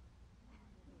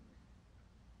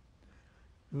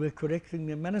 We were correcting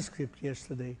the manuscript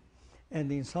yesterday,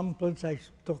 and in some parts I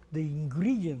took the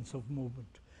ingredients of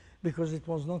movement, because it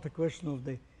was not a question of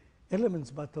the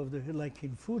elements, but of the, like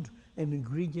in food, an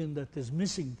ingredient that is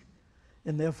missing.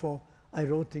 And therefore, I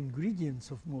wrote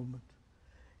ingredients of movement.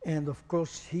 And of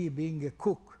course, he being a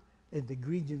cook, and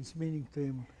ingredients meaning to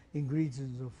him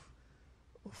ingredients of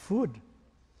food,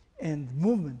 and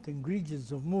movement,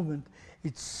 ingredients of movement,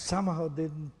 it somehow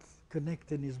didn't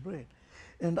connect in his brain.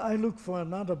 And I looked for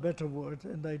another better word,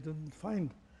 and I didn't find.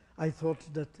 I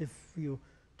thought that if you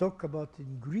talk about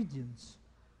ingredients,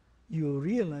 you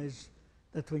realize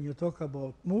that when you talk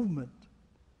about movement,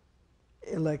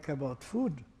 like about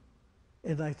food,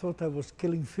 and I thought I was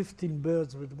killing 15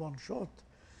 birds with one shot,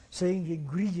 saying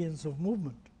ingredients of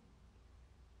movement.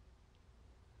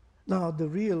 Now, the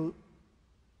real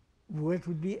word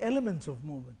would be elements of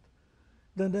movement.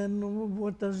 Then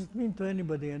what does it mean to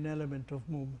anybody, an element of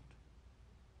movement?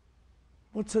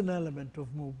 What's an element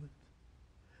of movement?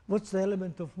 What's the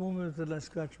element of movement that I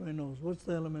scratch my nose? What's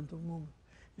the element of movement?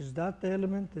 Is that the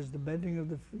element? Is the bending of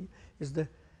the feet?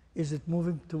 Is it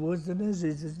moving towards the nose?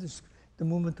 Is it the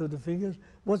movement of the fingers?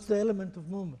 What's the element of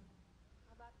movement?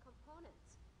 How about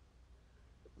components?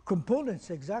 Components,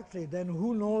 exactly. Then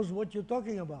who knows what you're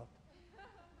talking about?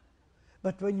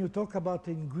 But when you talk about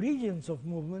ingredients of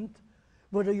movement,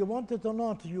 whether you want it or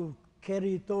not, you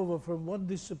carry it over from one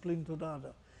discipline to the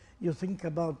other. You think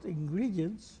about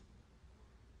ingredients.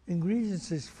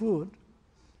 Ingredients is food,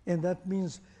 and that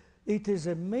means it is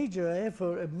a major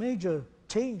effort, a major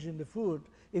change in the food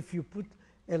if you put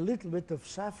a little bit of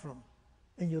saffron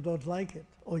and you don't like it,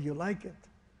 or you like it,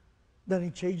 then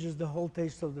it changes the whole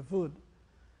taste of the food.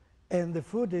 And the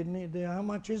food in it, how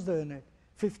much is there in it?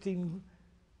 15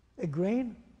 a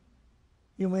grain?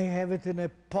 You may have it in a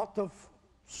pot of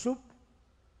soup.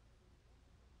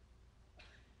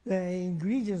 The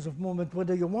ingredients of movement,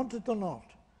 whether you want it or not.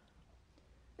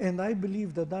 And I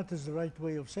believe that that is the right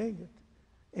way of saying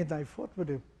it. And I fought with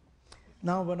him.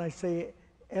 Now when I say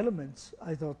elements,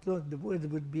 I thought, look, the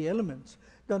word would be elements.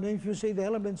 Then if you say the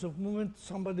elements of movement,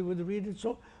 somebody would read it,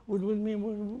 so would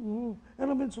mean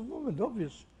elements of movement,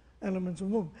 obvious. Elements of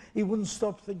movement. He wouldn't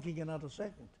stop thinking another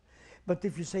second. But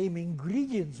if you say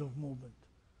ingredients of movement,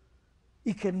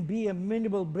 it can be a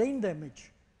minimal brain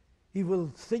damage. He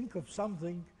will think of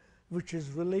something which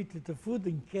is related to food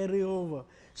and carry over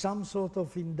some sort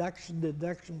of induction,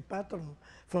 deduction pattern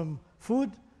from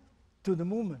food to the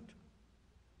movement.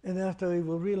 And after he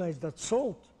will realize that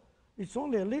salt, it's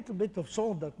only a little bit of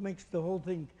salt that makes the whole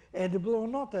thing edible or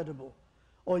not edible.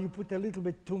 Or you put a little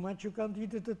bit too much, you can't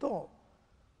eat it at all.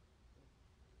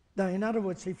 Now, in other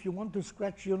words, if you want to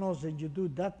scratch your nose and you do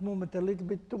that movement a little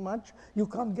bit too much, you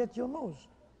can't get your nose.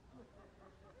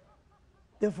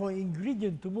 Therefore,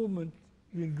 ingredient of movement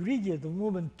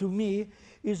to me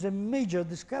is a major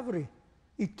discovery.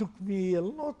 It took me a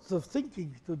lot of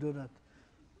thinking to do that,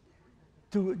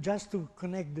 just to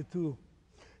connect the two.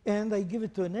 And I give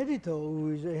it to an editor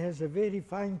who has a very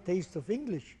fine taste of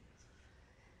English.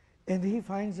 And he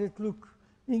finds it, look,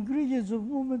 ingredients of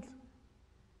movement,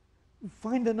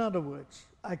 find another words.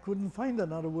 I couldn't find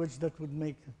another words that would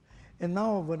make it. And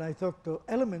now when I talk to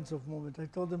elements of movement, I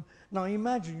told them, now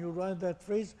imagine you write that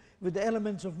phrase with the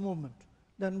elements of movement.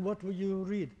 Then what will you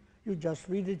read? You just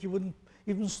read it, you wouldn't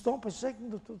even stop a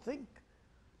second to think.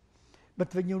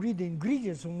 But when you read the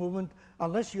ingredients of movement,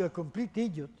 unless you're a complete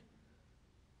idiot,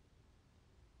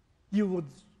 you would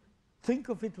think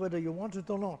of it whether you want it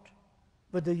or not.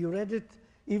 Whether you read it,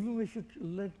 even if you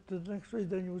led to the next phrase,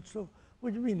 then you would say,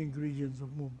 what do you mean ingredients of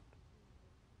movement?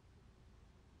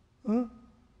 Huh?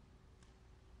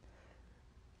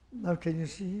 Now can you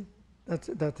see?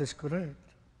 That is correct.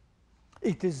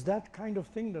 It is that kind of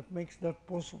thing that makes that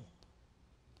possible.